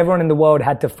that everyone in the world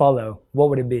had to follow, what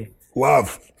would it be?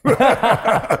 Love.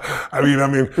 I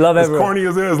mean, love as corny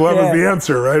as it is, love is the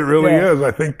answer, right? It really is.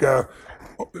 I think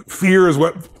fear is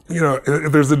what,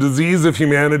 if there's a disease of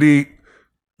humanity,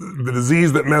 the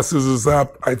disease that messes us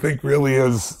up, I think really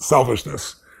is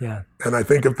selfishness. Yeah. And I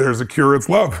think if there's a cure, it's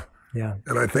love. Yeah.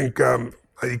 And I think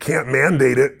you can't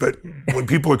mandate it, but when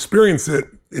people experience it,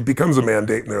 it becomes a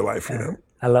mandate in their life,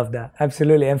 I love that.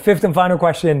 Absolutely. And 5th and final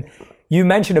question, you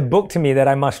mentioned a book to me that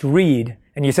I must read,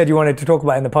 and you said you wanted to talk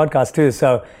about it in the podcast too.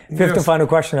 So 5th and final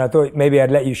question, I thought maybe I'd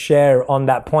let you share on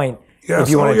that point. If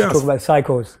you wanted to talk about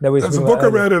cycles. There's a book I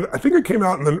read, I think it came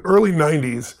out in the early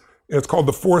 90s. It's called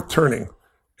The Fourth Turning.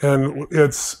 And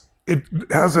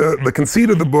the conceit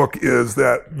of the book is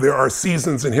that there are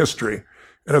seasons in history.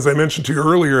 And as I mentioned to you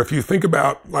earlier, if you think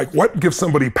about what gives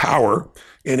somebody power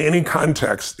in any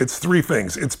context, it's 3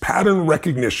 things. It's pattern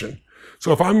recognition.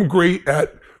 So if I'm great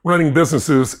at running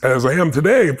businesses as I am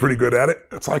today, I'm pretty good at it.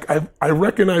 It's like I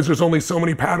recognize there's only so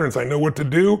many patterns. I know what to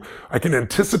do. I can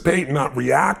anticipate, not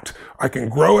react. I can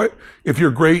grow it. If you're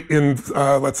great in,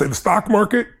 let's say, the stock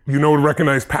market, you know to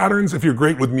recognize patterns. If you're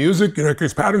great with music, you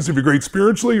recognize patterns. If you're great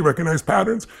spiritually, you recognize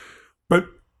patterns. But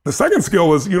the second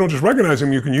skill is you don't just recognize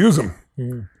them, you can use them.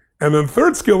 And then the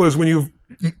third skill is when you've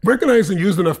recognized and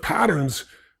used enough patterns,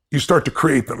 you start to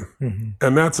create them.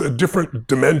 And that's a different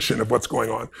dimension of what's going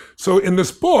on. So in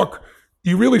this book,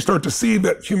 you really start to see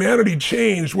that humanity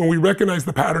changed when we recognized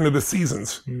the pattern of the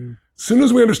seasons. As soon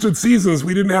as we understood seasons,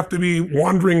 we didn't have to be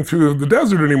wandering through the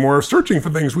desert anymore, searching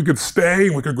for things. We could stay,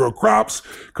 we could grow crops,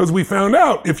 because we found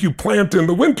out if you plant in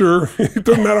the winter, it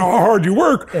doesn't matter how hard you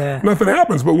work, nothing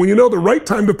happens. But when you know the right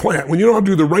time to plant, when you know how to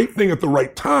do the right thing at the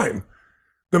right time,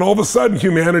 then all of a sudden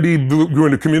humanity grew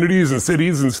into communities and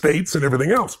cities and states and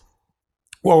everything else.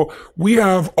 Well, we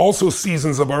have also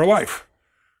seasons of our life.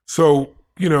 So,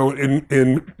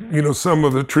 in some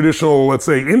of the traditional, let's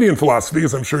say, Indian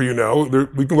philosophies, I'm sure you know,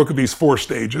 we can look at these 4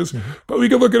 stages, but we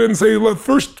can look at it and say, the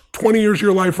first 20 years of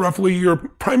your life, roughly, you're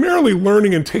primarily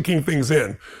learning and taking things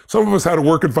in. Some of us had to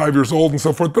work at 5 years old and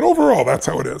so forth, but overall, that's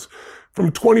how it is.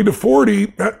 From 20 to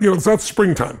 40, that's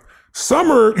springtime.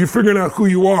 Summer, you're figuring out who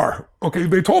you are. Okay,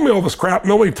 they told me all this crap.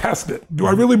 Nobody tested it. Do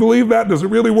I really believe that? Does it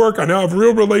really work? I now have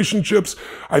real relationships.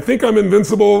 I think I'm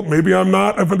invincible. Maybe I'm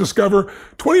not. If I discover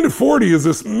 20 to 40 is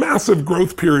this massive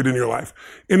growth period in your life.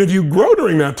 And if you grow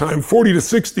during that time, 40 to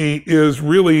 60 is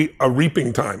really a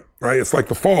reaping time, right? It's like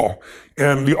the fall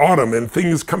and the autumn, and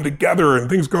things come together and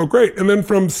things go great. And then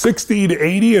from 60 to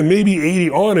 80 and maybe 80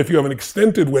 on, if you have an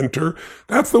extended winter,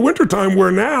 that's the winter time where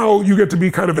now you get to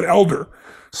be kind of an elder.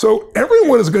 So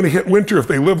everyone is going to hit winter if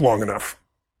they live long enough,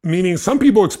 meaning some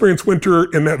people experience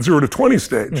winter in that 0 to 20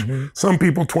 stage, some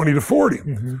people 20 to 40.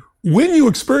 When you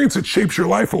experience it, shapes your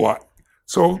life a lot.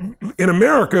 So in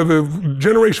America, the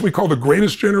generation we call the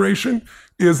greatest generation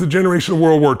is the generation of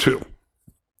World War II.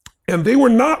 And they were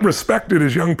not respected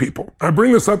as young people. I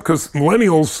bring this up because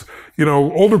millennials,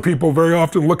 older people very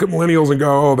often look at millennials and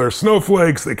go, oh, they're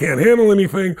snowflakes, they can't handle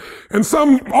anything. And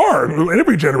some are. In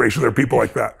every generation, there are people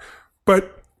like that.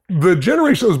 But the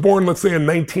generation that was born, let's say in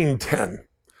 1910,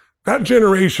 that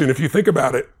generation, if you think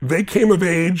about it, they came of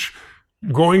age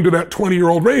going to that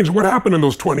 20-year-old range. What happened in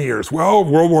those 20 years? Well,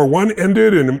 World War I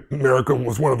ended and America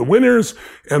was one of the winners.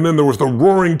 And then there was the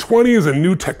roaring 20s and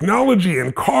new technology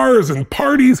and cars and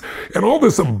parties and all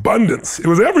this abundance. It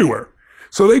was everywhere.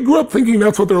 So they grew up thinking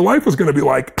that's what their life was going to be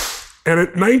like. And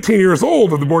at 19 years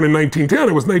old, if they're born in 1910,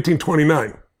 it was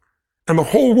 1929. And the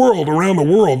whole world, around the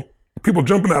world, people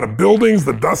jumping out of buildings,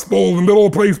 the Dust Bowl in the middle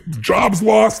of the place, jobs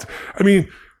lost. I mean,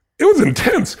 it was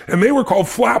intense. And they were called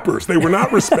flappers. They were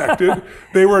not respected.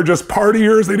 They were just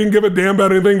partiers. They didn't give a damn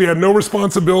about anything. They had no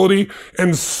responsibility.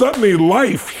 And suddenly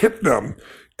life hit them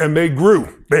and they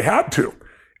grew. They had to.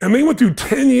 And they went through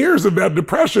 10 years of that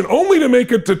depression only to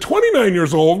make it to 29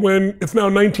 years old when it's now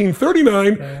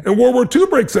 1939 and World War II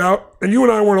breaks out. And you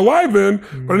and I weren't alive then,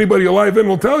 but anybody alive then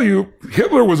will tell you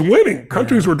Hitler was winning.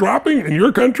 Countries were dropping. In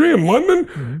your country, in London,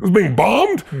 it was being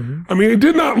bombed. I mean, it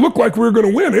did not look like we were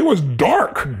going to win. It was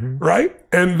dark, right?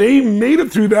 And they made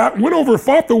it through that, went over,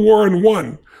 fought the war and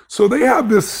won. So they had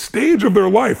this stage of their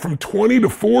life from 20 to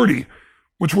 40,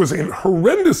 which was a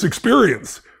horrendous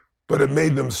experience. But it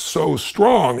made them so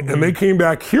strong, and they came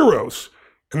back heroes,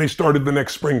 and they started the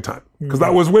next springtime, because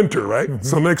that was winter, right?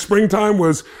 So the next springtime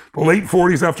was the late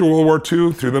 40s after World War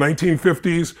II through the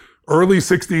 1950s, early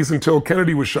 60s until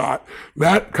Kennedy was shot.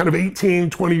 That kind of 18,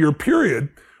 20-year period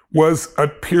was a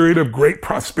period of great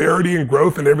prosperity and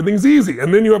growth, and everything's easy.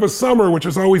 And then you have a summer, which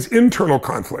is always internal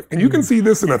conflict. And you can see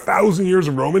this in 1,000 years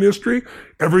of Roman history.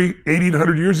 Every 80 to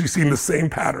 100 years, you've seen the same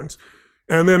patterns.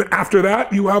 And then after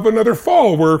that, you have another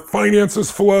fall where finances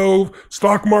flow,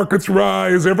 stock markets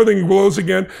rise, everything blows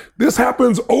again. This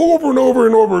happens over and over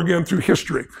and over again through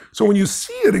history. So when you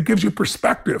see it, it gives you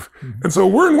perspective. And so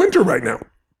we're in winter right now.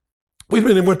 We've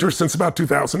been in winter since about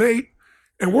 2008,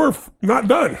 and we're not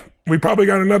done. We probably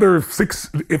got another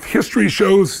 6, if history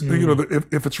shows,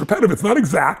 if it's repetitive, it's not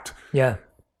exact. Yeah.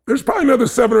 There's probably another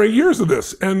 7 or 8 years of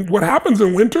this. And what happens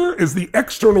in winter is the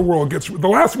external world the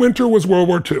last winter was World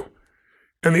War II.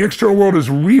 And the external world is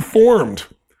reformed.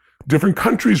 Different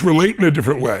countries relate in a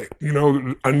different way.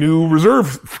 A new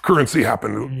reserve currency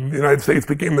happened. The United States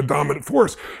became the dominant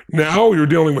force. Now you're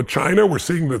dealing with China. We're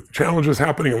seeing the challenges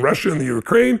happening in Russia and the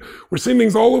Ukraine. We're seeing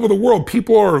things all over the world.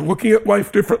 People are looking at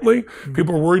life differently.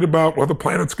 People are worried about whether the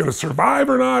planet's going to survive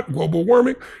or not, global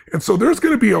warming. And so there's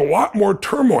going to be a lot more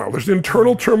turmoil. There's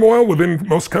internal turmoil within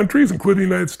most countries, including the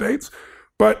United States.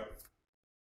 But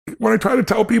what I try to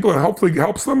tell people, and hopefully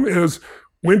helps them, is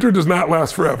winter does not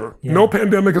last forever. No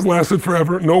pandemic has lasted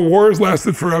forever. No war has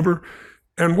lasted forever.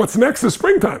 And what's next is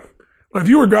springtime. If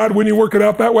you were God, wouldn't you work it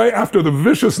out that way? After the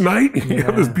vicious night, you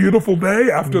have this beautiful day.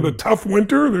 After the tough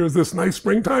winter, there's this nice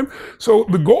springtime. So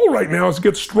the goal right now is to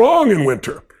get strong in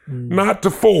winter, not to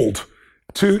fold.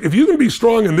 If you can be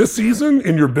strong in this season,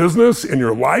 in your business, in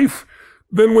your life,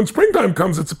 then when springtime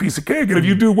comes, it's a piece of cake. And if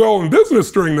you do well in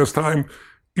business during this time,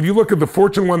 if you look at the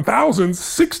Fortune 1000,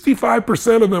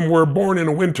 65% of them were born in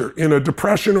a winter, in a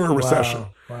depression or a recession.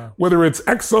 Wow. Whether it's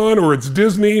Exxon or it's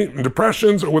Disney in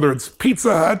depressions, or whether it's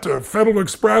Pizza Hut or Federal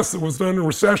Express that was done in a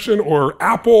recession, or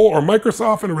Apple or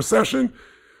Microsoft in a recession.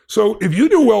 So if you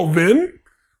do well then,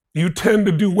 you tend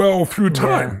to do well through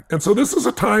time. Yeah. And so this is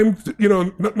a time,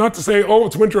 not to say, oh,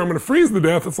 it's winter, I'm going to freeze to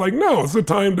death. It's like, no, it's a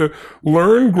time to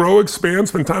learn, grow, expand,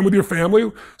 spend time with your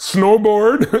family,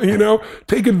 snowboard,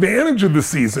 take advantage of the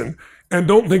season, and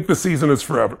don't think the season is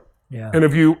forever. Yeah. And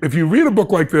if you read a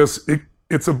book like this,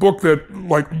 it's a book that,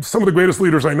 like, some of the greatest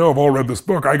leaders I know have all read this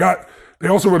book. They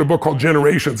also wrote a book called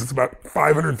Generations. It's about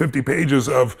 550 pages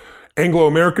of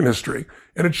Anglo-American history.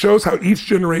 And it shows how each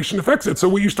generation affects it. So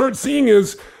what you start seeing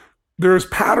is there's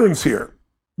patterns here.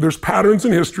 There's patterns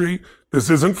in history. This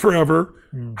isn't forever.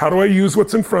 How do I use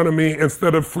what's in front of me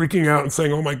instead of freaking out and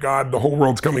saying, oh my God, the whole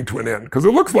world's coming to an end? Because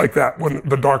it looks like that when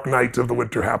the dark night of the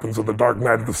winter happens, or the dark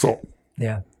night of the soul.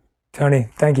 Yeah. Tony,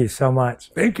 thank you so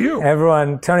much. Thank you.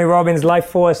 Everyone, Tony Robbins, Life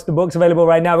Force, the book's available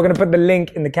right now. We're going to put the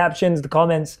link in the captions, the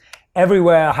comments,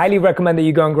 everywhere. I highly recommend that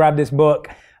you go and grab this book.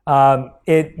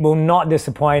 It will not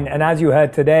disappoint. And as you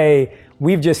heard today,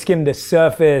 we've just skimmed the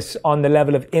surface on the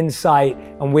level of insight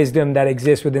and wisdom that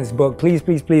exists within this book. Please,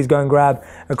 please, please go and grab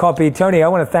a copy. Tony, I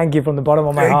want to thank you from the bottom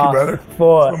of my heart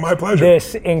for my pleasure.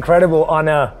 This incredible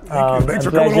honor. Thank you. Thanks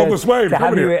for coming all this way. To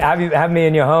have me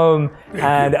in your home.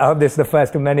 And I hope this is the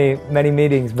first of many, many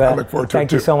meetings. But I look forward to it.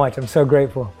 Thank you so much. I'm so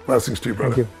grateful. Blessings to you,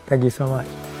 brother. Thank you. Thank you so much.